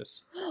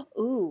Krampus?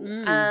 Ooh.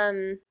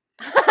 I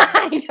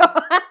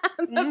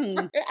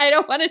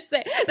don't want to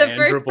say. Sandra The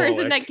first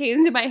person Bullock. that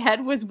came to my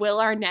head was Will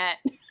Arnett.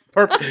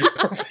 Perfect.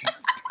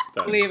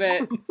 Done. Leave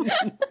it.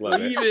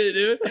 Love Leave it.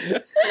 it,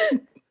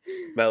 dude.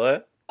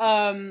 Bella?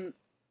 So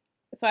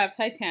I have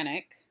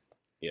Titanic,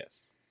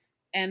 Yes.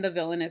 and the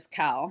villain is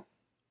Cal.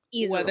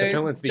 Easily. The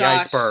villain's the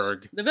Josh-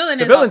 iceberg. The villain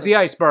The is villain's also- the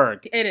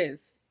iceberg. It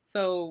is.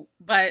 So,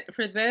 but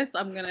for this,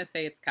 I'm gonna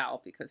say it's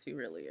Cal because he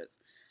really is.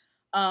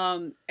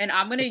 And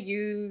I'm gonna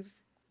use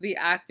the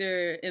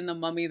actor in The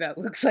Mummy that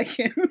looks like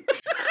him.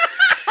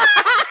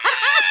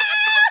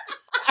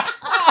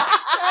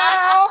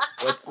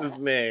 What's his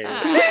name?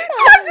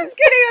 I'm just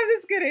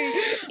kidding.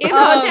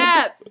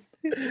 Imhotep.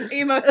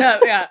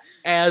 Imhotep, yeah.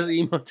 As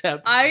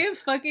Imhotep. I am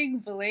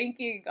fucking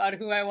blanking on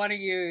who I want to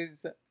use.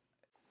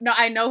 No,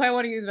 I know who I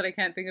want to use, but I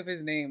can't think of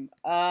his name.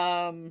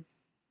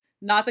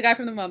 Not the guy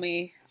from The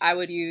Mummy. I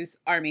would use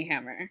Armie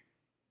Hammer.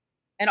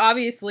 And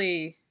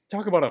obviously,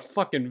 Talk about a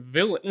fucking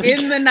villain.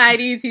 in the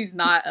 90s, he's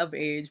not of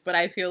age, but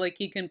I feel like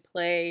he can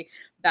play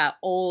that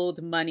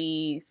old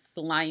money,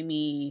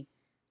 slimy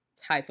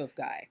type of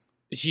guy.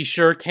 He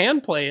sure can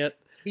play it.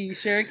 He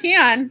sure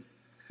can.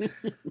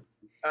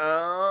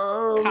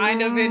 Oh.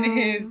 Kind of in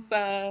his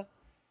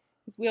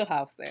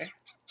wheelhouse there.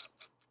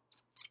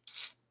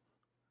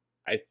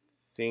 I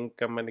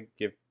think I'm going to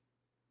give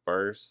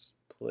first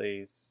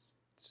place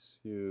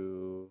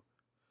to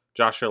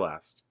Josh or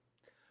last.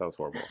 That was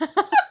horrible.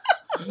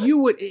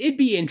 It'd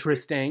be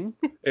interesting.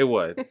 It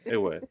would.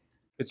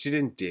 But you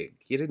didn't dig.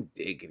 You didn't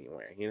dig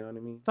anywhere. You know what I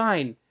mean?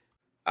 Fine.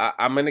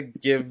 I'm going to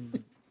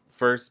give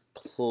first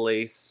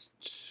place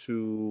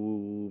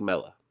to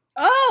Mela.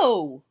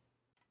 Oh,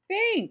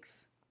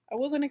 thanks. I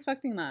wasn't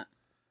expecting that.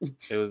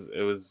 It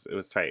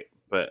was tight,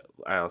 but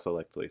I also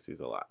liked Lacey's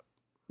a lot.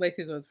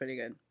 Lacey's was pretty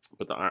good.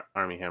 But the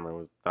Armie Hammer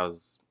was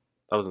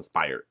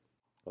inspired.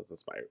 I was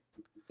inspired.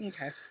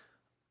 Okay.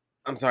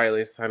 I'm sorry,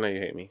 Lace. I know you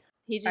hate me.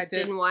 He just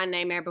didn't want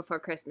Nightmare Before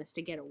Christmas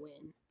to get a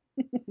win.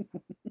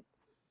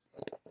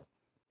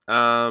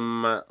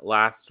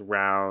 Last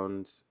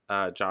round.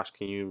 Josh,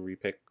 can you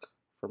repick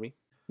for me?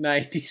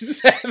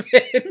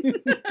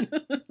 97.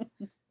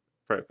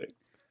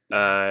 Perfect.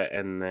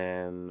 And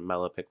then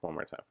Mela, pick one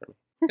more time for me.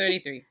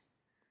 33.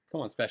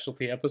 Come on,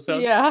 specialty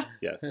episodes. Yeah.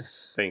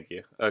 Yes. Thank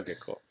you. Okay,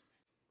 cool.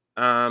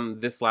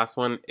 This last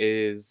one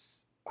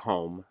is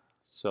home.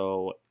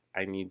 So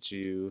I need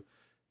you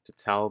to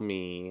tell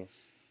me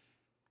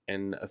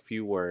in a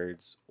few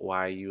words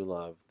why you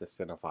love the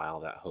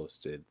cinephile that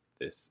hosted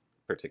this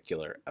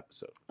particular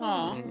episode.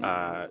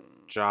 Aw.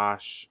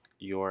 Josh,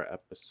 your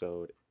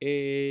episode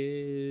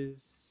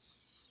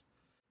is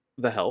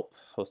The Help,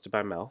 hosted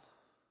by Mel.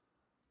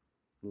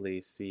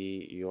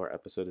 Lacey, your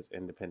episode is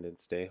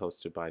Independence Day,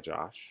 hosted by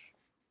Josh.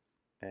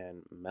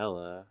 And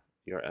Mela,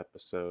 your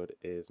episode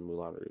is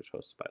Moulin Rouge,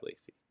 hosted by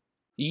Lacey.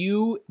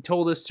 You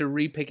told us to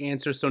repick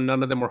answers so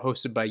none of them were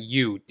hosted by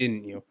you,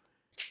 didn't you?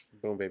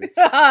 Boom, baby.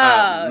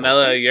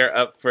 Mela, you're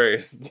up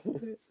first.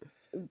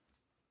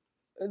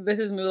 This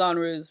is Moulin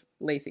Rouge,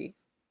 Lacey.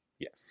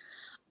 Yes.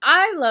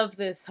 I love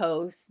this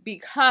host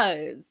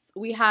because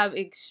we have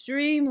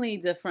extremely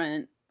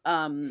different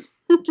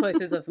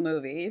choices of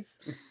movies.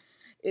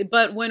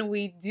 But when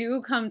we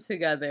do come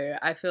together,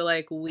 I feel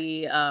like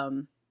we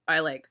are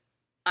like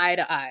eye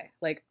to eye.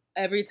 Like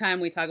every time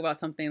we talk about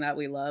something that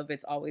we love,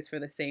 it's always for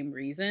the same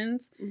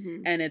reasons.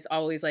 Mm-hmm. And it's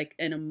always like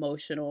an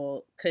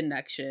emotional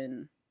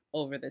connection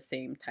over the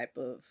same type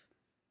of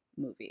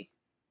movie.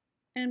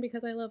 And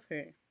because I love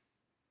her.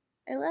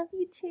 I love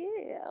you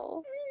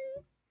too.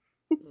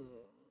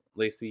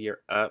 Lacey,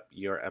 you're up.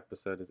 Your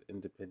episode is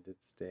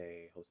Independence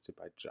Day, hosted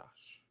by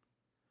Josh.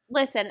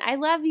 Listen, I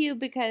love you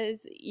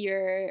because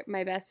you're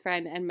my best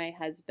friend and my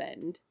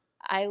husband.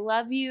 I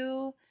love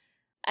you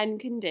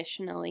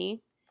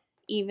unconditionally,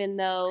 even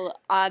though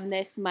on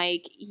this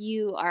mic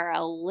you are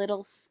a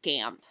little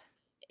scamp.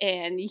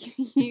 And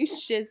you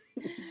just...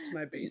 It's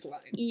my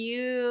baseline.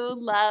 You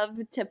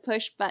love to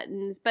push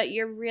buttons, but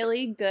you're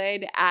really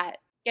good at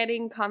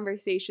getting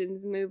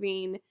conversations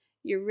moving.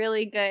 You're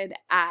really good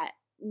at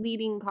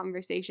leading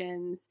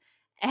conversations,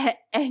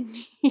 and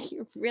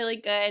you're really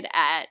good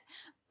at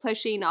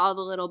pushing all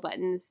the little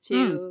buttons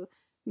to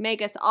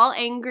make us all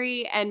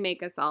angry and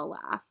make us all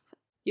laugh.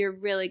 You're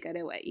really good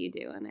at what you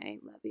do, and I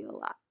love you a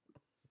lot.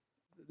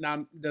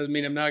 Now, doesn't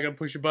mean I'm not going to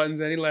push your buttons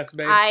any less,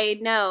 babe. I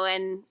know,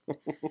 and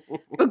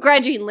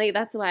begrudgingly,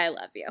 that's why I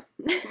love you.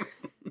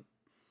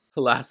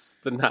 Last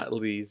but not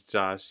least,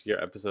 Josh,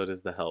 your episode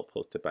is The Help,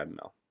 hosted by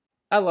Mel.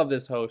 I love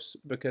this host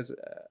because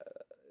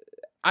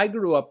I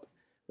grew up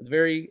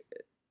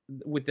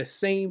with the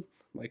same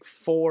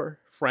 4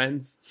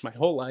 friends my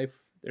whole life.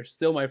 They're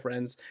still my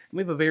friends. And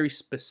we have a very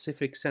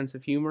specific sense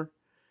of humor.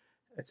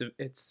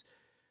 It's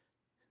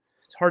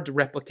hard to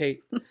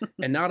replicate.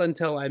 And not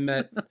until I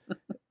met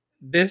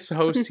this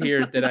host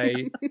here did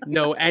I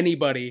know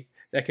anybody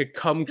that could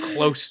come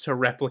close to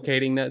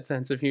replicating that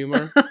sense of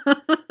humor.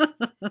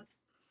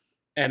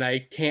 And I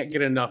can't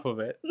get enough of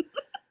it.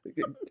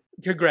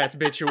 Congrats,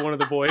 bitch. You're one of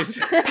the boys.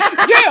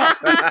 Yeah!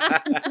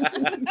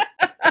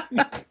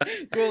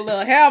 Grow a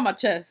little hair on my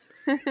chest.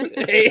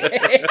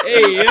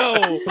 Hey,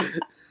 yo!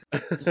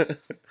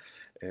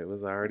 It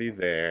was already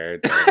there.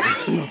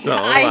 Don't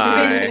lie.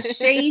 I've been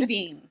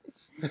shaving.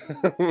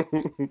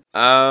 Wait,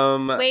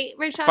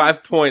 Rashawn.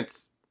 5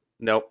 points.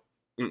 Nope.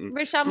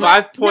 Rashawn,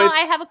 5 points. No,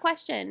 I have a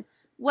question.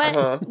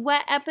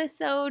 What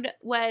episode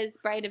was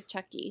Bride of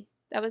Chucky?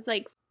 That was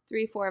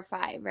 3, 4,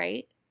 5,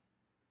 right?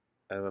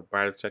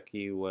 Bride of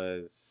Chucky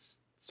was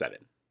 7.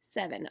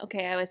 7.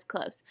 Okay, I was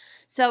close.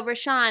 So,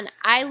 Rashawn,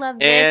 I love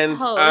this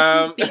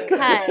host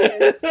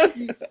because...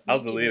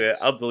 I'll delete it.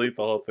 I'll delete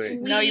the whole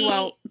thing. No, you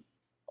won't.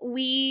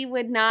 We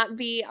would not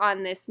be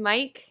on this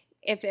mic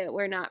if it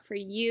were not for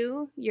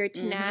you, your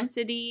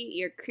tenacity,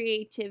 your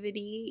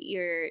creativity,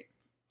 your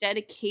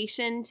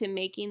dedication to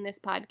making this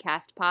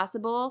podcast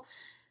possible.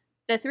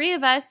 The 3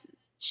 of us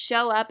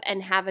show up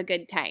and have a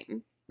good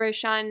time.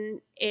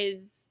 Rashawn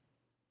is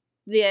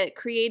the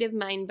creative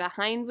mind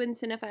behind When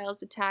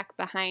Cinephiles Attack,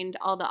 behind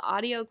all the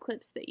audio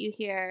clips that you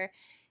hear.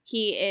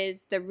 He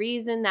is the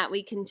reason that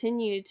we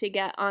continue to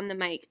get on the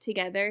mic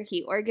together.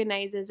 He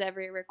organizes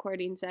every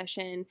recording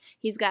session.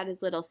 He's got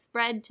his little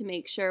spread to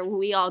make sure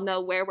we all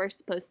know where we're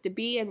supposed to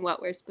be and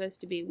what we're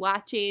supposed to be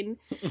watching.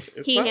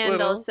 He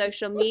handles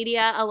social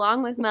media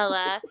along with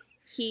Mela.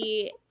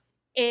 He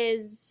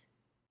is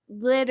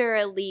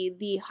literally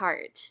the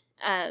heart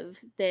of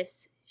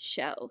this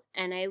show,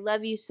 and I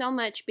love you so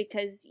much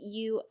because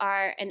you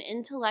are an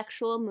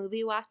intellectual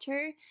movie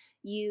watcher.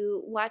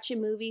 You watch a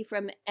movie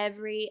from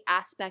every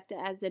aspect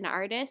as an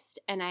artist,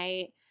 and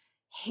I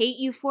hate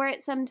you for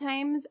it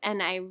sometimes,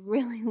 and I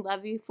really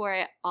love you for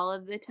it all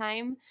of the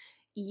time.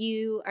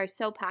 You are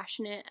so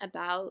passionate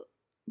about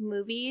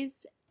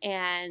movies,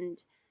 and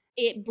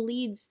it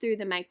bleeds through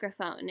the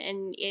microphone,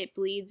 and it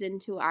bleeds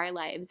into our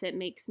lives. It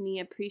makes me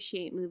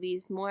appreciate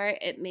movies more.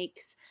 It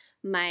makes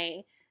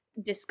my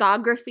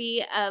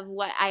discography of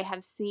what I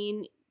have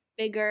seen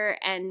bigger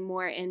and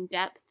more in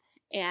depth,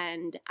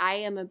 and I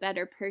am a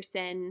better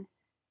person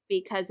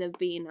because of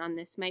being on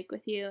this mic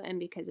with you and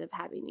because of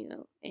having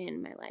you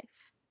in my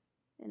life,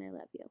 and I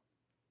love you.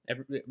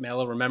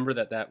 Mela, remember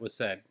that was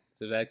said.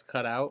 So that's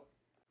cut out.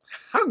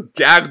 How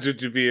gagged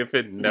would you be if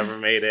it never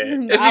made it?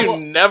 If you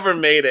never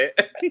made it.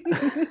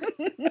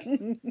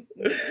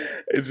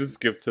 It just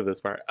skips to this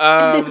part.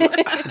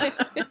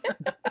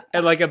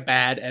 And a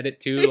bad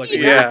edit too, really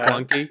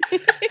clunky.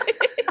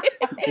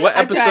 What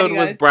episode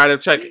was Bride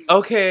of Chucky?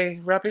 Okay,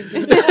 wrapping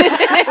things up.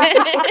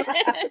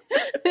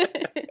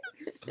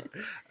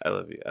 I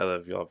love you. I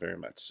love you all very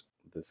much.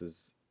 This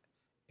is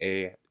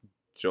a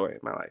joy in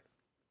my life.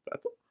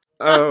 That's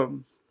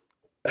all.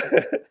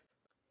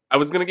 I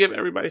was gonna give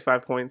everybody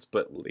 5 points,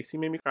 but Lacey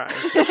made me cry,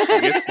 so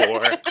she gets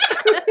 4.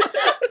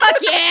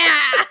 Fuck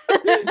yeah!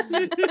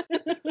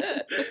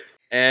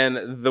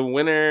 And the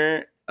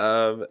winner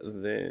of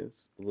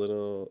this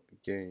little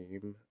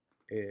game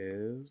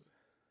is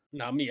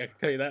not me. I can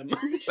tell you that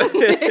much.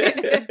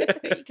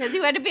 Because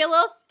you had to be a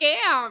little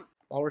scamp.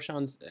 While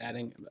Rashawn's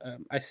adding,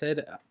 I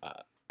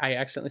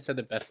accidentally said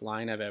the best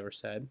line I've ever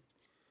said.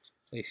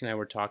 Lacey and I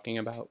were talking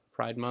about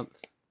Pride Month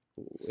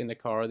in the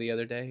car the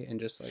other day, and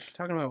just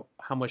talking about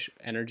how much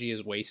energy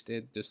is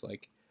wasted just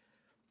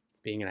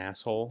being an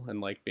asshole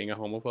and being a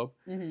homophobe.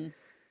 Mm-hmm.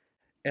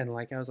 And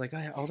I was like,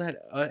 all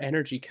that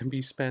energy can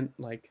be spent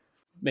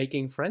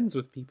making friends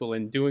with people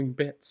and doing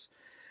bits.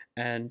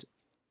 And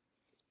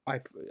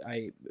I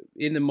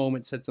in the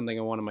moment said something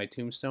on one of my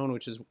tombstone,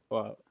 which is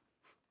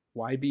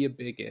why be a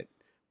bigot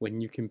when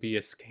you can be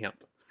a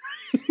scamp?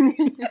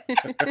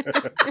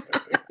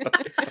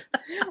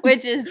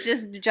 Which is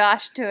just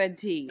Josh to a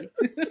T.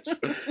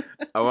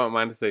 I want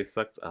mine to say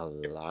sucked a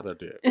lot of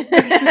dick. With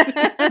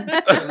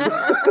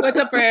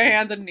the prayer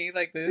hands underneath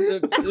like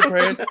this. The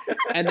prayers.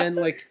 And then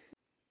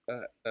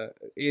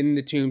in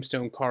the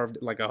tombstone carved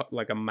like a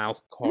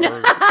mouth carved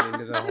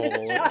into the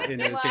hole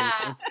into the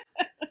tombstone.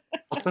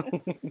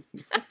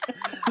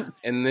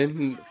 And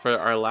then for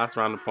our last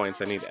round of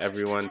points, I need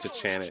everyone to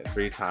chant it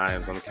 3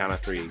 times on the count of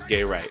 3.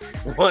 Gay rights.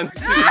 1, 2,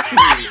 3.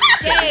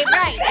 Gay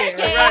rights.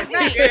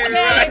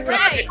 Gay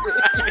rights.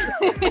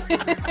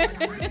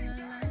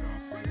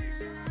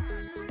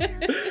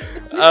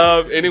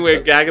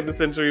 Anyway, gag of the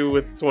century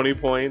with 20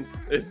 points.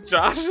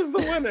 Josh is the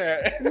winner.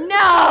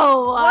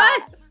 No.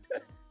 What?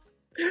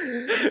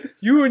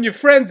 You and your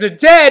friends are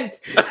dead.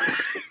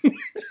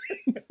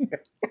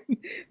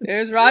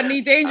 There's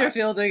Rodney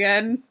Dangerfield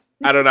again.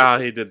 I don't know how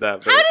he did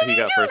that, but How did he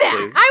got do first that?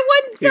 place. I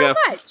won He so got-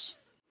 much.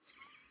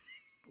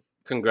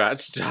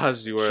 Congrats,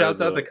 Josh. You were Shouts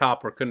out to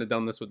Copper. Couldn't have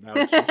done this without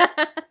you.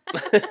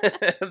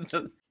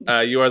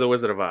 You are the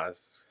Wizard of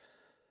Oz.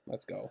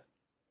 Let's go.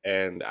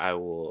 And I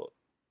will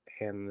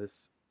hand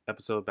this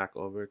episode back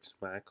over to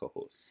my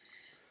co-host.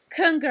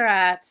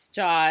 Congrats,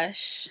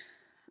 Josh.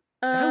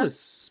 That was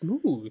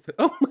smooth.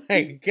 Oh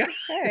my god.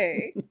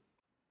 Hey.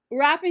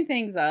 Wrapping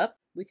things up,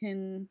 we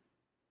can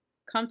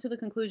come to the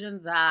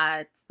conclusion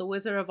that The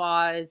Wizard of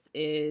Oz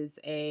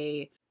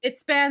it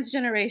spans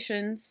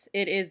generations.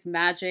 It is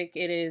magic.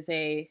 It is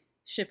a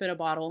ship in a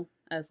bottle,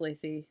 as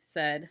Lacey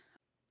said.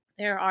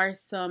 There are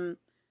some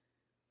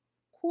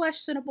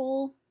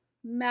questionable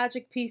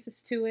magic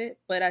pieces to it,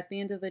 but at the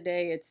end of the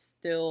day, it's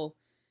still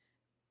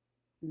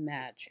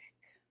magic.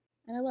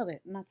 And I love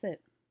it, and that's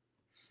it.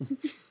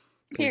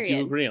 Period. We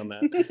do agree on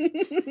that.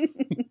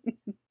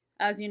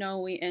 As you know,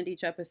 we end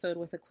each episode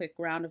with a quick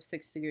round of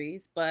 6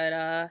 degrees,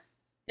 but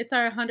it's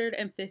our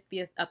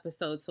 150th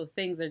episode, so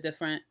things are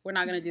different. We're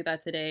not going to do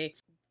that today.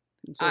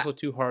 It's also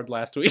too hard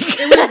last week.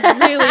 It was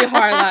really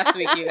hard last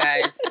week, you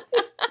guys.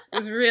 It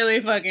was really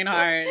fucking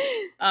hard.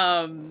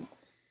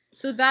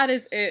 So that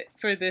is it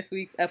for this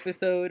week's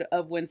episode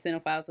of When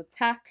Cinephiles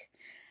Attack.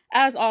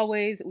 As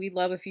always, we'd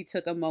love if you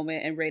took a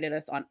moment and rated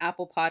us on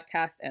Apple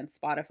Podcasts and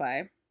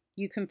Spotify.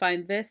 You can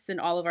find this and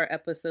all of our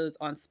episodes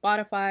on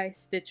Spotify,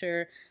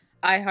 Stitcher,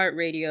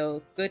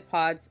 iHeartRadio, Good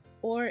Pods,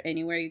 or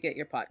anywhere you get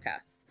your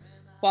podcasts.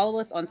 Follow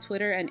us on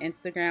Twitter and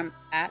Instagram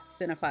at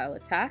Cinephile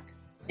Attack.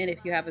 And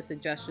if you have a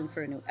suggestion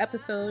for a new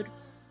episode,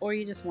 or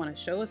you just want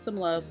to show us some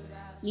love,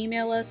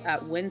 email us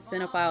at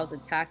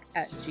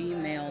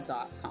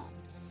whencinephilesattack@gmail.com.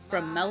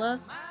 From Mella,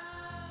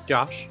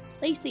 Josh,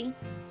 Lacey,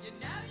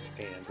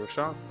 And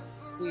Rashawn.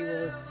 we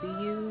will see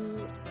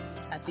you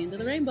at the end of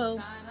the rainbow.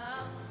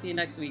 See you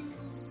next week.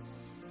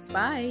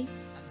 Bye.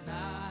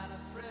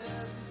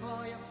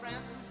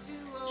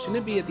 shouldn't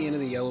it be at the end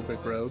of the yellow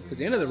brick road? Because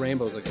the end of the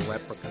rainbow is like a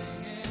leprechaun.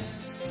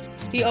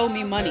 He owed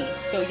me money,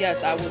 so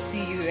yes, I will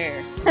see you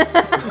there.